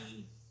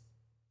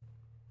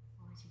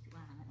 Ôi chị các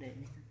bạn để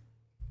đi xem.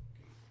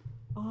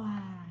 Ôi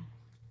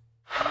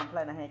làm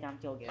play là 200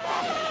 châu kìa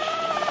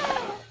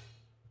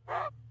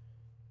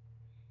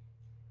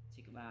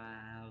chị các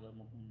bạn rồi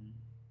một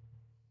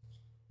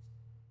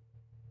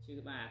chị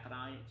các bạn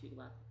coi chị các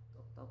bạn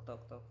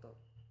tốt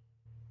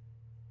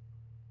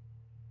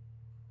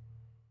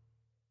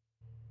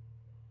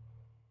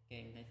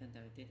kèm thấy sân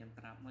chơi tiết chấm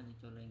crop mà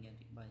cho lên game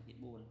bài tiết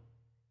buồn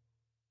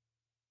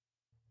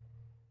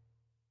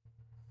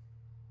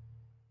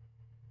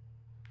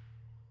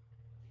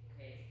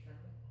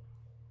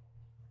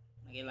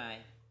cái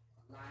này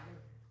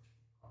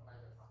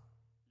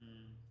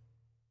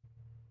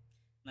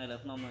này là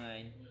không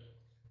người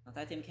nó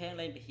thấy thêm khen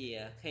lên bị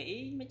hìa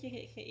khí mấy chiếc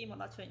khí mà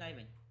nó chơi này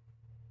mình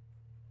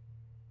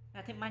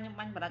thêm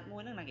banh và đặt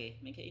môi nữa là kì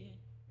mình khí nữa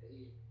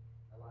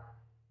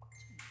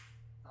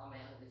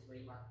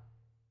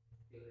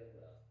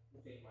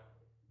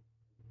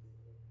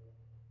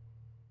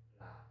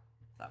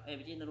sao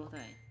em chỉ nó luôn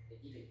này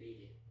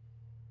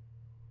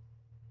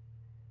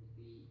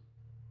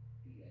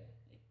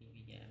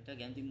cho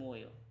game tí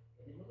môi rồi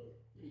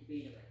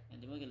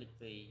em tí mới cái lịch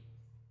vì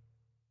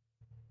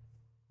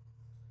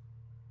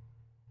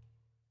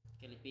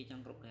cái lịch vi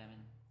trong group này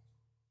mình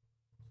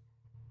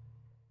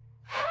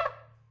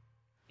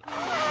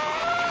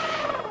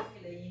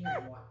cái đây như là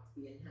một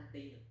biến hành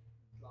tinh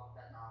lọc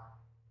đã đo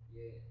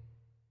về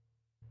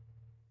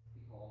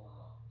cái hồ mà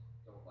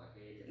trồng quả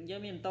kê giờ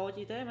mình tôi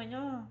chi thế mà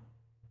nhá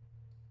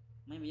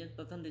mấy bây giờ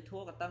tôi thân thì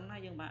thua cả tân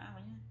này dương bả mà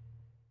nhá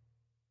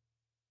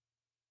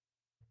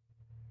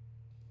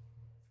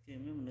kìa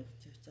mấy mình được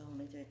cho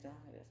nó chơi cho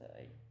để sợ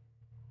ấy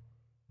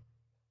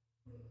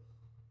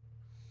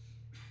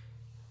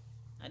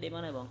đêm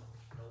ở này bọn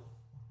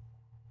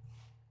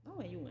nó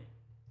mày dùng này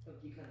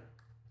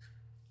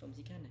tôm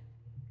chí khăn này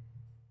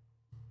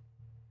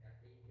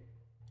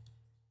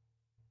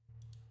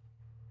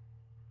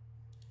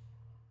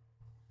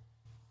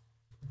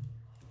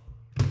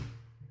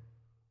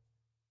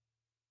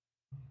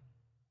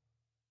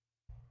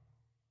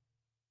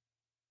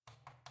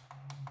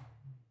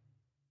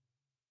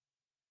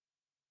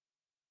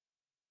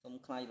tôm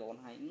khai rốn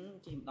hay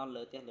chỉ đòn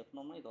lửa tiền lực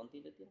nó mới rốn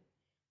tiền tiếp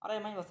ở đây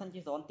mấy vào sân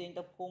chỉ rốn tiền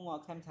tập khung mà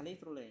kem chali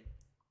rồi lên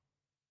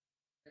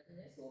cái thứ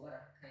nhất số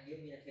mà hàng như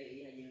mình là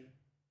KI hay như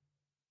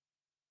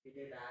cái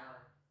chơi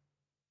đá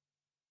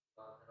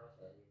còn nó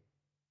sợ gì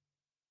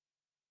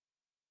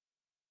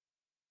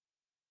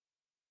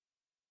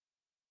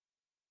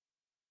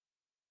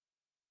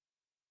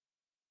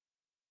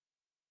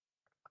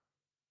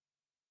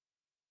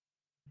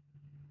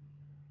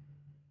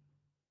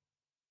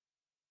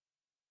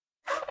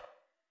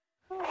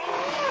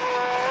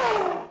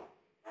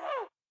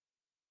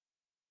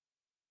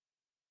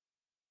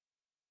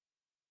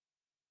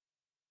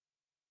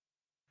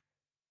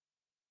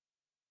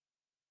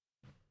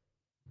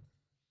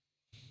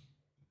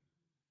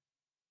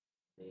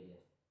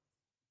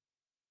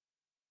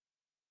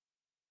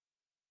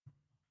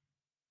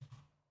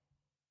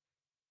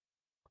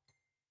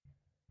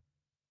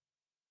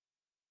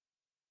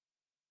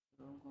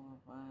không có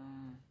apa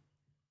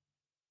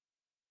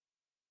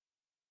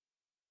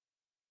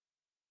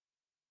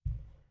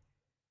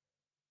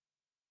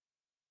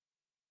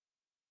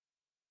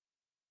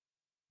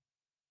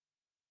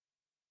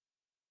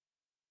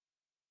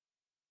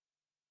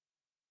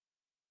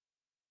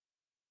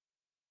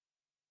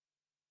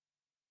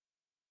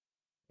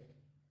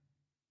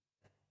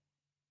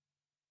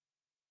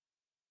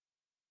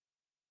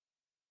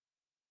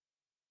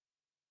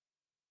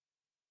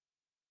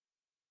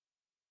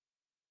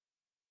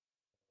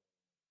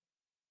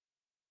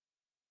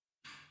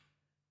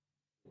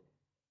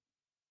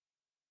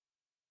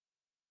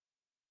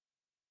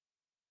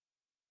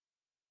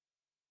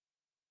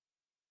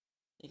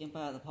cái kem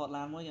pa support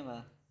lan mỗi kem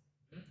pa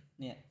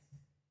nè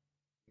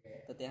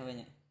tự tiêu về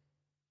nhỉ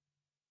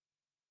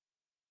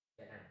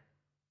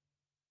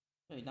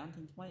rồi đan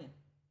thêm mấy à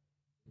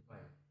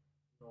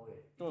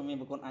tôi mình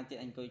một con ai chơi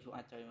anh cười chú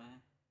ai chơi mà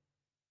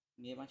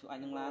nghe bao chú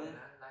anh đang la đấy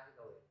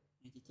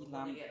nghe chị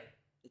làm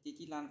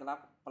chị làm cái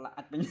lắp là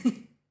ăn bình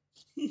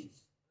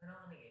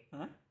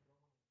hả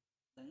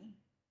đấy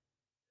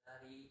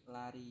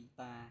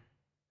Larita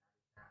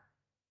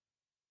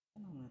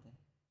cái nào này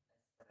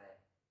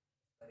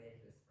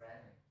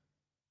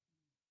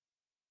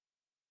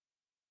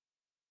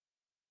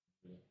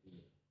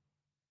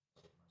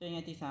chơi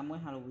ngay tí sáng mới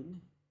Halloween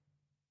này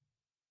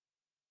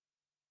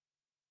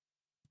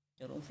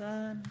chờ đống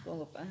sân con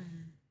gặp à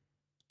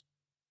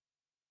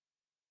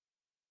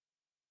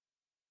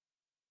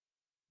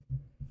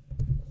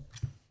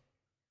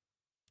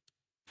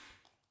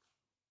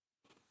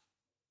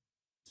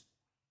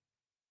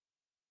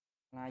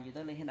là dù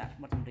tới lên đặt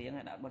bật trong riêng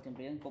này đặt bật trong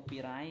riêng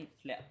copyright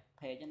lẹ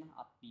phê cho nó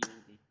ọt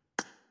view thì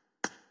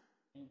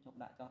em chụp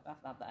lại cho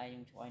đáp tại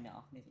dùng cho ai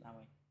nữa nên làm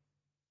rồi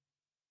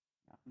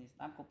nên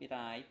đáp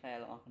copyright phê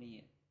là ở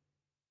này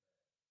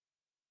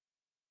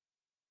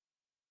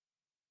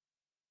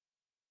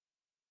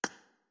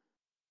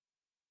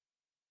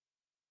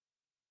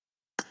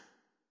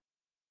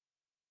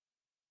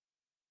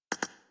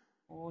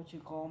ô chứ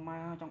có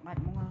mà trong đạch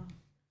đúng không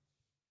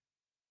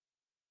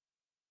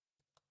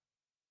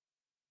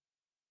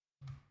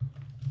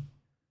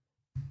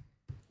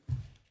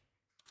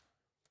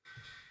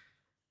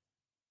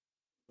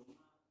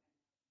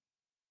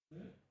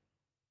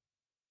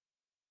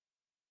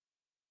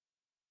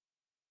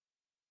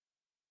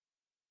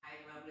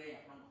ai mà lên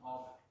ở trong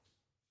kho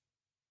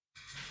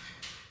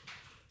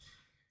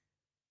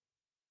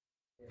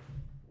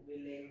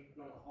bên lên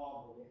trong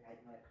kho của bên ai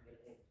mà bên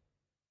lên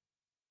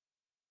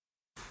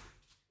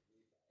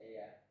đây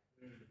à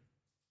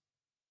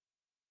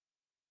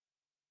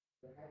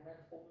hai mét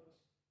cũng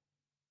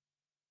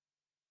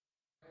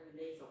anh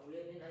lên sống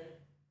lên đến đây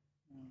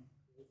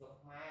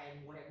sống mai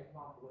anh mua này cũng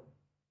ngon luôn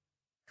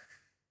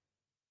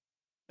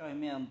trời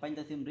mẹ bánh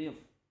ta xiêm riệp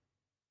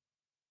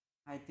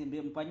hai xiêm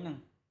riệp bánh nè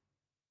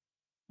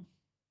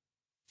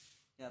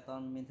giờ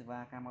toàn mình sẽ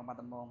vào cam mà bắt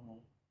tầm bom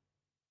không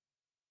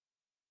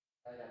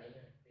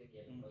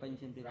bánh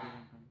xiêm riệp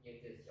nhiều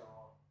từ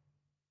cho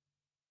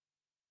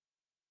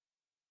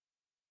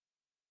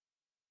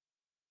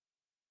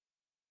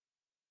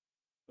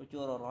tôi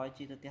chưa rồi rồi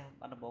chi tiết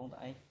bắt tầm bom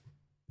tại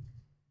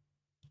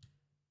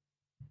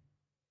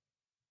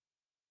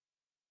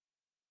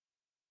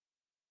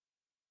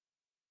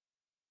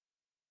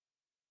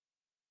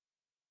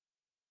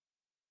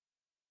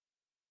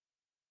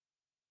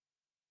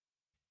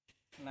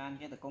lan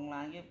cái công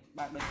lan cái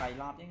bạc đôi cày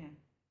lọt chứ nghe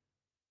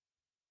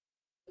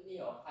cái gì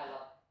đó khai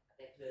lọt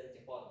để lên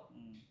cho con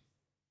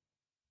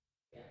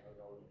dạ rồi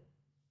rồi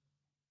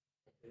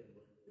để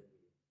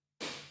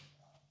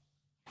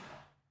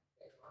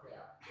có để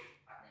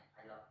bạn này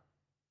khai lọt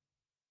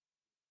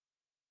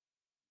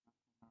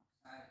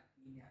sai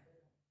đi nè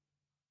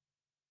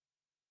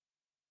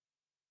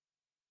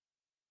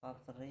top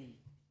 3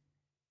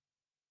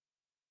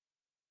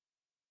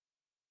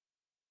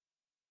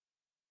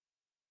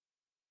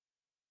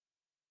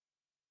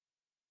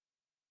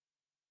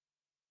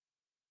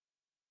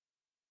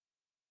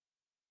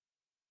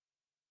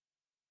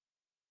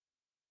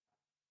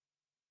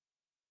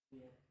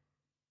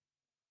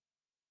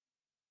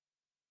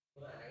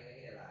 bữa này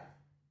cái này lại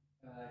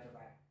cho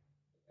bạn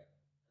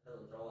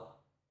từ rồi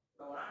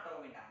đồ đó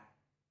tôi mình đặt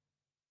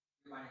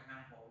nhưng mà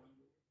ăn hộ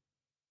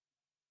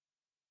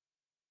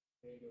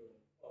về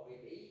đường ở vị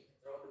trí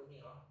rồi đúng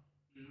nhiều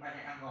bạn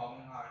này ăn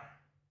gòn rồi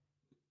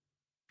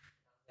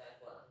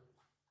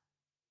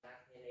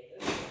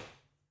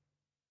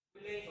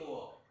lên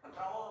sủa còn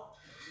rau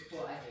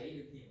của anh ấy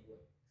được nhiều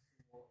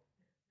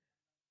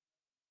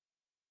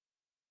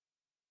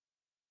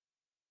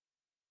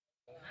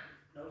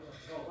rồi đâu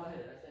có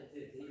thể là sẽ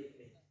gì thì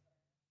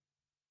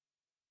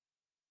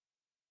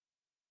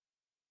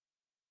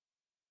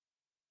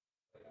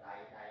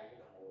đây đây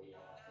là mùi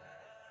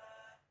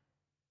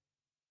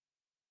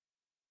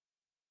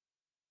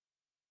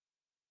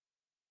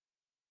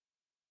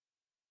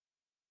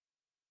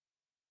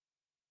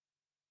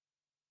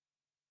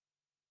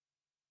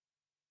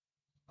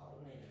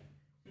ẩu này nè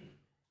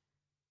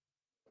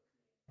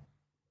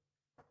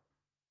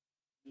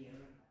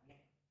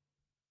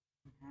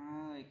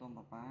hai con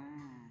bà ba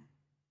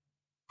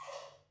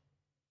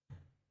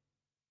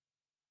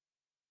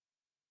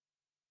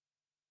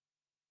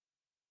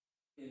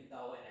từ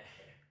tàu này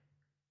này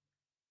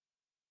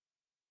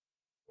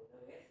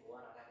nơi ghét sủa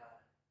là cái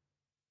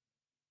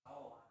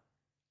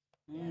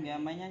giờ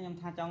mấy nhá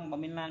nhâm tha trong bà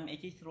mình lan mấy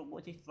chiếc sụp bộ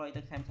chiếc rồi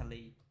tới khem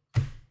Charlie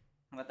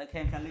và tới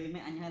khem Charlie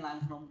mấy anh hay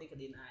làm không tới cái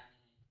điện ai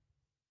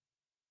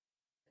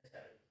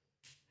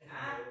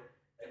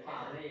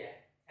cái gì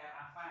vậy khem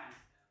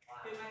alpha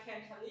khi mà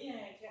khem Charlie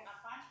này khem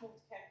alpha không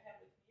khem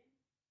được kia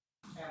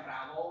em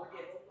bravo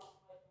cái gì cũng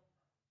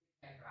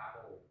em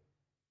bravo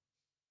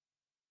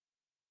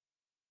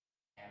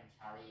em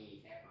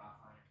Charlie em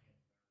alpha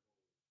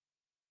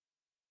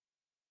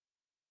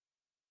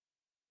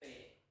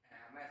thì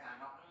mấy thằng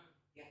nó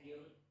ghét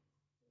dương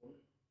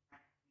muốn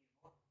ăn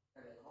nhiều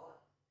cái lửa thôi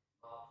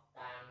ngọt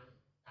tam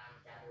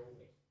tam cha đu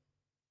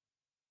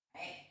này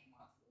ấy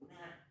mà phủ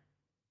nè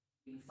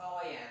dương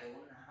soi à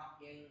đủ là hóc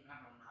dương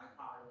ăn bằng nói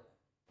thôi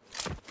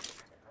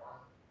rồi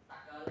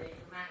đặt cờ lên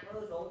mang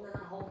cứ xuống nó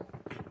hôn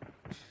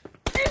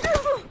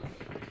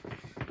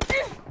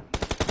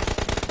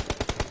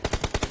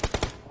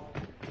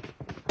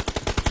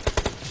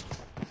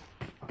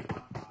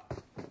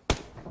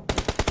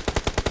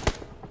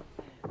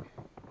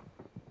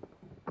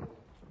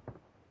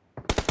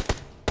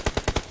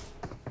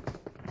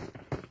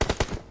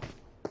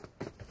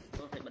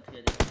tôi phải bật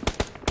thiệt đi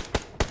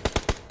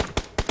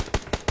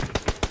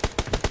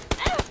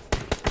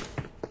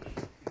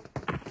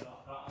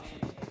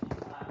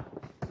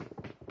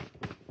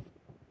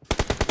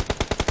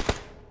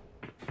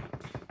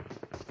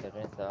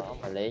Rồi đó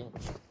mà lên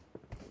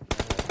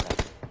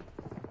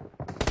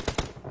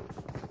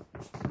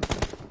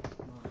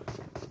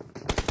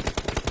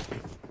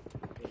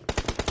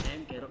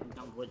em kêu rụng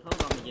trong vườn hết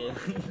rồi mà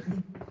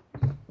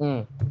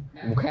ừ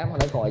một khám mà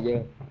nó còi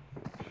dương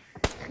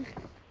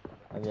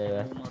làm gì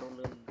vậy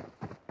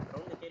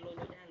rốn cái lôi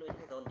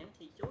rồi nhắn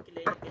thì chỗ cái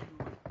lên cái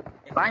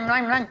Bánh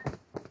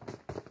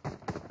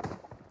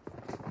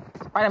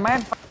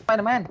Spider-Man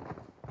Spider-Man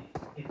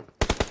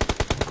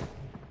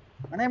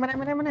mà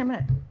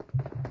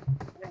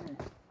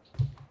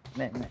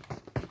này nè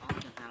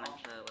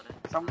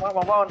xong quá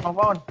bóng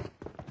vôn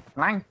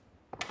lanh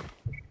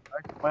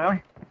mời ơi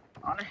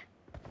đó này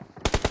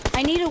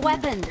I need a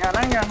weapon. giờ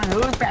đang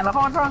hướng vẹn là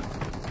con thôi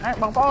đấy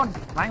bóng vôn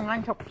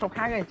lanh chụp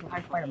hai cái chụp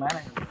hai Spider-Man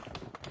này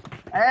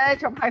ê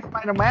chụp hai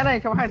Spider-Man này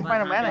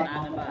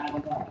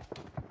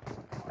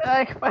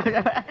ê ok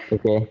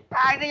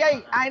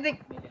ai đi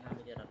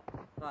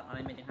con ở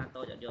đây mình hàng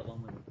tôi chọn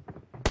bóng mình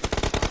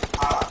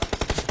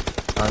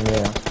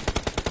như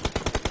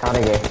sao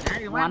đây kìa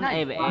quán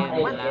e về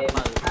là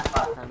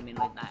mở thân mình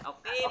hiện tại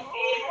ok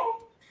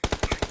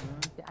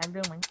anh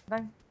đưa mình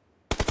đây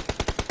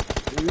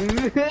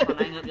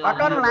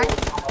cơm lạnh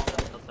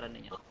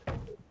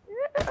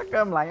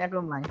cơm lạnh anh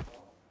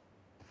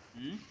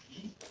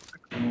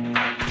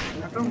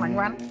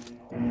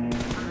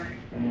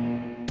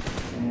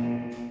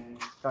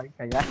coi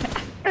cái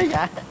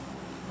giá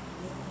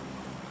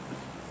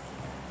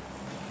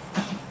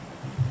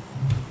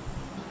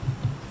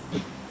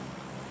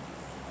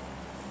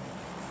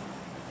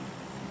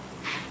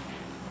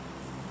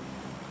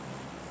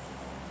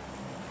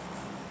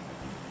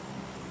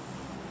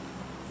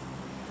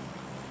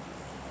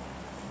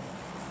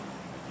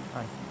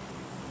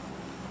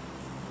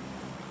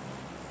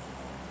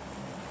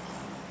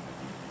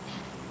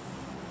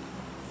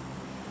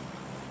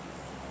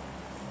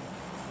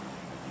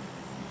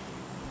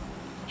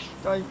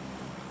coi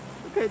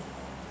ok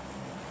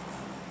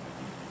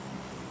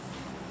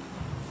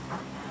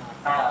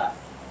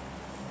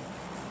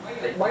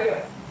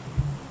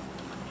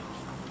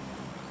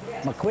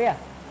bật khuya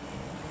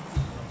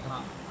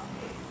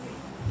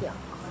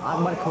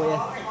bật khuya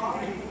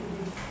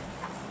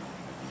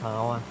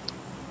sao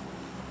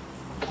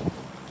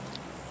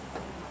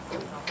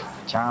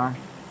chào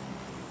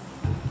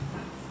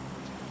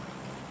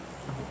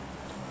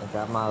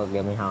sẽ mơ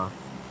game mình hò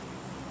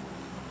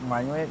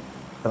mày mới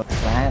là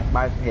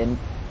ba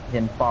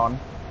hiện pon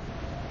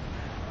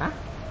hả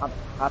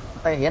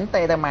tay hiến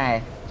tay tay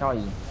mày cho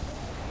gì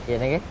gì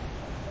này cái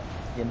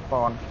hiện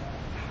pon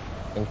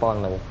mình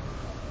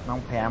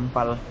nong phèm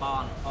pal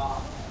con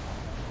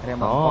đây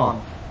mà pon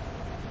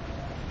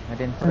người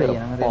tên free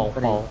nó tên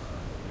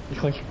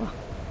free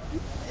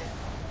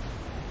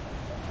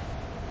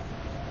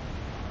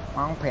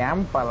nong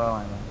phèm pal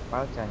mà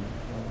báo trời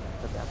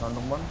tất cả con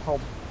nó muốn hộp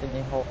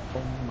cái hộp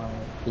không mà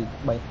thì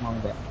bay ngon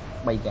đẹp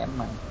bay kém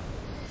mà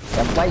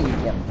kém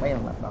bay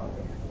làm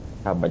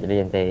đầu bà đi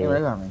anh tê đấy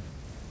là mày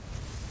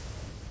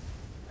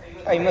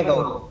ấy mới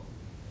cầu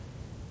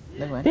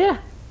đấy mày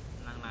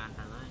làng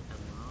thằng ơi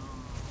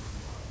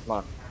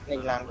một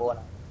mình làng buồn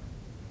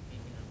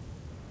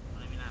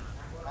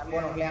làng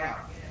buồn không lên nào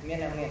miên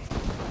nào nè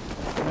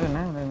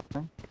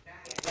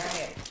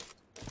đây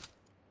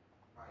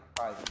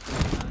khỏi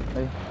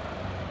đây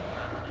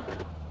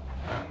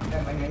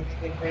mình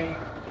quên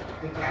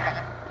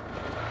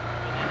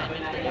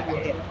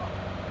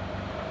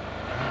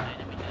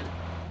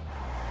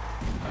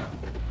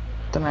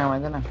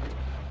thế nào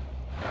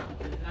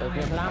từ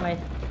Việt Nam ấy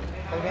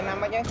từ Việt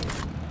Nam chứ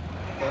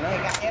tụi nó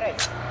gạt hết rồi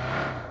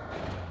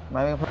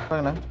mày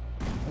phơi nữa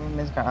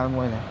nên cả ăn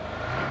môi này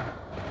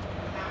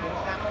Việt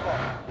Nam nó bỏ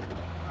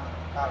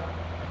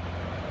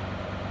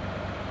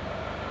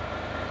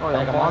có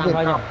đây lẽ có món Việt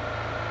thôi Nam nhỉ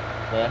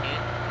vậy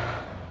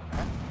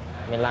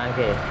miền Lan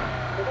kìa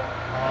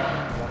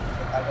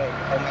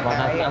còn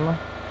hai trăm á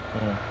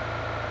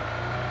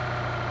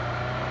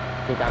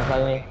thì tạm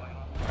phơi đi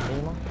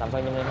đi mất tạm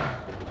phơi nhưng đi mất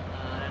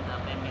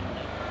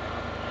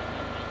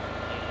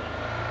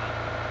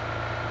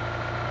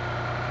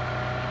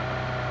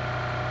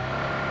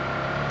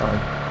rồi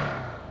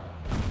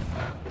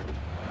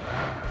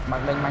mặt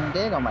đánh manh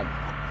thế rồi mày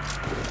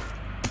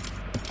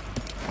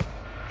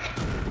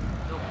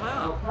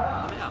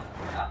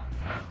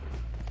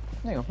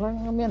này có phải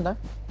nó miên đấy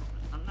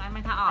ai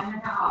mới thả ọt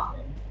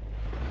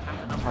thằng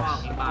nó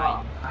cái bài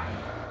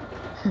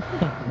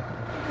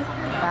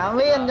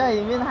miên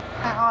chơi miên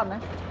hai on đấy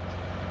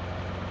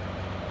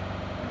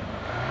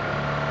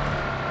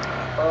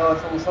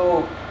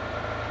su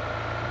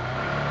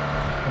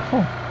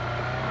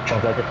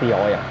còn giờ chỉ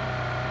rồi à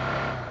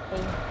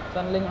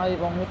dân linh ơi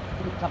bóng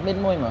sắp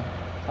lên môi mà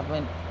sắp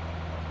lên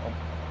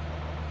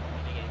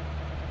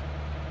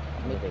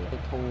cái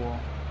thu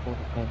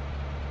thêm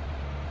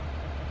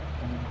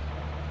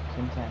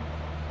xem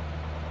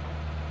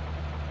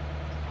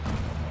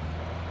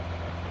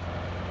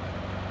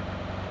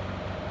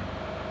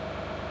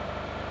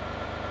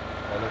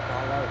để được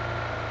con đây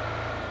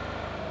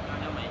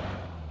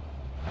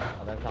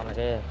ở bên sau này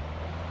kia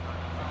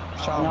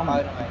sao nhau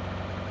mày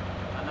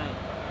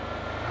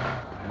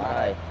ba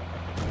đây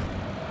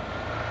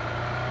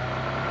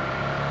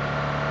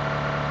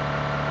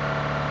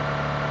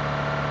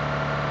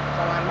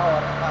sao ăn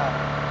bò đó mà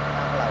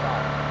ăn lại rồi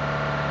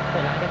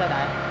thì làm cái tay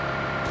đại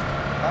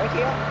tới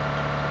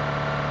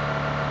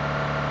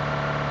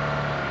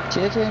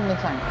chia mình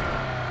sẵn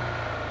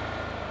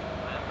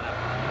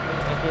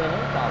cái kia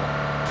nhúng cầu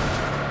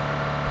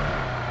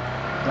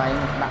lại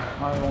đặt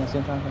thôi vòng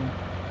xuyên sang không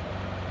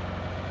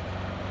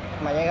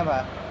mà vậy các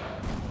bạn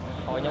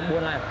Hồi nhóm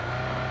buôn này.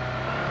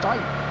 trời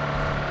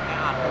cái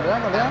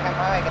ọt một đứa cam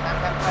phơi cái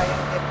cam phơi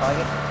cái tội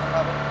cái xong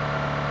rồi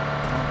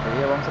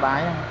thì bóng xe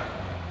đáy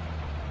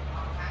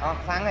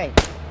sáng này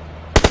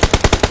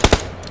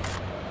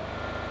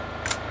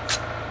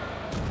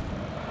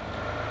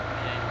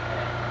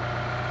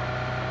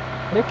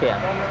Biết kìa. cái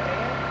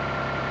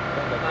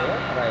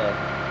Đây.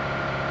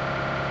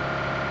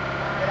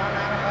 đó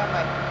nam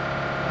mày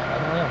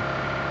Thấy không?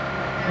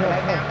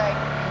 lấy cam đây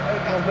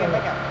cam viên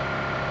đấy nhở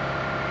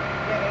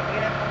cái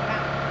nam không nam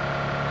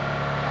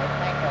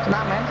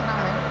Nam mến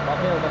Bọc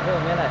phiêu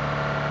miếng này.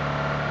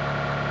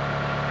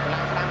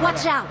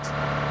 Watch out!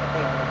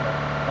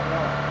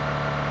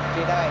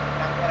 Chị đây,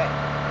 đang kia đây.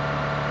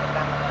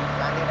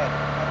 Đang đi đây.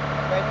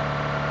 Bên.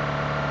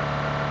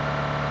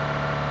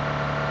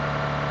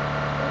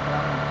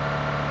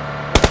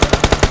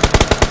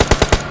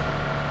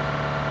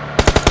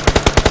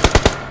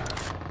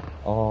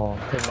 Ồ,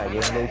 thêm là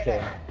dương lưu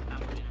trường.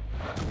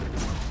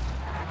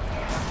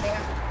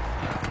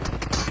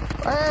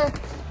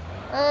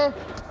 ê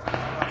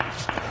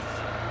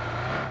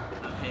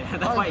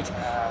nó quay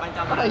bên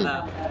trong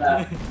là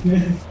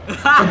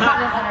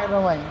nhắm ai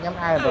rồi mày nhắm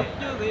ai rồi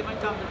chưa gì bên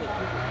trong thì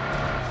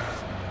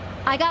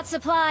I got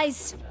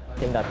supplies.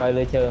 Thêm đặt coi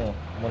lưu trường.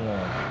 Muốn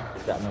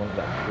gặp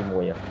cái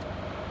mùi à.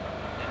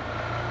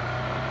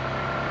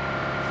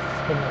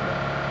 Thêm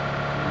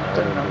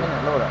chân nó cái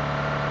này lô rồi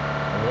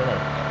như này.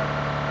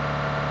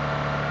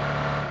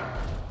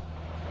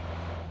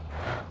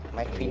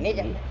 Mày finish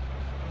á.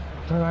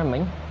 Thôi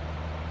mình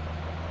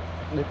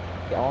được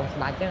cái on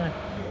slide chứ này.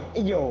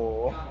 Ý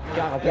dụ.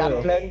 Cho nó Gặp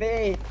lên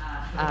đi.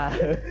 À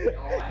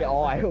cái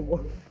oi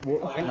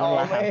Nguyên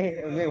om đi.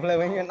 Nguyên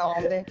lên nguyên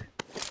om đi.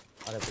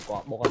 Ở đây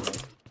có bộ con này.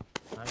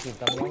 Anh tìm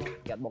tâm nó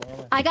gạt bóng nhau.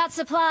 I got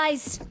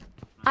supplies.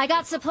 I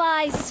got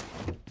supplies.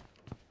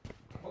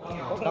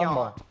 Cốt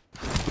nhỏ.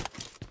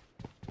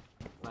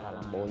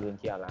 Làm bộ luôn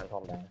chia là anh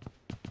không đã.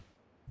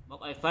 bốc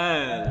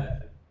Eiffel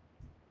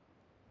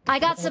I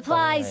got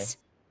supplies.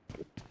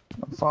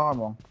 pho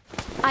bọn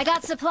I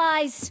got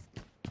supplies.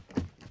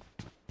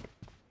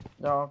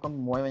 do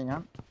con muỗi mày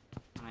ngắn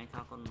này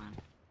sao con mà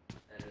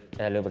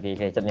Đây lưu bagi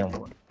cái chất nhung.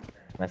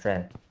 My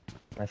friend.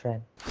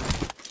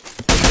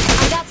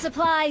 I got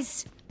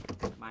supplies.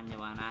 ban nhà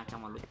bà na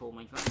trong một lúc thu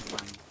mấy phát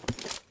bằng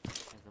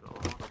cái lỗ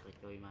nó phải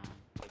chơi mà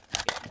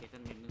cái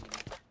chân mình nữa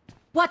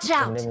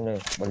Watch out! Đây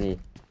bagi.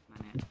 mà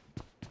nè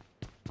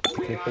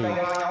Fifty.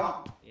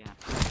 yeah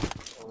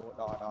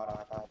Đò.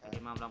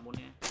 cái mà làm muốn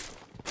nhé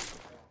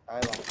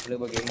Đây bọn, lưu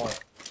bagi mồi.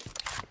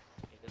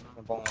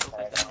 nó Bông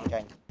phải không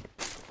chanh.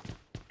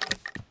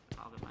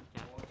 có cái bán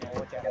chặt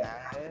Ô chả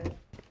nắng đấy.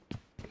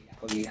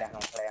 Có gì đang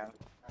không phèn.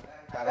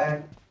 Cả đây.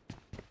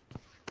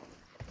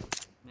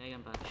 mấy cái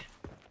tờ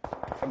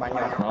Cái bánh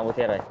nhỏ. Mau bút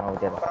rồi.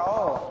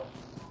 Pro.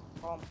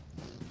 Không.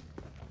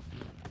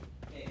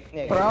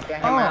 Nè, Pro. cái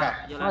hai mà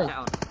cả. vô làm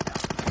sao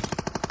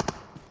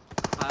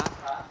phá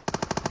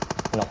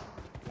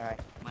Này.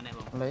 mà nè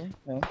bông lấy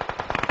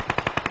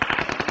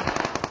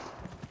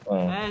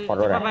Còn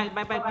rồi đấy.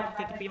 bay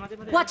cái pin mà tiếp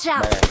Watch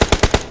out!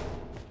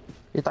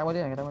 đi tay mới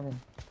đi này tay mới đi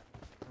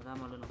ra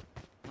mà luôn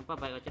không phải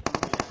bay ở chết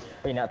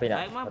Pin ạ.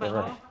 đấy mà bay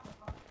Rồi. không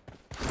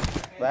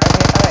Đấy,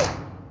 nghe đây.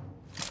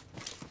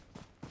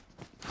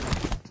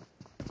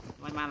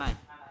 bay mà này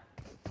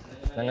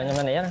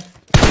Nó né.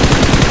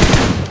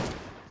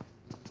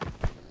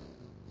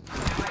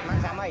 Mang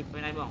sao mày?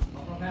 bên này bông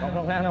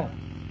Không không.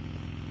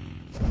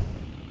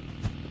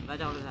 ra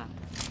cho luôn à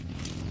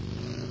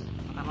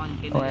tao bao nhiêu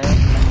cái ok này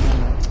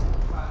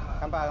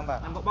Campa.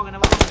 em bóc cái nó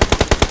bóc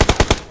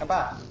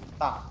Campa.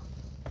 Tỏ.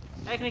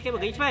 đây cái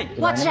bực ý chứ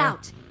Watch out!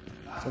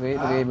 bagi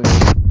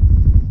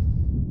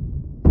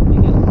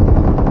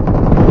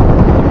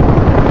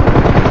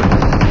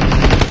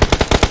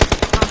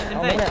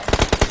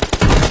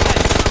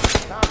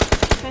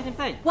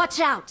Watch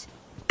out!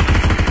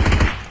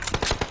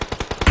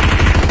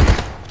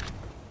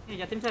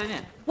 giờ tím xe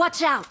nè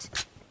Watch out!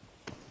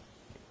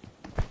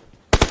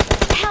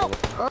 Help!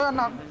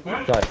 nó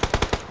Trời.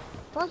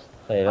 Thôi.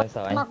 Thầy đang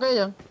sợ anh. nó cái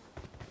gì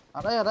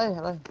ở đây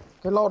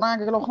cái lô na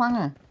cái lô khăn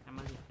à em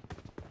ơi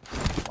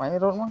mày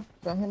rốt quá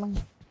cho hết năng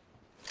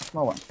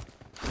mau bạn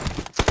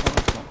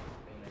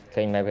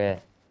Kênh mày về.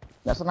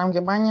 dạ sao năm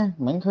cái bánh nha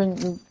mình khơi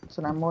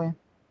sao năm môi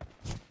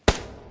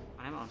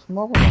mà ném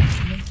smoke rồi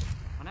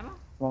mà ném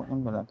một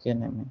em phải là kia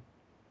này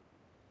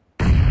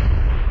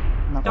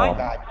mày trời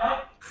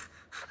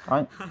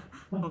rồi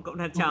con cậu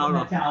đang chào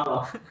rồi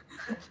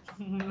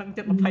lăng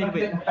chân thay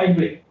việc cái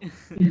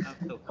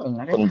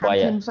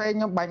quay à? thêm xe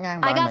nhau 3.000 I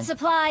bạn got này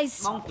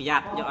supplies. bông bị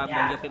giặt vô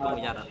vô cái bông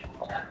bị giặt rồi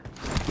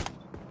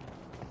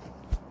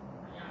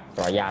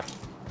Rồi giặt.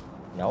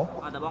 Nhổ.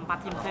 ở đó bông phát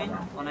thêm xe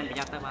con này bị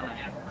giặt tới bạn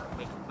này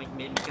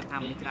mình cái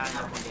tham đi ra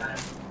nhau còn điều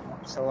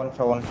Sôn.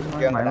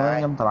 Chuyện mày này.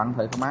 nói nhâm thằng bạn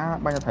thầy má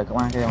bao nhiêu thầy công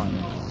an kia mà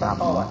tạm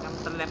rồi em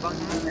tân lẹp bông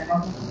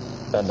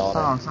Tên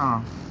đó.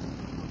 sao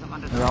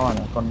do rồi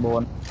con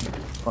buôn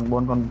con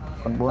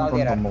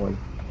mồi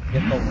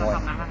Tiếp tục rồi.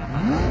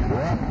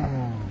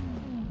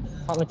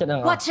 Họ nó chết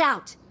đang Watch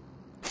out!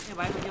 Cái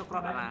váy bao nhiêu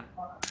crop các bạn?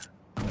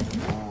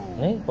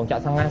 đấy còn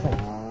chạy sang ngang xong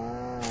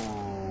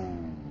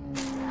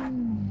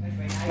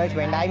nơi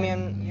bên đây miên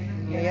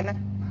á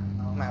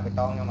mà bị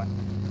to nhưng mà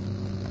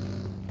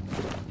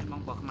Em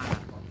mong bỏ mà.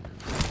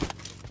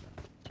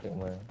 chuyện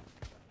mà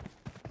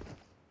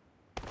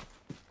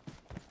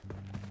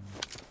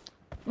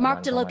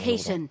Marked a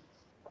location.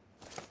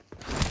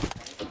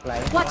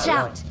 lại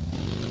Watch out!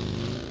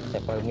 sẽ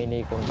phải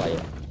mini con 7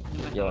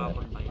 Vô này.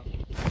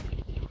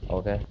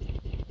 Ok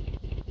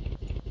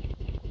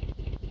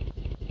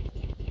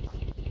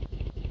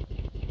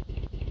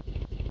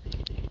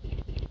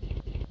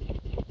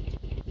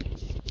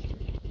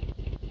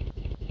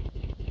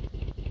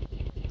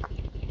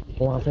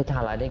qua phải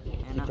thả lại đi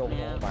cái chỗ của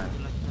bạn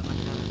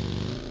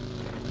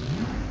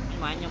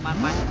nhưng mà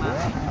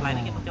lại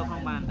cái chỗ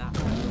không bàn ta.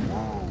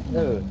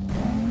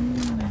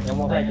 nhưng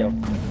mà phải chỗ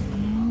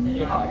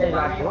cái họ đây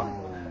là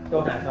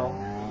chỗ nào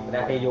không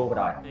đang đi vô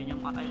rồi Thì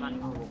nhưng mà đây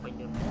bàn của mình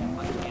được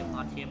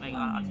ở chim anh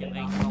ở chim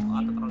anh không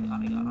ở rồi ở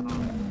đây ở rồi.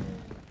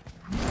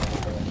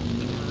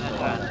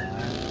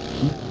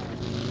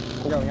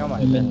 cái đầu nhau mà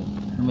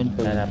mình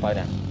từ đây là coi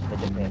nè để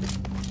chụp hình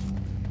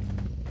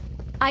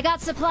I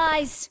got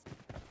supplies.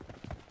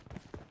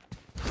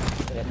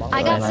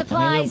 I got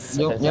supplies.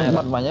 nhưng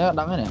bật vào nhớ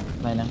đắng cái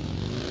này nè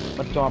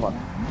bật cho bật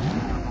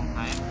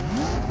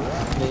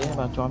đi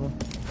vào cho luôn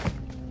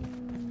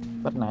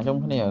bật nãy trong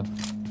cái này ở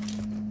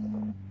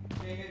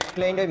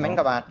lên đôi mảnh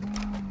các bạn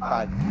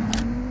phải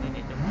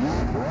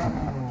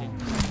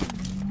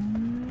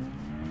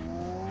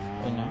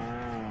đây nè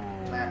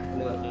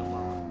lừa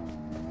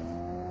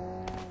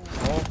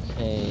ok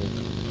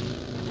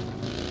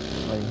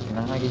rồi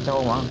là hai cái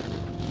trâu mà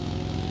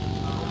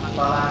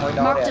ngồi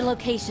đó Marked a để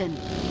location.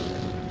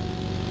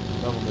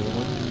 đâu cũng được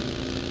muốn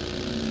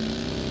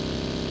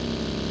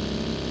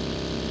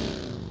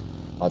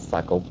họ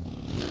xả cục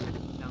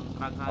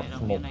Đang khai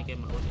đang miếng này cái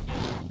một luôn chứ.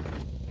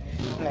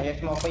 này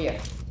small bây giờ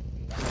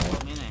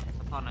Miếng này,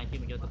 support này chỉ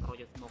mình vô tập pro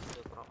cho smoke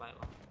được pro bài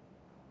không.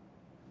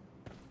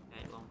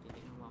 Cái bom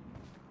thì nó bom.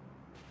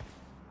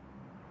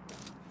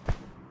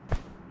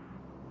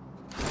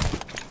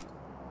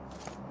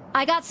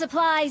 I got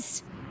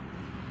supplies.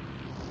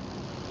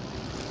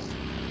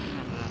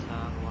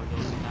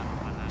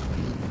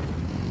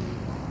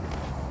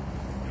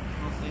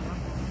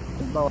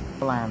 chúng tôi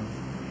làm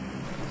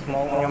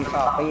small nhom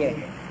sọ bây giờ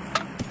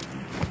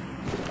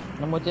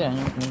nó mới chứ là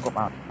những cục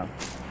ảo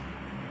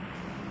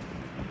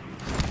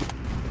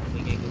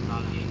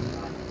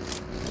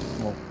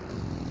một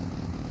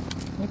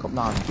mấy cục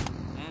đòn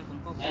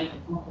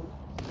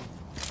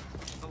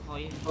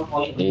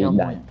đi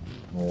đại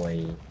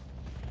ngồi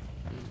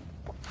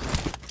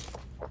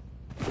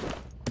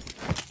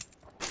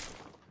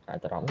tại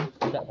trống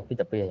đã có cái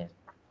tập bia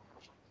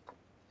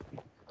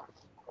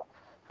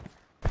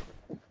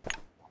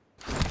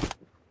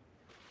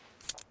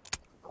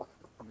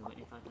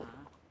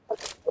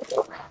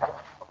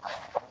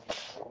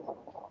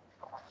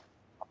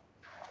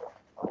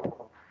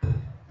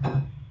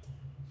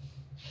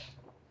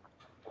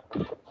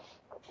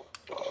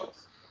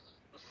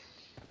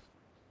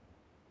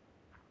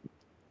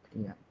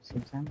dạ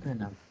xin sáng thế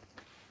nào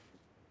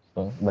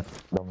bật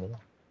đồng ý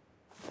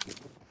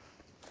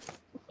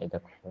để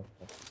tập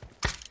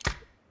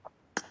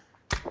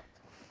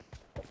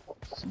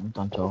xin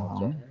toàn chỗ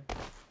hả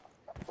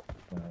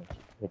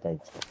cái tay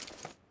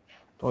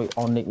tôi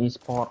Onyx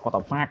Esport có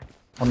tập phát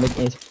Onyx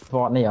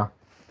Esport này à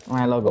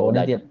mai logo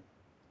đi tiền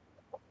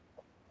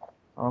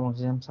bằng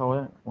xem sau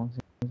đấy bằng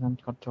xem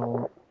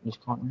cho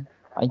Discord nhé.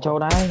 Anh Châu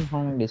đấy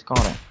không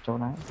Discord này Châu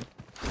đấy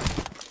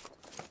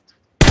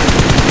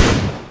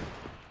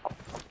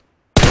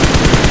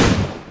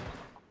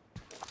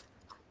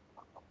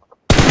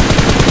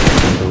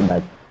tụi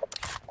đạch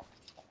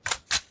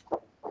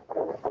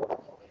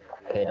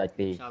thế đạch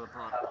đi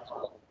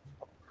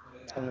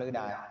không lư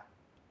đài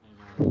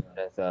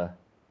giờ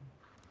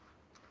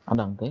ở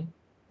đằng tí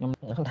nhưng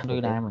mà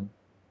đôi đai mình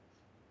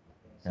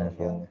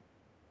phương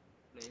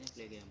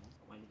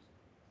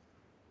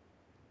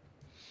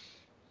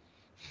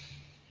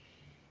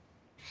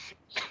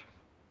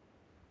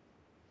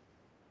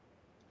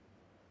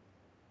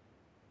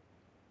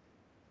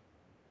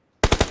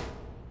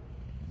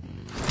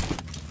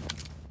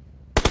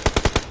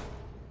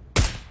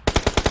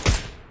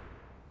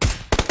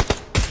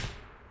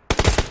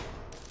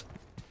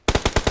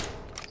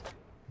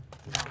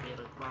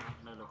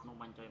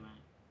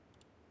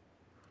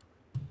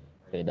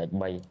để đạch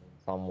bay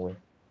xong mùi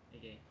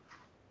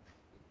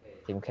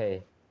tìm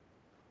khê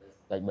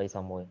đạch bay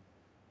xong mùi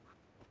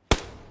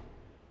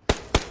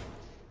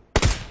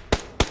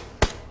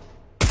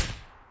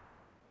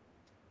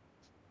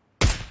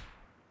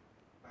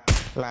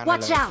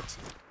Watch out!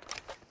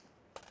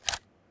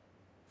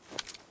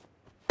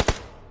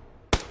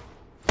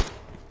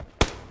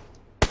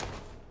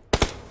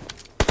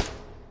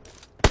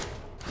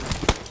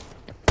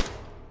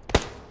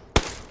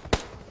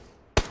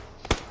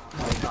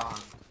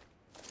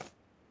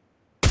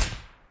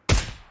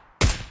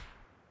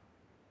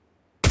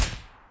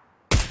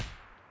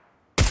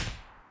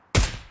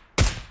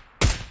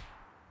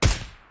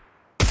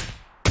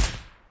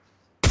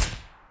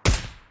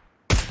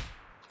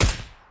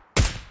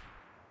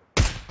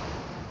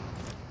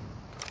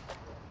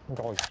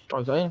 Rồi.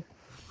 Trời giấy.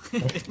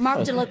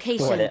 Marked a Tua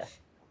location. đấy.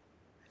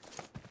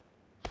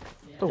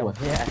 Tua. Chồng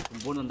thế à? Cùng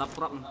vốn tập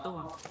prop mình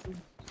tốt không?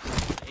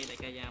 Đây đại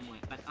ca gia mùi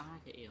bắt ó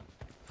chị yêu.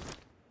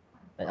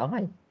 Đấy óng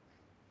hay.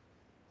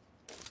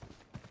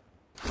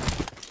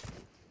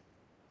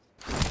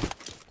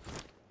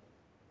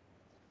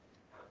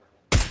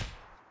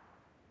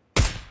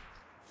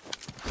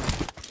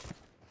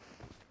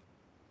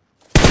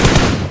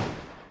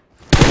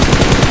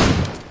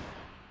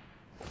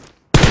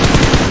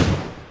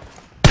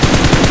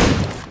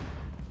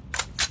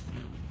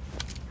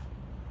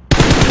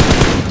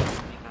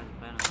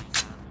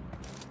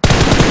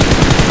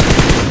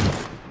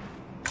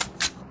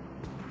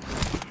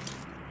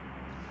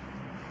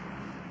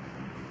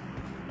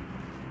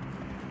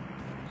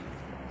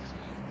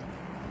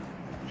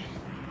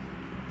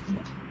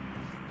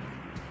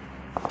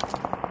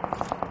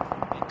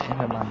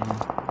 Hai bàn.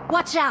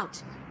 Watch out!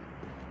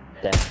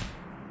 Dạ.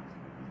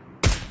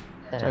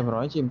 Chạy vào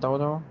nói chìm tao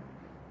thôi.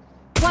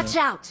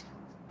 Watch out!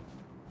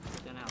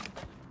 Cho nào?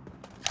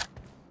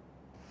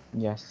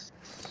 Yes.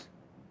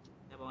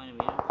 Cho bọn anh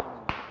biết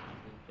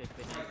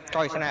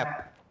Coi snap.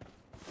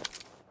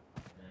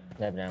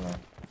 Đẹp ra mà.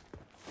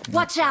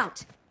 Watch out!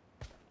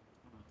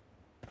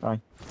 Rồi.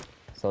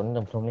 Sống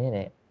trong không thế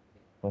này.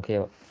 Không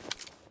kêu.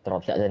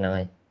 Drop chạy lên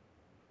này.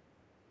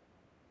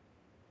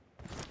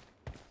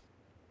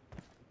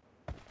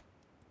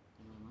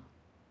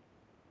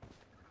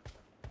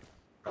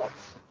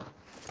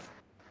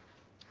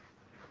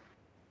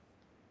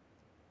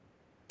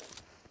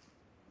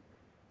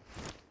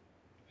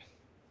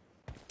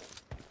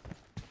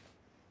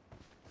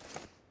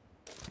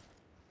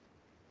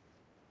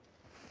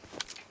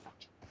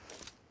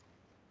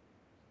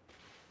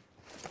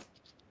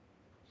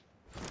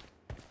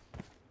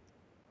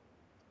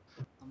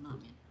 không nào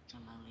miền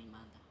làm lang lên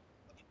bàn ta.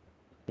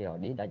 Kiểu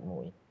đi đánh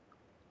mũi.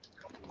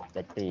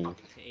 Đánh tì.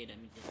 Cái để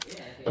mình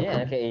Ý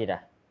là cái y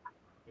ra.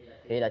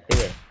 Cái đánh tì.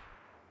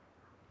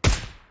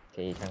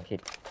 Cái y thằng thịt.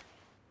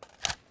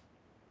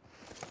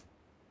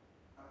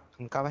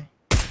 Không có ấy.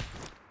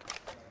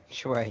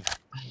 Xuôi.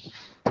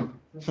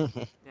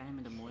 cái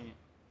mình tầm môi.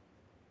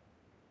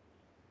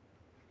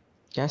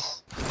 Yes.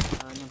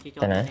 Nhưng chỉ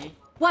cho Tại cái nè. này.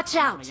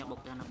 Watch out! Mày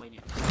bục cho nó bay nè.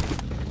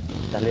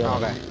 Ta liêu.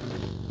 Ok.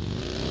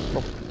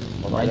 Một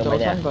Mày máy cho máy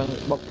sẵn nè. coi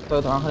bốc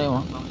tôi thằng không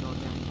hả? Bom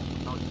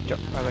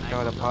cho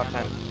Cho the pot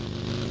thanh.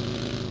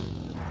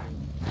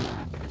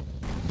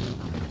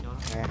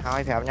 Nè,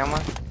 hai phèo nhau á.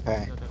 Ok.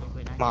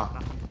 Mở.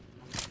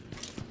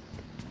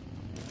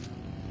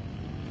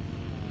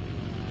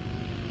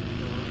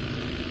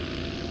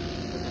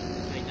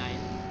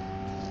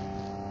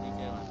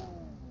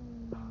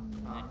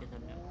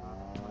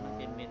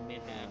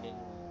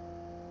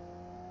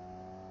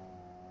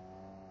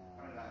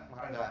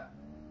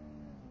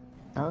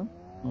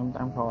 Em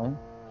tạm thôi.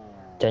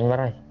 Tránh vào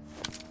đây.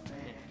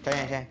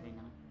 Chơi.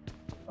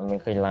 Mình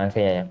khi lan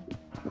khi này.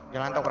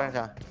 Jalan tau keren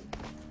sao?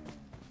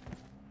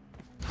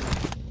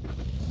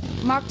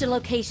 Marked a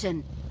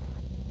location.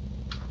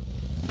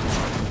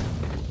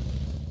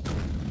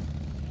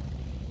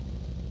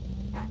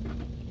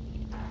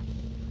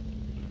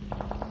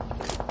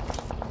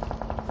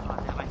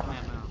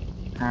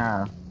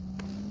 À.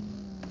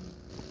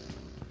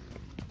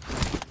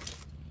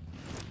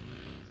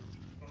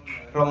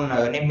 Luôn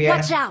ở nem bia.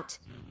 Watch out!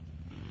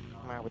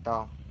 Mà bị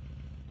to.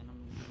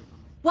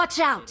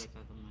 Watch out!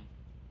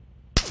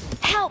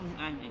 Help!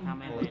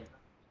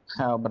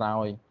 Hào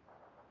rồi.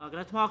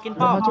 Cái small kin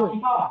po.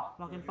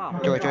 Small kin po.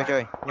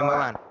 Chơi. Nhưng mà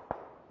bạn.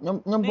 Nhóm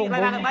vùng vùng.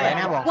 Đấy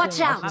nào bỏ.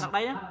 Watch out! Đặt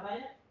đây đó.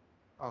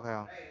 Ok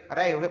không? Ở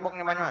đây huyết bốc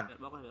nem bánh bạn.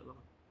 Bốc rồi, bốc.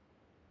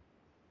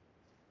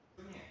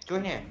 Chui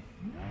nè.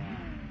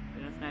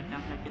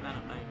 Snap chắc kita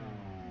đặt đây.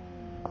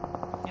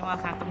 Nhưng mà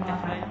khang tung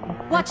chắc đây.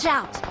 Watch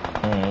out!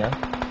 Đó.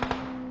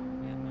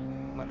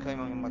 Mật khơi.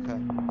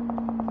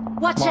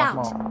 Watch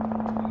out!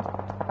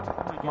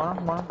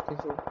 Món.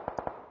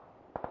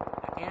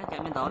 Cái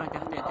bên tổ này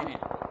chắc thế này.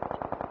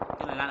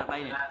 Cái này là đặt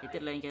đây này, thì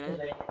tiết lên cái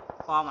đấy.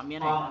 Kho mặt miếng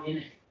này.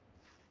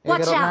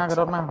 Watch Cái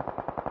đốt nào.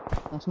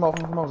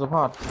 Smoke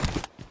support.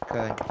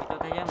 Khơi. Cho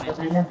thấy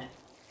mày.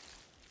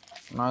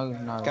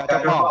 Nói. Cho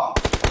bò.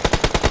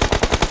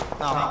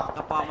 Nào.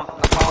 Cho po mà.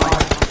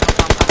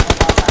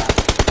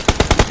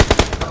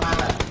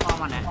 Po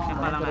mà nè, cái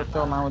po là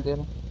Cho mau một tí.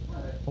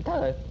 Không có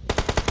rồi.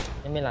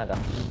 Em biết là cả.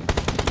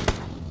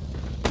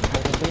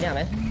 Một tí nào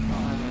đấy.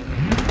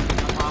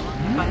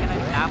 Cái này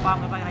đá bom,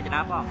 cái này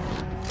đá bom.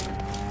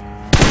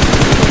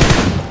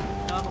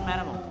 Nó cũng đây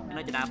là một,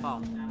 nó chỉ đá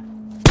bom.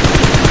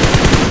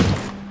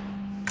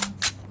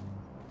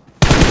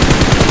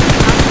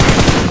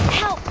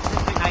 Help!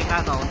 Cái này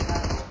ra rồi.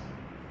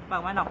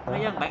 Bằng máy nọc,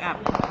 lấy dân bạn áp.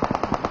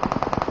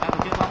 Em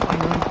chưa bom rồi.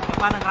 Cái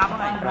ban đang làm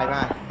này. Đây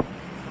mà.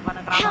 Cái ban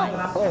đang làm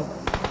này. Ôi.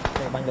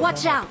 Bánh được.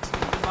 Watch out!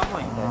 Bom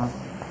rồi.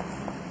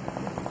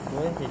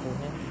 Cuối thì chú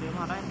nhé. Đưa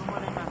vào đây, mua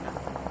đây mà.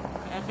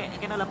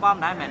 Cái nó là bom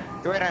đấy mày.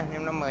 Chui ra,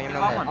 em 50.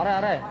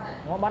 Ở đây.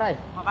 Ngon bắt đây.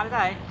 Mà bán cái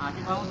này.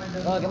 Chứ không.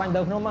 Cái bánh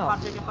được không mà. Con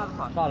chơi cái con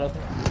khỏi. Có được.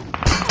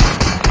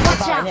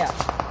 Watch out! Nè.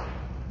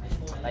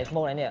 Đấy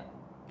smoke này nè.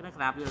 cái nó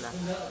grab rồi là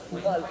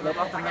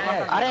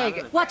Ở đây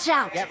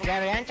Watch out! kìa kìa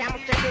anh chăm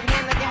trên đường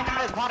nhiên nó kia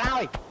nó được phọt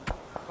thôi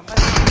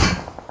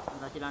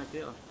nó chỉ là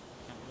chuyện rồi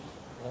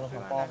nó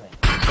không bom này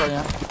Coi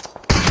nhá.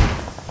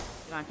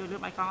 chỉ là chui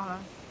lướt bay con thôi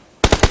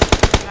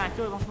chỉ là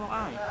chui bóng phong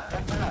ơi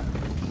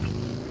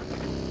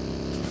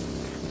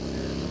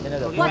thế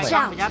nên được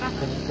Watch out!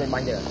 trên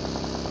banh được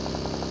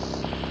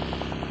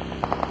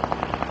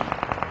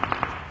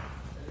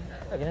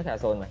cái nó thả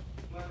sồn mày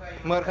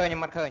mượt khơi nhưng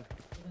mượt khơi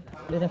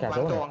đi nó thả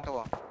số này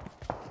tuồng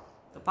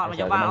họ mà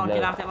cho ba ông chỉ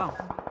làm sẽ bông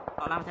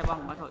họ làm sẽ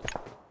bông mà thôi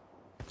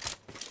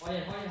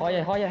thôi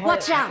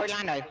Watch khơi out!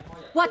 lan này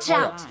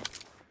Watch out!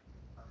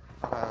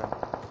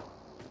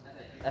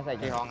 đã phải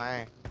thì họ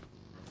ngay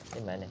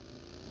trên mẹ này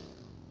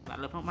bạn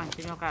lượt phong banh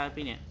trên nhau cao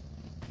pin nè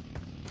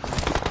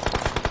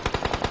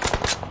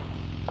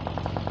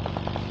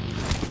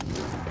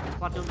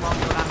con trông bom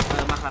vô làm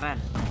McLaren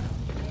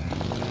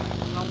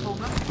long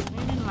thùng lắm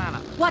nên là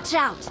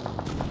Watch out!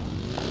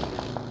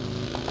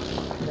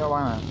 Theo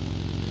ba nè.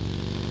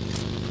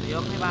 vô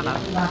cái ba là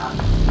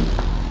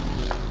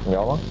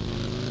nhỏ quá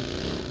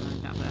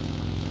chạm tới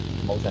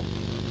màu xanh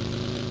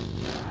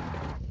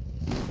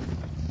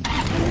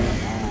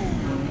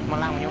mà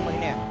làm nhóm mới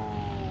nè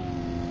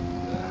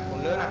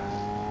còn lớn à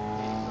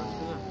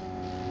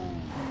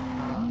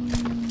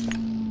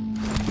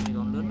thì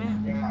còn lớn mấy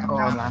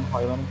Coi làm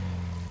hồi bên.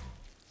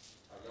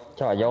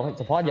 cho vô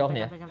support vô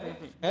nè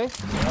ấy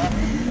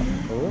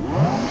ừ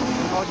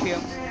thôi chiều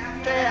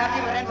chơi ăn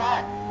đi mà đen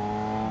ra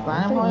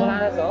Làm thôi thôi.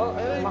 là sợ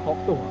mà hộp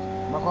tủ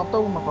Mà khóp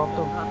tu. con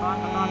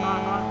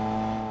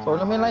Số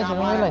nó mới lên.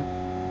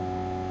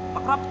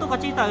 mà crop tôi có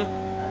chi từ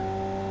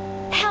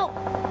Help!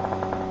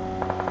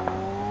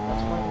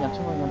 Nhặt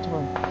cho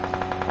mình.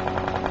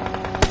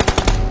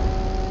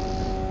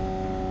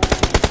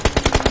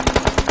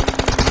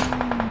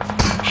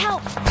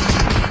 Help!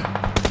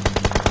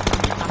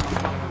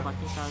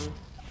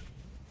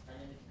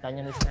 ta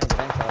nhân đi sang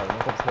cái sợ nó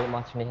cũng xây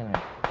mất đi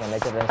này còn lấy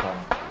cho lên sợ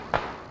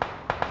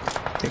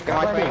thì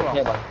cái máy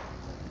kia bay bằng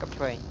cấp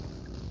thuê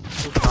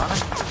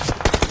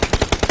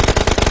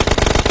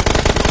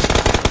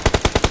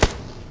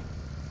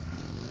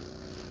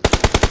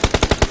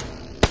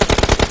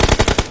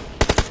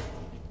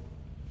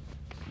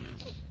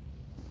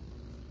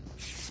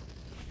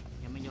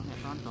nhà mình vô hệ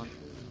con tốn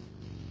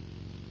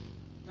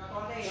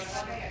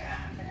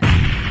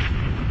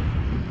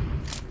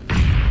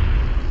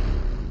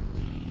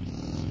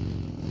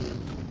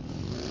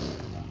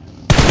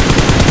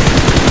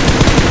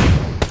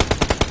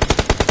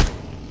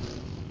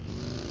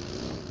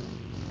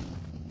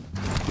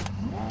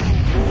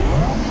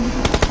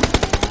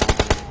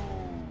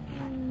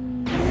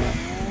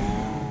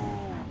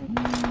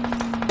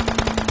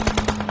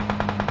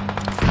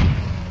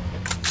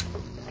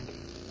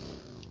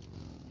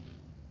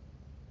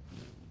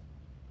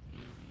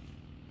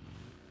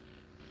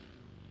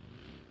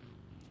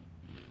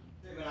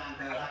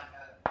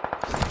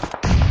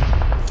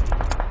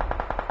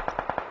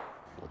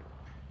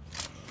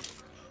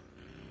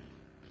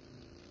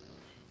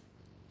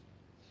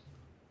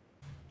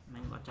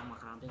mình vào trong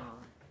mặt làm thế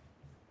rồi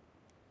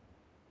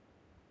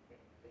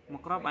một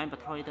crop anh bật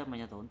thôi thôi mà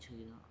nhà tốn chữ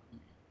đó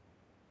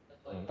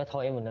có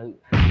thôi em mình nữ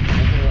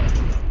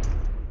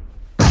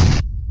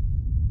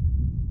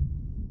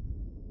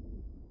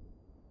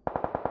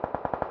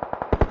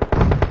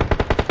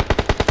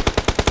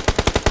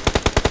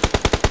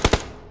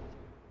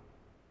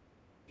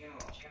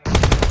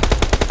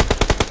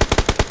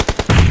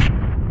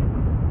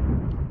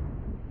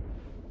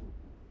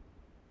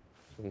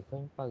vì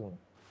không phân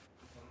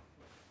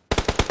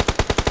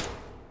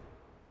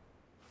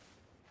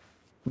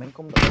Mình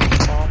cũng được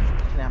bom.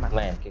 Nè mặt.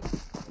 mẹ cái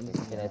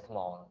này thằng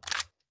mò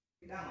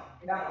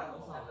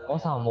có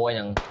sao mua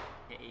nhận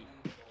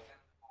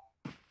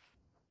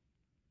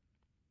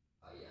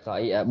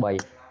rồi bầy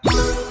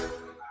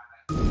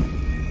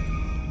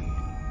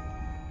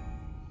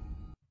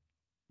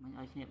mình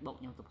ơi xin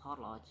bốc nhau support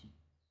lo chứ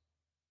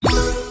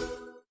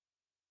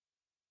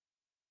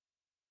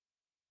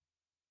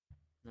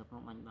được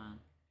không anh bạn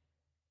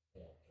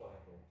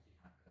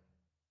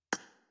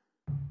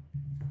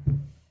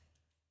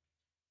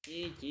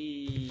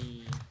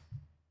chi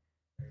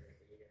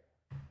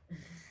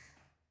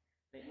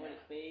để mua được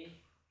pi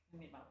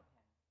mình bảo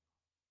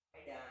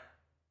cái đà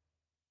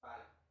phải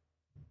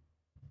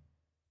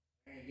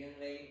dừng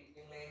lên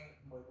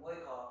buổi cuối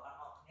của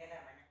họ thế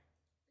này mà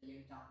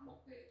dừng trong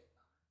một cái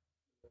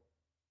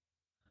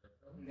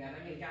giờ nó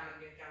dừng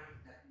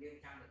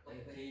trăm được tùy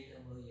khi từ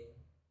 10 giờ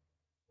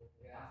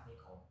thì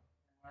khổ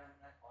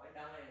khỏi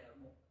đó là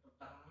một trung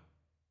tâm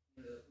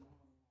được một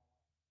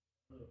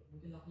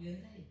cái lọc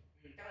liên đấy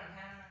chắc là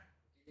than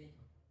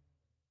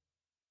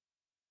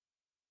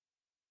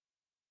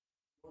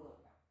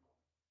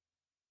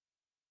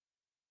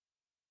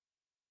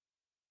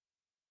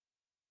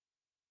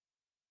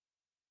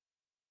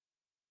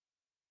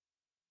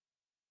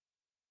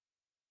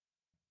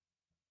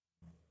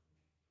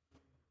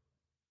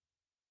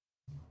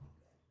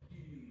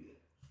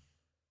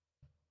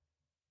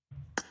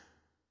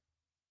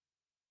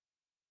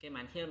cái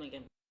màn hiên mình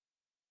cái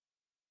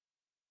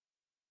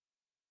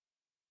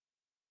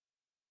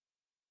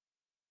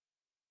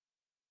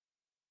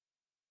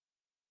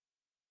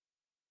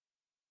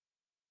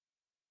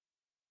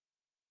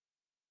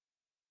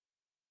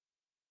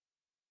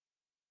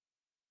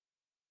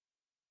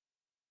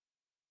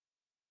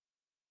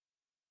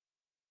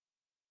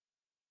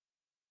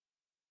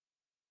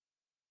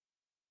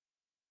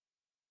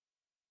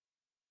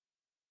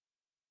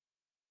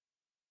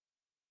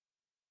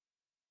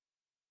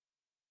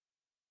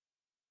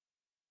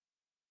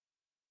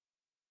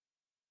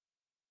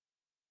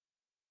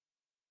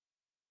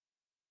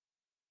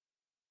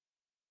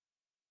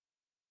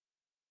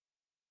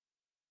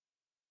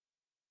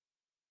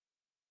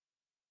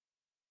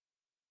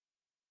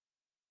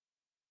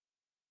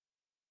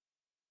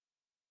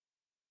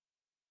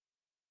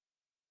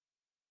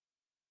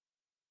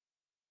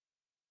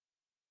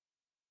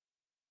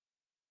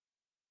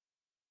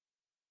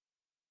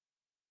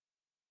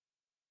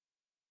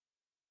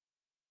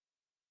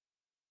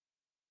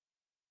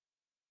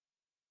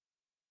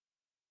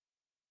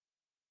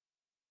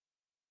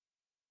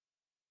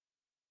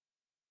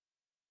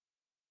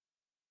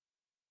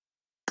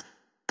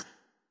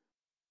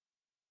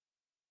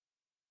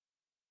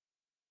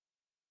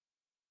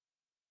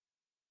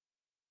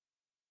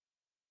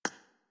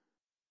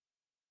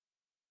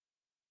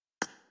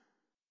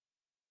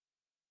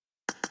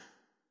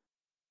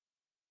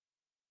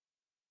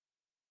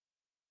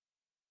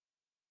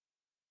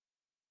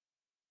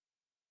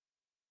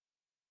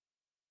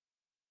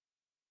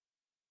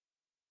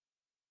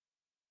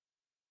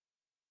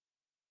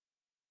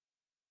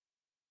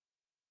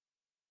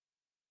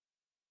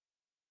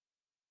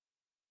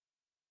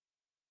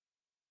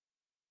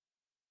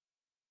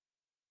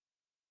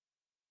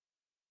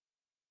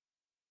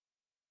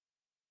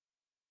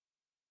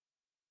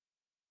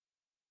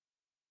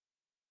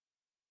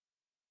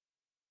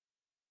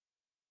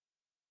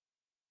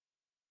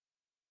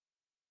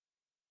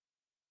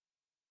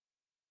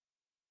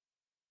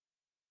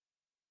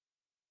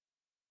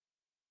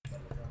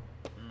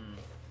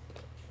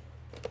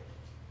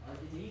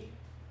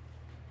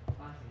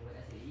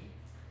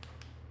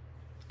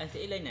anh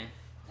sẽ lên nè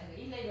anh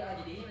nghĩ lấy được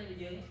ai gì đi lên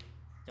dương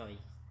trời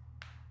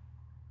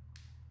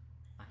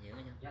à dữ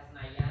nha giật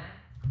này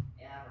á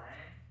e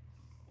mà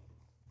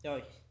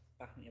trời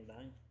bạc nhiều đó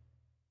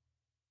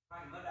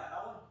ai mới đặt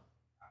đâu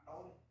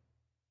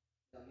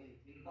gần như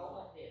thiên phố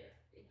không thì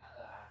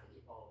ở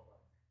thì phố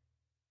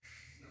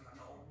nó là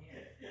đồ nha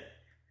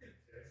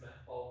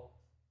phố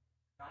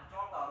trong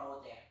chót tàu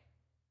đồ chè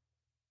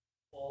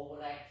phố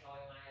đây thôi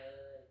mai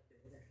ơi đừng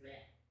có giật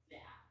lẹ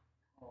lẹ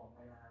ồ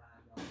mày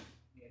là do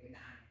nghe cái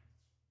nạn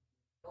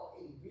có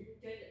ý viết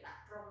chơi để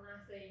đặt trong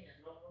na xe nhà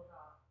lông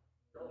đó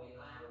rồi rồi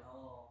là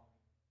nó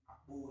mặc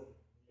buồn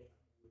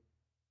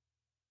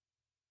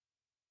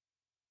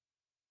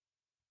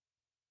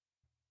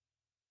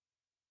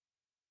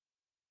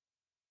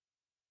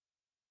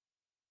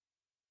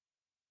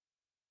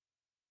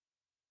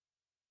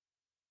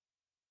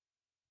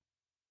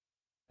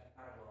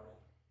rồi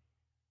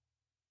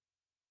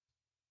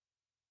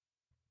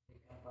thì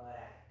em bơ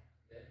đây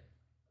đến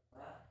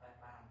đó phải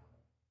làm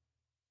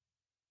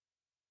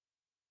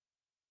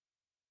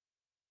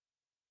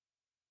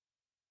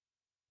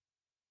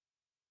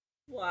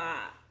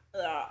wow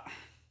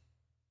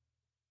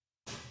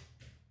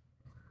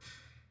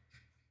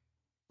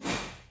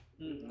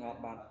ngọt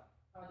bạn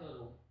sao chưa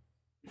đủ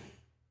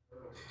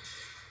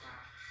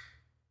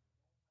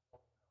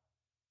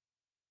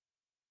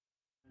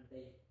anh đi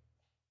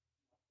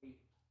đi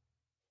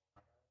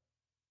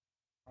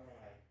cái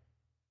này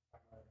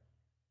cảm ơn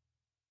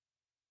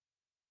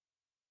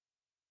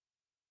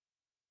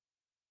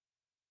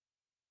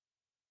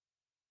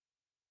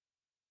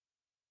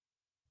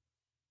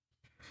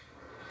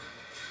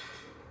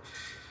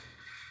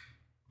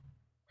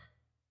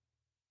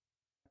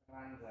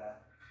ăn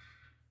giờ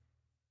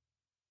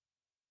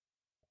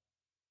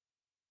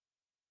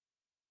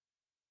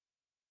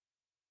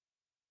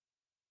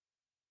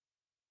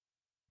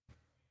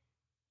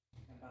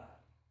em bảo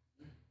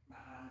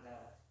bạn ăn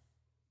giờ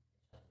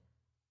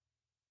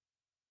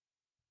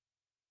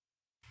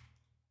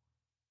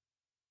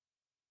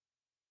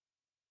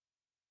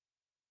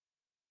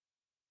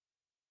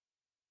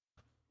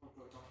một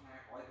rồi trong hai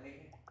gói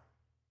thế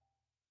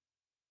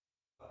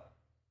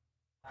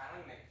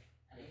sáng này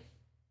anh đi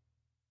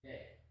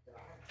để cho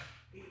bạn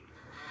đi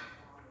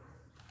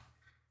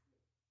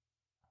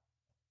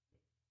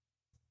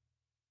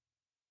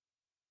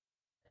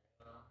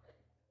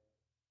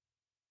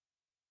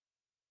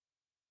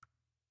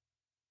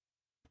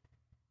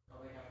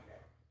rồi bây giờ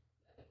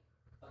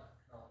không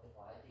không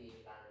hỏi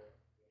thì là được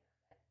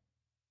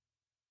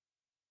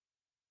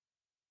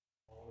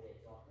ô để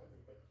cho hết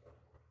từ từ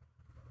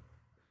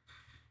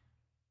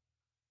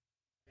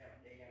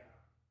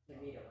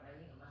đi được ai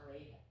những mang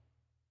lấy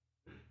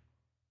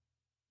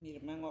đi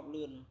được mang ngọt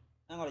lươn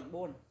ngọt định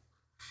buôn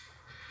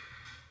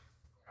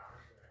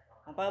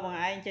ông bơ bằng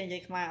anh trên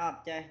giấy khai ọt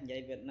chơi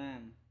giấy Việt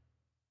Nam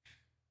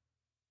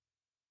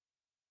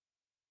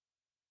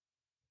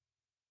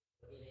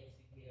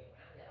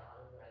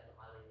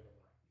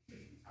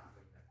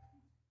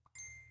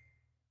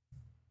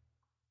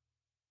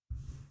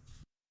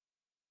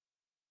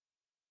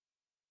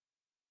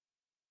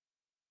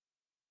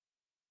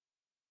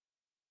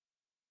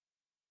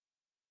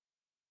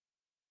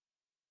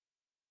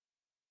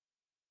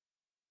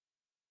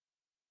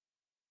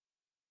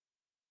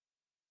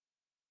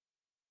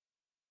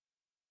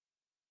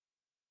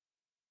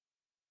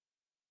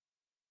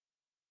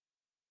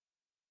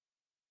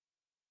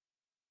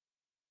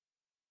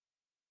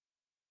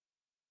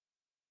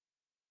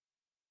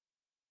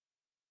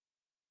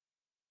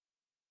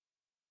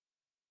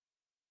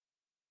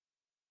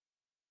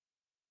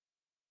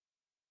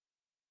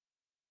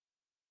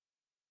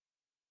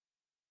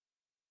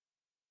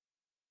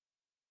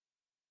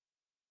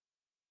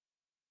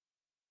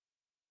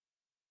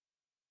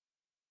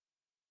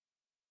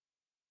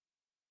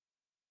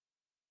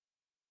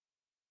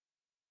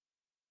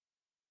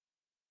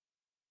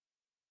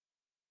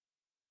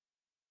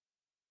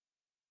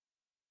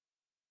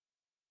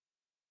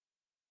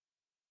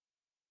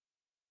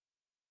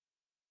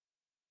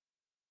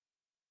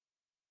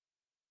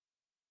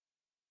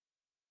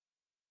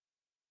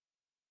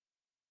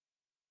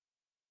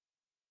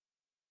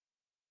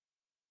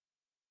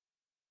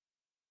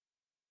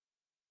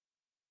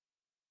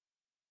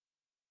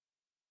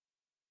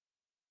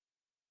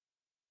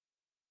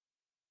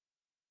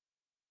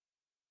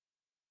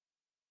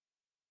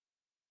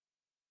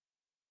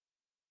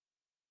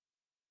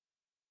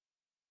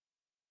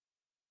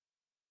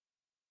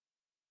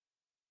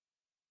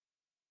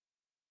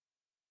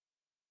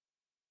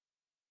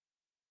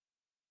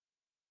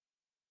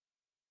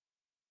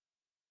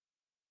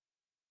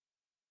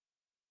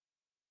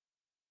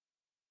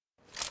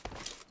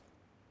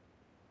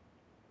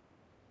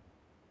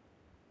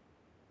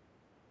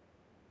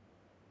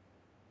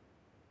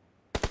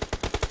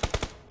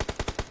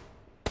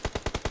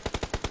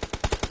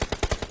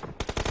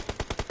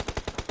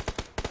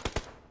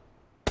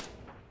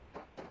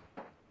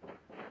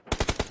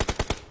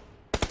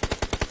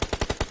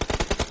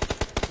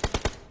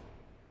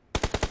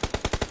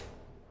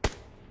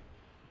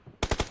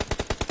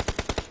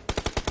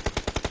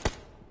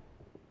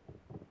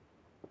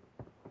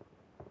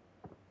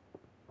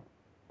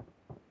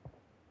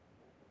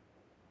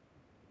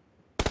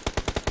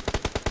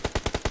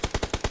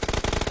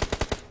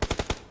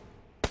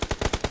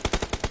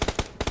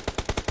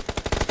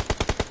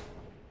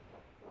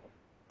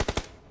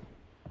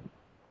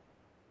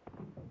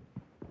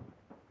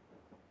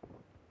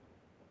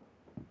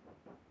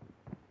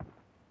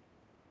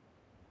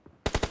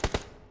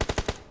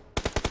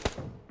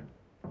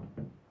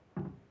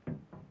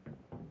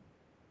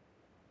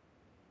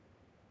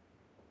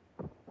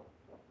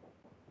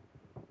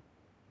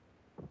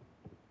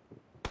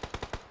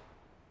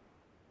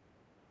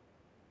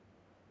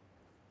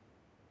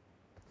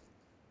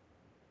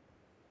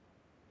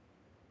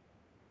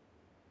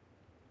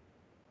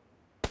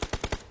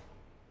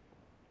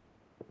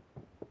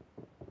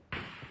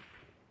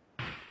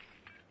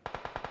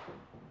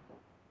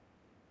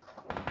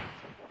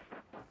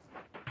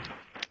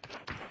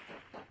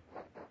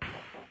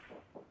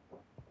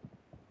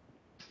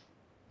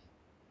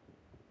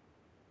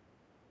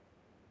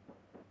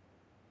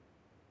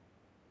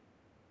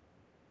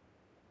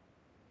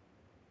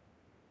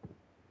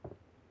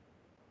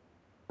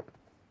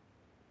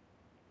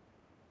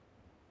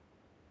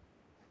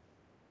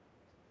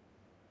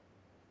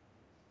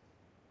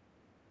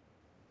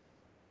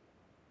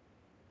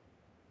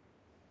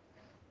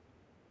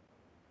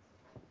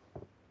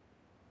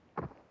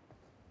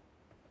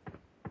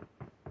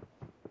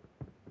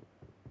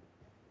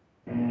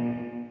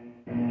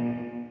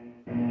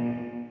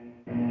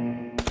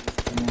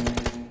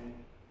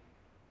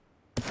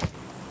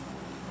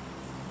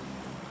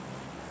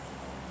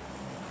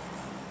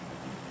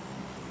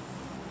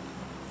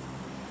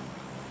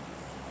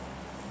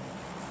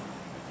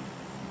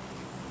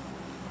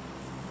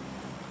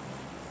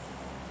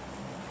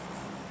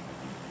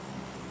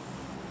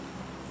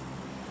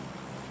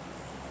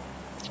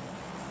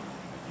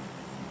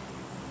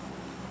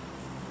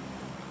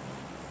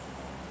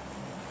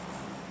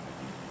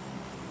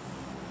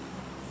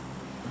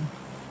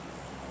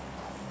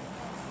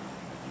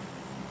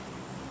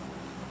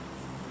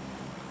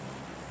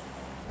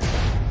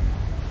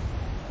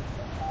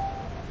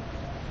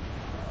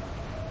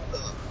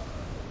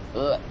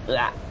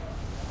À.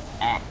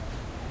 À.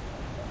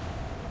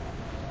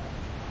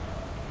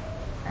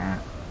 À.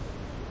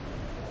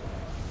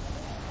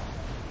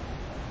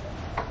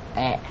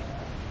 À.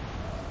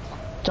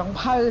 Trong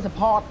hơi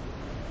support.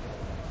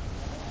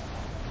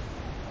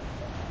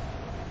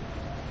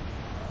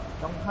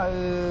 Trong hơi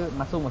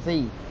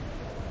Masumasi.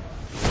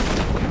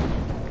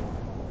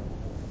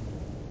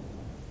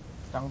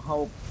 Trong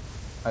hộp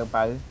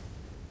bự.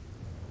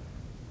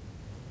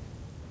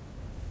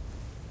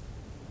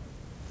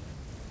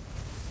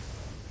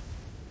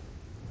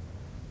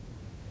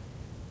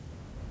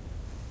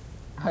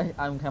 Hey,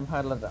 I'm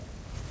campaign lên rồi.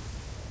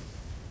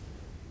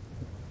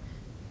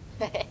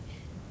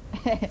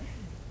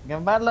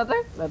 Campaign lên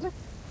đấy.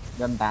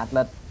 Gần tạt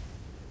lên.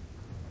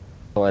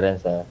 Thôi đang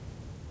sợ.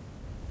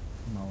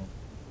 No.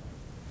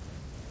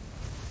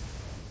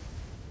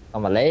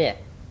 Không mà lấy à.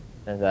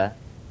 Đang sợ.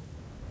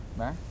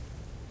 Đó.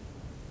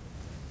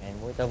 Ngày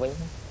muối tao bính.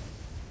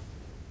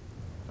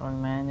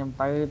 Con na nhâm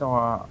tới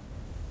to.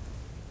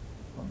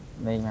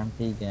 Đây làm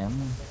chi kém.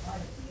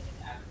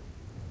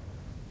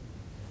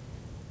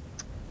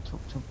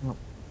 Chúc.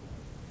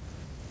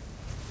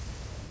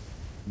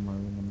 Mời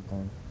nhâm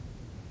tới.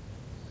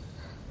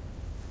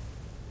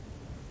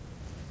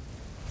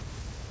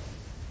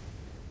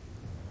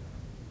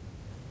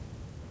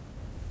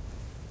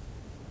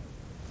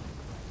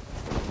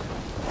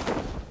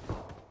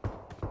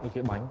 Đi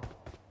chữa bánh.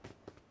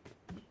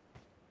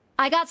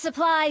 I got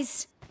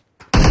supplies.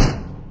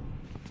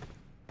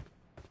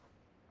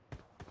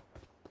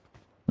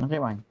 Nó cái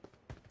bằng.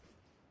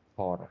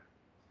 Phò rồi.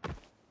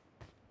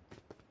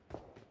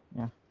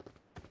 Nha.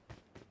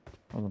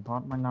 Rồi mình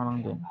thoát bánh đau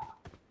lăng tiền.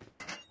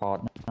 Phò.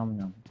 Không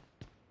nhầm.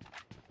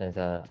 Đang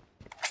sợ.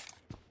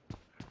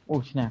 Ui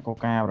nè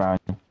coca rồi.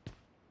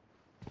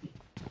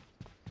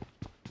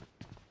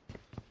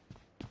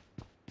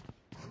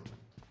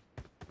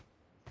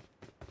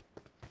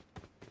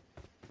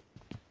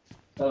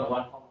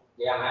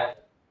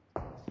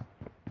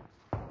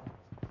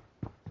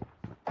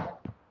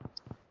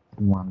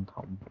 Hoàn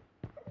thọng.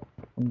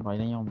 Không vậy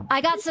đấy nhau.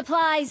 I got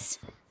supplies.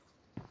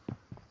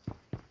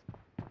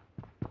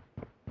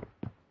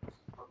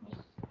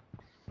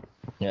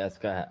 Yes,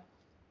 cả.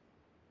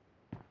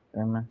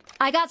 Em nè.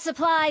 I got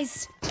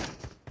supplies.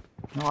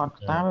 Nó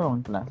tá với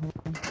bọn lại.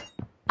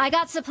 I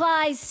got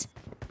supplies.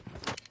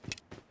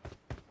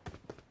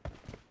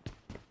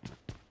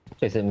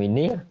 Chạy xe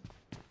mini.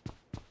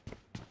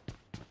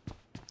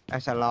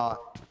 Ai sao lo.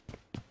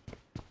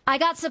 I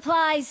got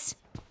supplies.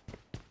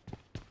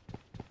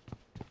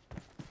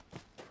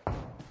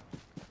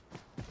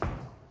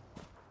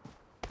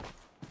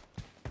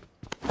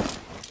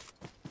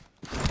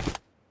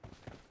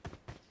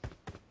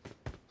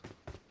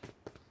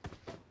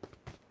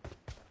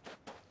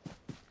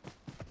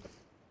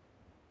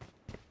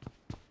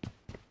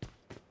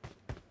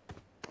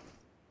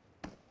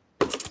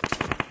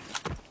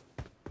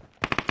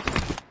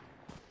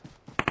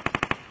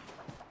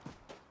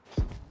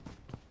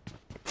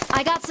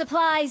 I got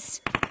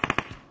supplies.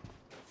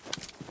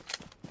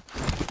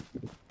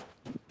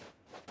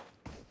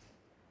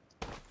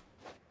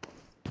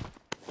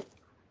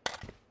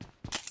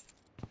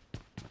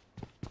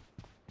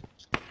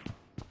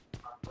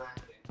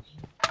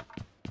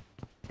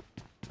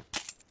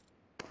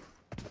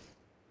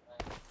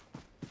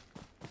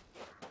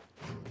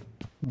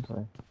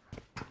 Rồi.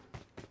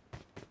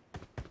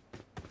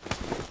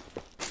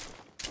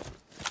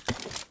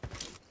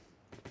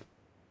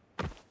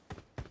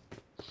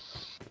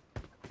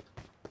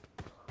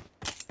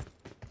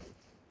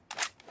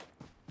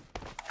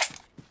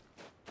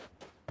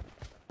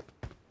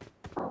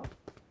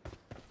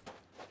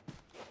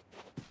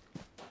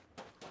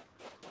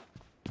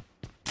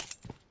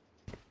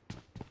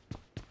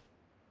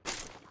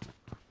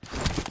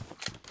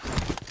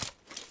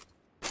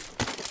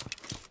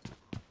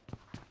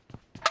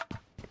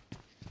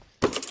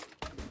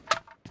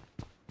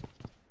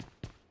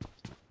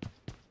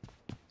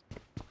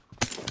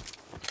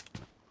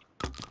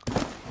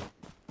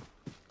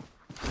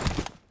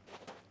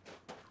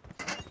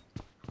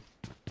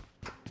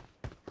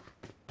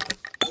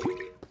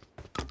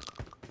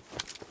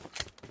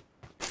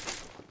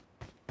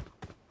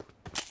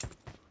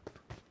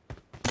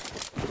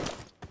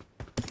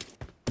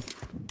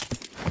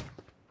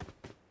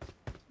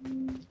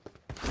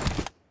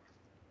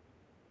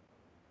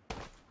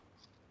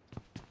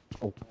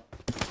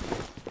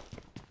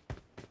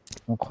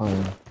 Ok.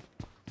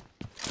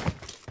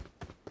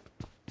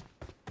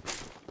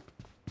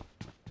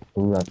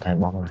 Tôi là thầy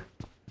bông này.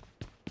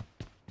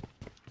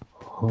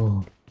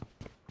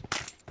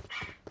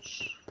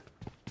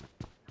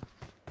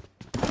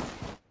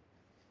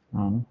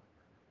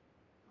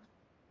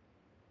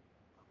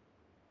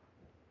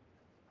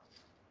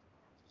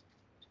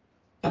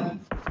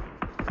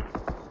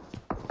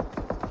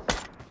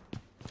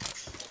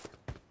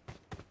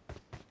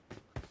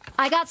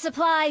 I got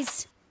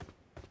supplies.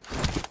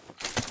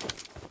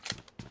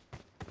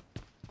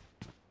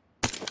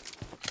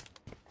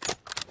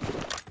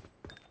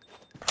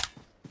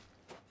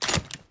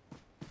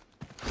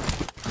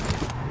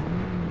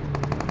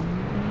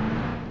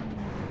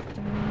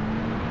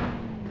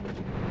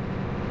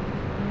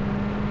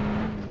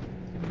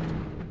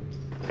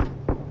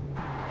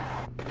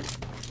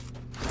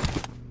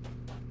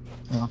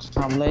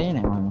 Snap lấy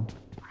này mà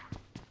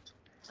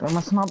rồi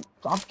mà snap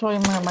ấp cho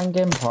em banh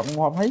game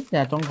họp hết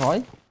nhà trong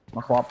khói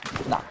mà họp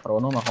đặt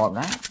rồi nó mà họp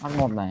đó ăn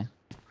một này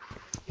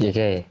gì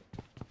kì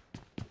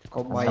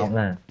Có không bay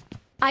nè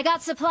I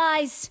got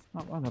supplies.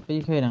 nó có là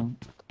pi khi nè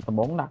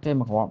bốn đặt game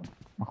mà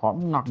họp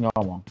ngọt nhò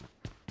mà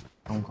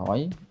không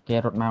khỏi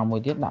kè rột nào mùi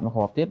tiếp đạn mà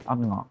họp tiếp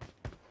ăn ngọt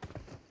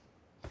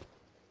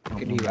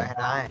cái đi vậy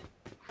đây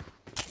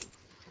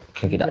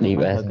khi đã đi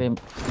về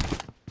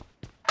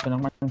cái nó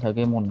mang thời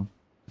game môn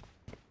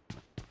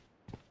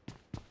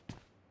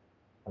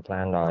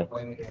plan rồi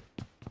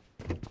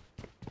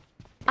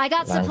I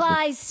got Nice.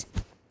 supplies.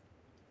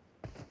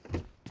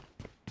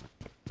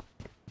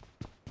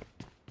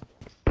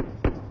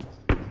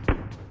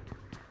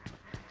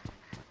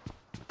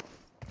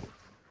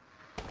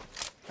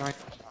 Rồi.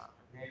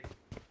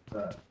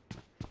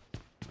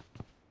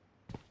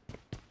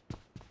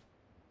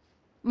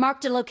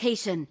 Marked a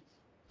location.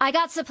 I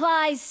got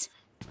supplies.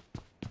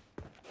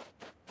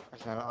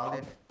 Sao nó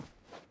lên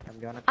làm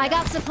cho nó I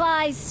got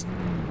supplies.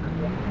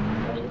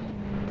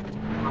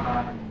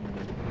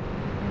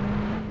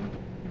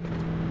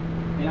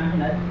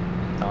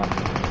 rồi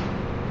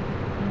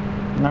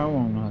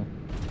đâu mà rồi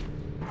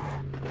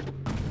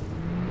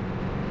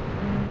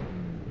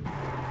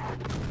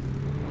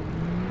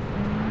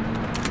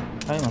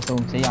thấy mà xuống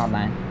xí on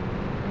này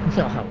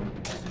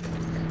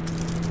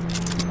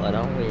ở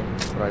đó nguyên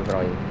rồi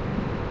rồi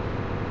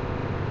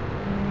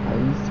thấy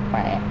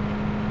spẹ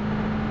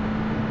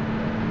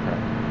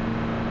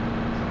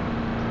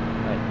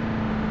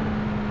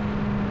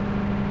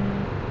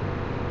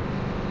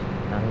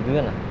ăn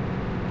dứa nè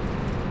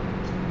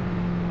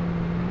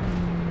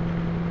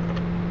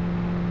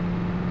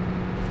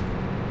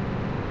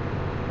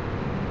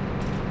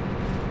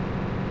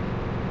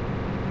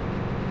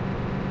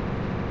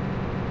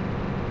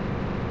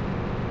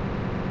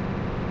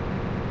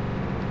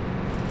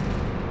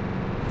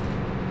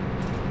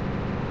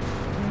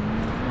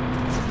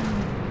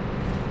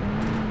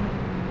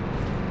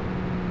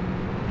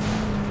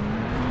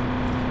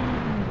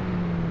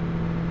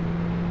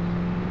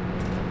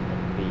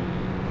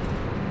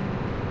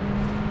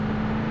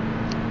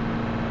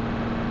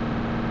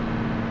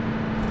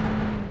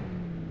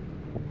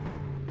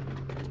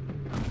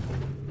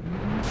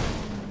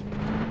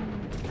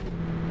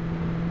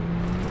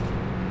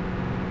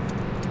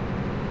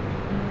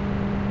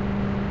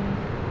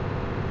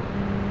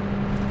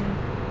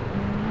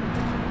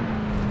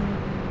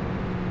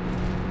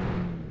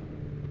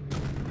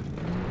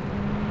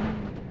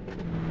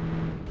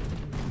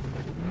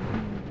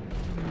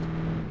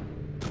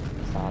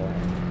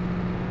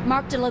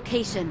Marked a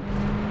location.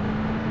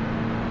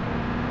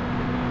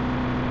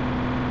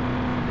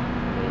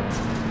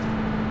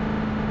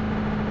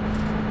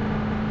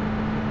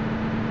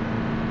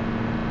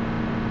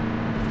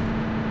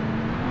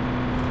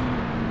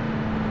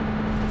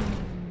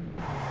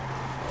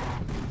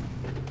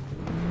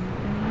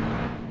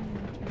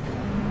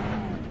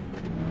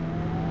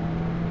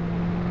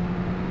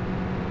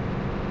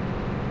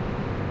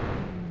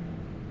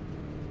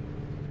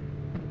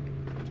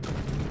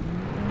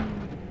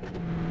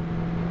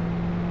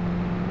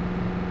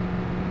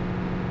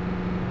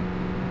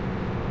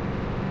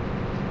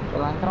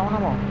 Lan cái đó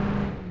không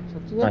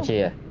nó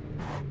chia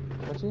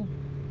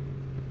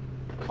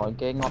khỏi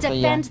cái ngọt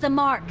tây Defend the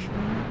mark.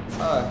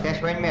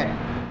 cash bên miền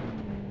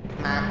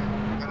à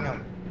ăn nhầm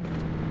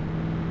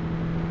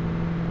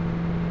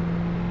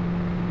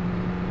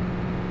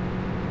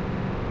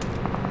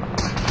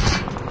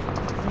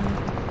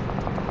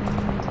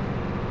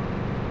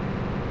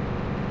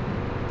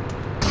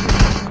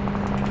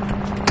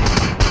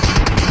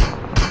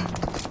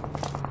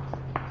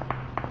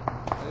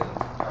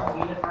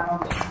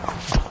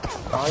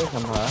nói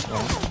thầm hả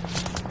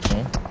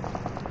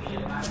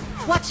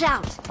Watch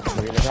out.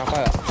 bởi vì là sao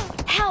phải ạ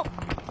Help.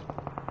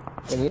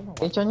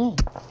 cái cho nhé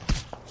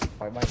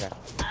khỏi bay cả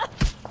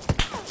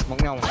mong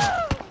nhau mà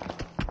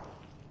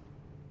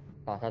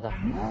sao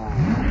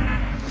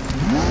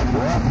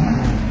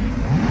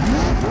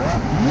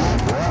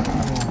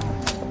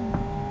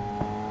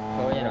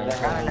thôi nha nó ra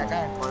cái là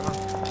cái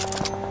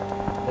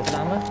được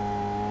lắm á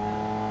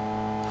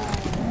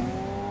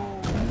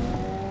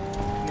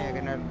nè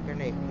cái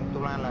này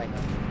tôi lan lời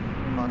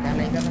còn cái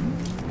này cái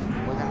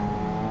mỗi cái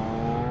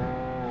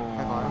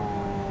cái gọi đó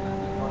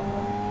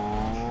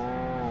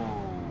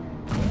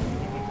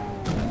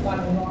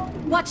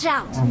Watch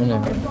out. bây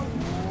giờ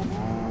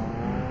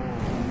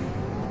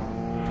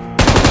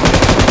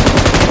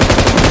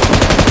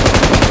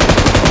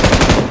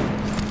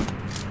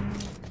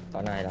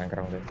tao này đang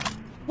cầm được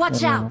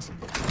Watch out.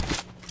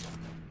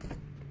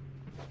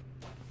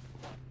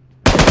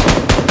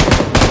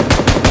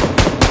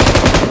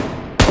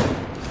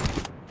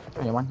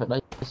 nhà bắn thật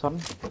đây xoắn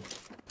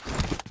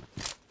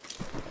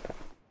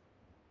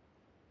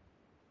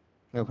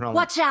người from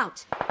Watch out.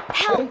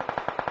 Help.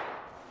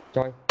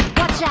 chơi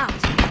Watch out.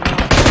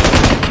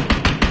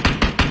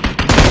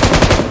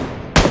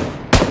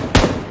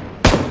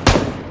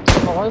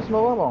 nói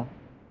slow quá bọn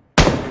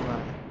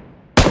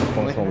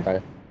không xuống tay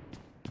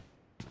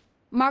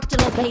Marked a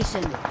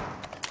location.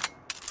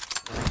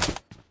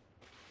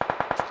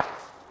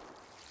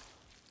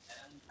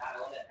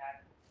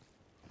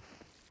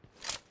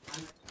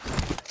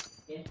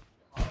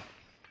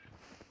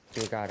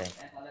 Chưa cao đây.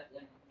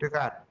 Chưa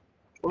cả.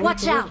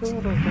 Watch out.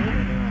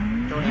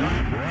 Chỗ này đó.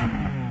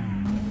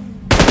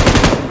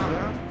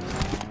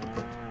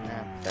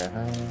 Trời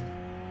ơi.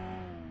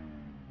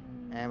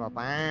 Bà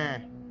ba.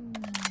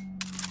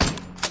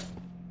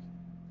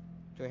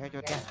 Chui hay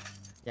chui kia.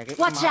 Dạ cái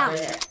Watch out.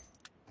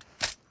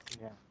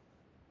 Dạ.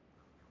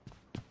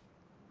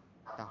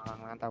 Tao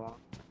hoàng lan tao.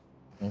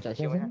 Chạy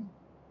Chịu xuống. nhá.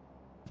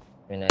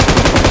 Bên này.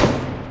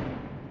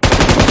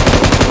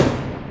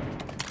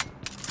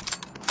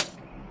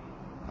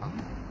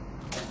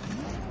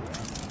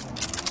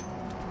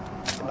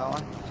 Cái đó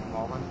anh,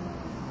 ngộ anh.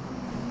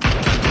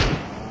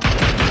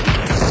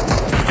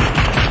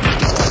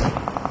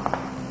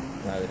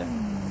 Nơi đây.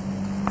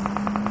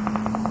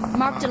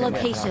 Marked a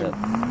location.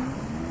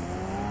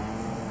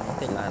 Có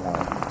thể là rồi.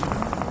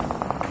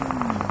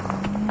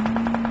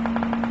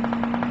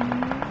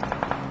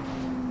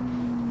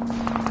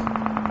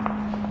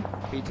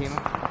 Bị thêm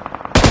á.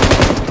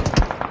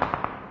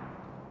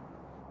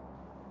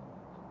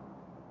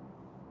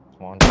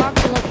 Món.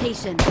 Marked a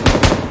location.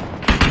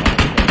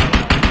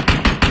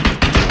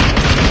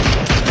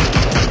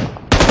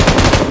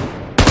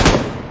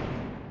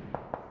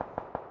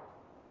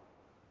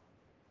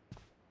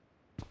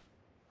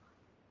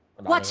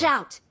 Watch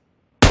out.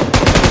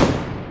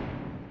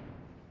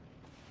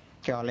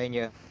 Trò lên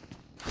giờ.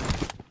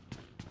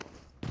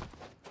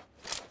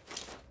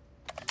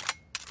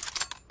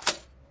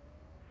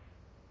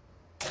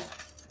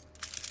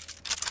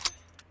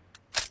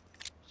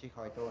 Chỉ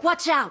khỏi tôi.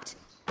 Watch out.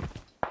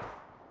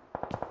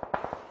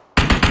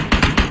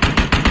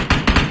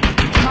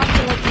 Marked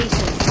a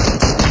location.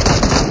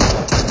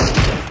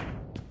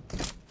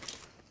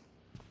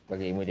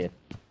 Bagi 10 điện.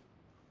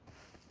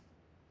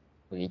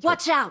 Bagi chụp.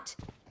 Watch out.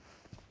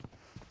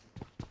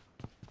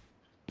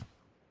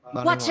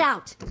 Watch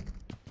out.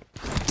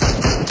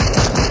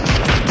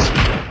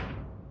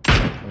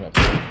 Nhận.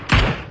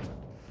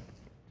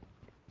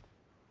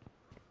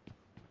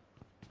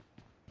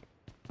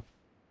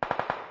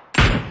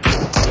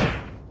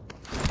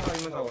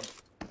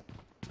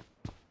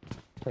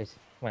 Thôi,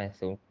 mày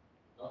xuống.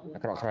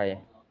 Cái đọt xoay.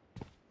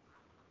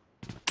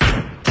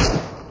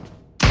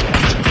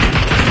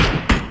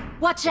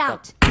 Watch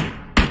out.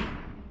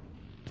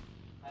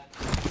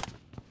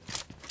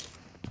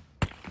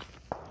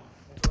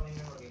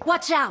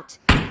 Watch out.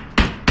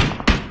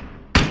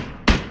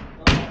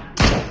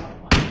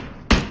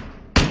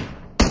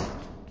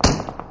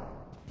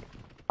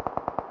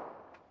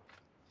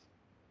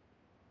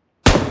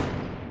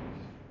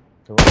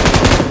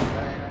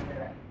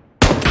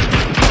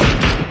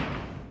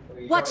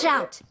 Watch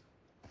out.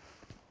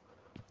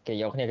 Kìa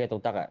dấu cái tụ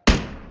tắc ạ.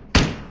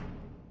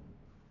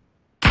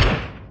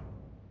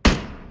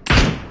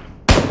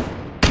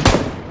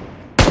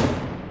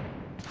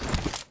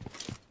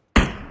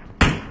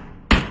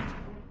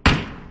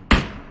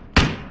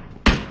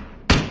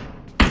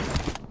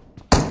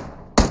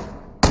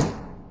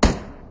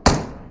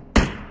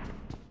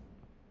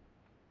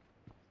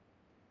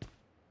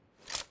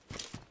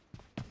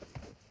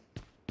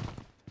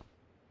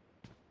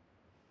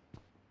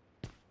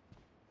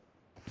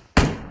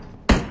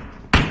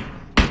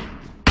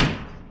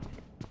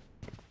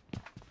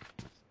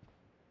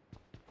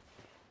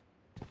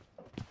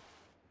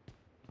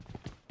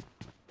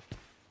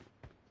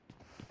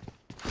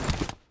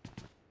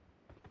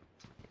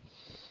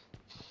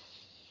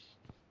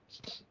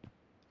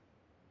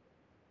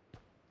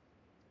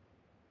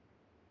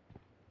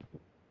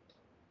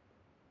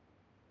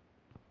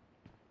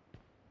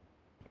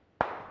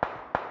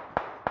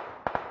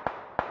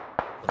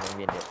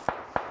 Viên điện.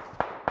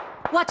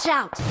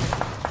 Watch out.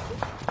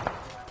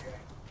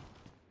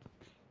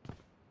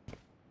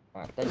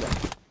 À, tới rồi.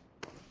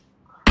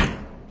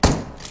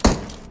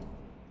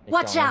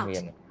 Watch out.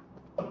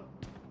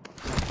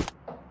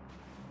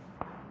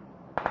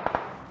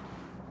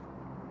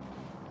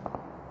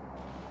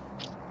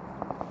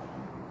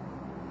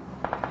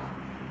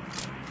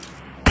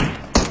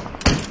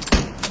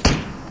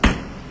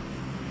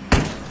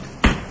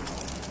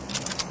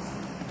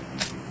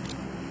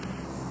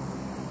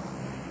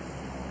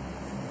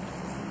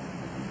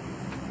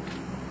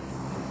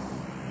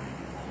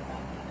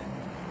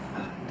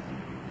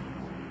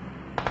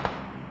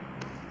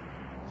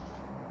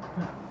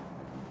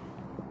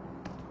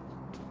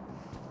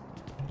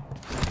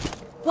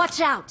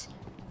 Watch out.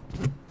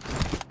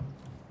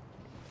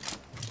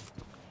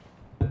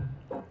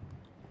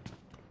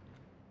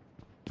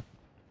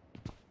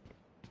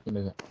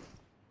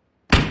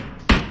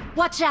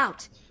 Watch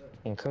out.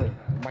 Mình khơi,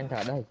 banh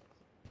thả đây.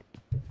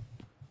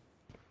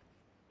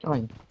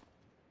 Trời.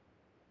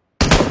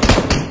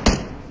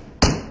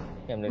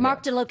 Em lên.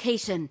 Marked a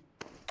location.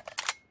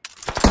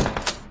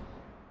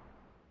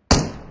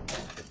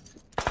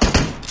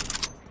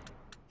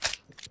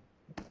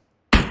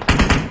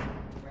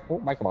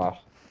 Bách bỏ.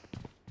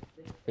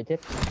 Phải chết.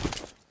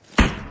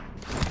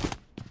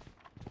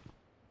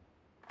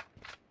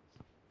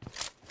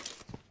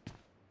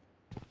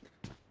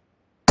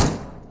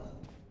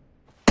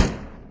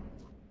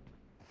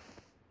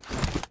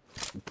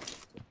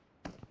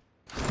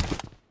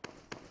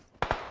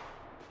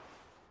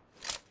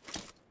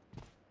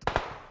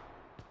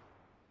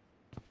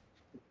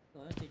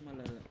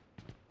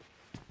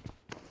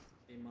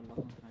 มัน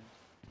บ่ทัน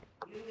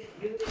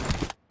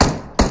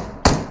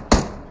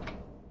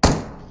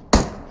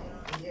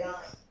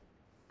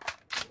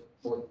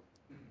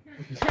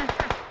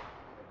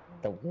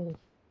tục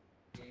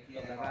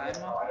Được là cái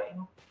nó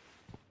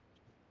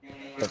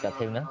tục chặt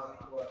thêm nữa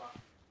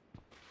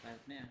Đây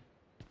nè.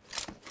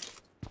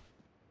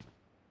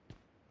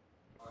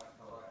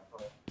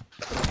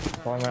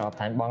 coi mà ọp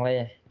thành băng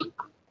lên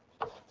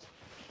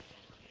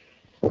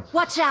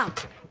Watch out!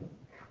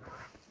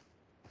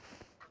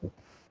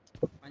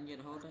 Anh nhìn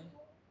hốt đấy.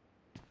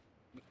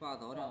 Bị qua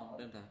tổ đâu,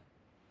 đơn giản.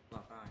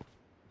 Vào cái.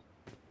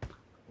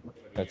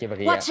 rồi chia vào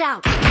kia Watch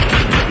out!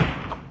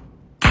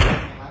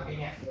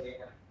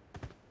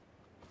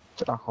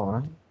 Chắc khó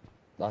lắm.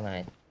 đó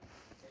này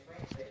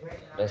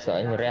rồi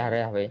sợi người ra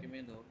về Cái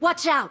bên đó.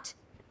 Watch out!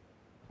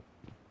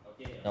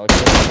 rồi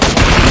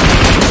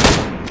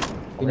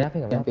Pin đáp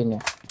cái pin nè.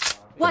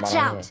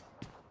 Watch out!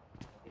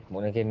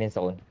 một người kia bên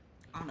sồn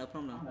À nữa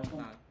không nào.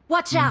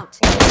 Watch out!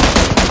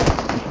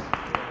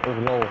 ô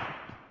lô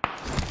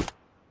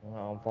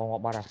phong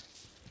ngọc ba ra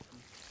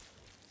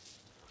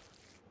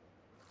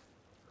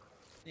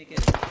Đi kia.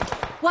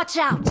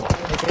 Watch out!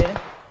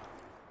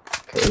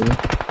 Khỉ.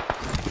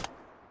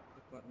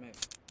 Quạt mẹ.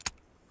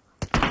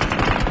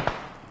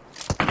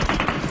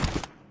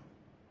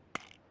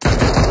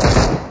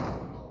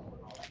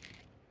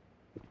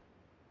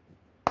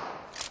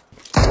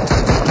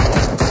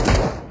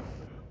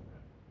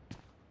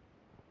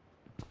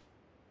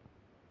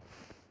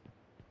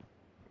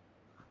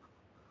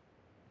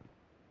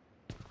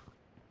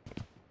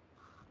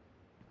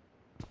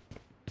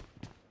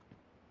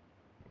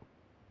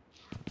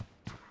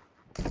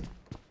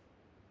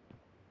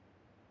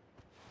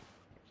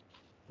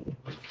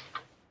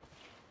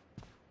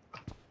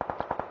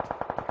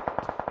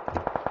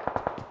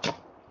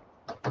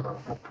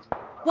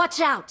 Watch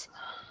out!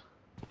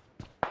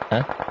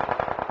 hả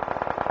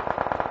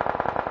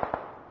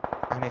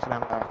Anh này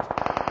làm rồi.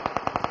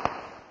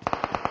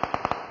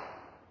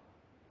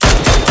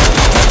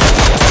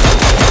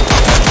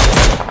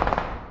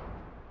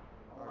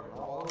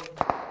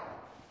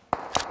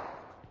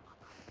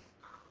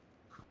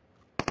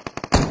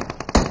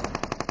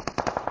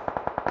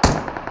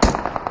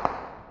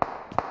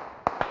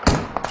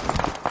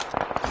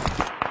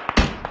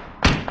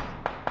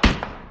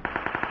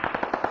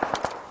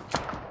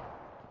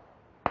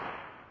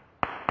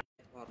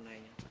 Quạt này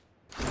nhá.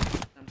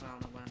 Tam vào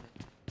nó ban này.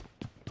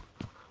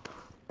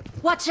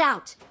 Watch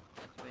out!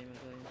 Đây mà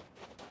thôi.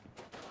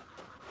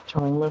 Cho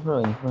anh mất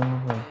rồi. Vâng,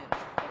 vâng.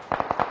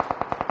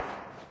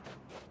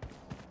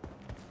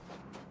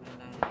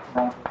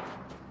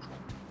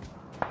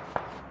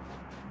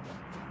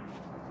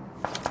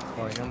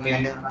 Rồi nó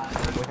miên lên.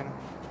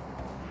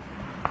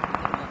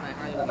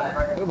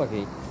 cứ bà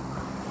gì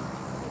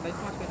Đây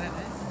quạt cái này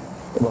đấy.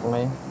 Bật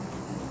này.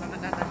 Nó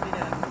đã tan pin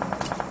rồi.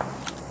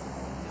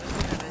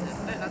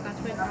 Đây là tan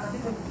pin rồi.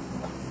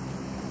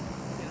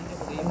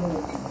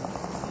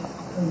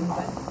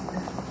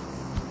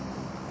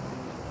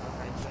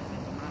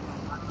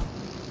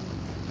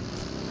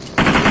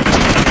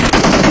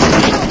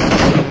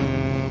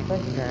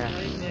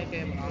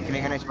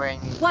 Cái này cho anh.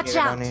 Watch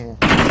out!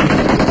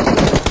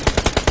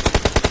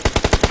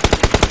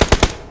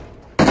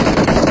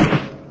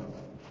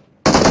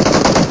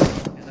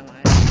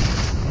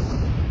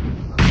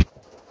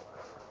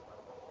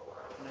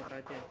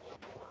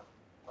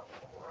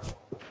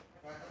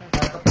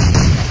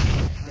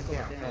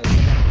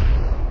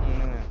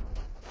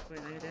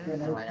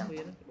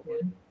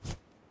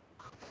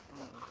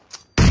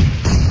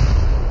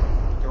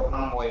 Chỗ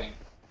mang mồi.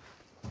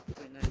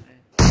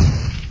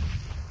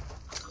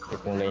 thì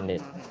cùng lên để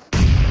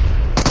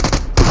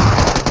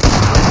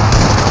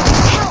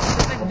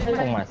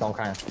không mà song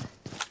khăn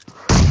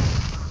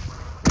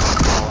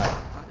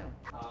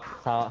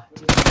sao ạ?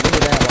 Đi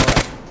đây là bao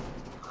rồi?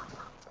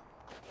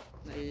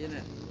 Đây thế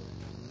này.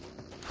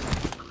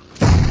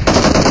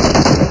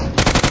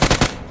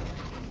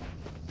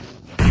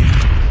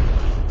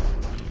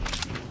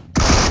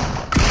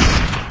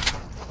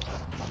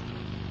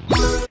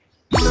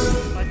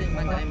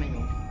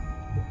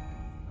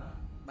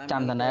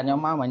 Chăm thành ra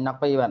nhóm máu mình nọc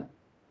pi bạn.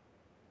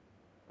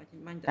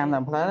 Chăm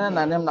thành thế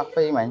là em nọc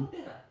pi mình.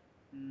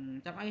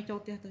 Chăm ai cho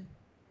tiếc thôi.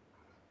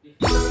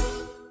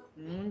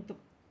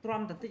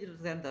 Trom tận tích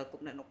gen tờ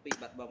cũng lại nọc bị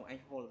bật bồng anh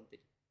hô tận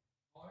tích.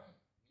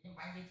 Nhưng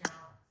bánh cái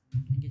chao.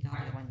 Anh cái chao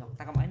thì anh nọc,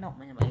 ta có máy nọc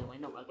mà nhà mày máy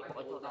nọc ở cái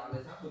bộ cho tao.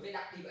 Đối với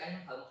đặc thì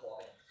anh thở một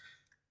khổ.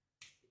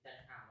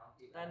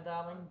 Tên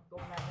ra mình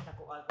cũng này là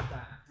cụ ai cũng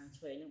cả hàng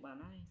xuế những bà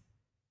này.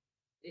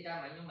 Đi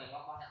ra mày nhưng mày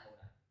ngon con hạng một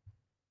này.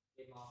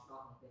 Đi ngon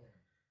con một cái này.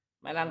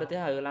 Mày làm được thế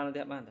hả? Làm được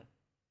thế bạn.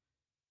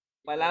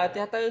 Phải làm được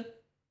thế tư.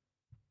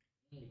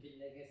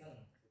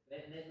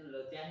 Lên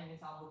lừa chen như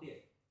sau một tiền.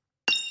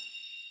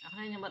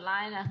 Này nhưng bật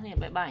like nè, này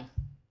bye bye.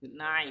 Good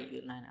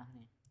night nào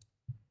này.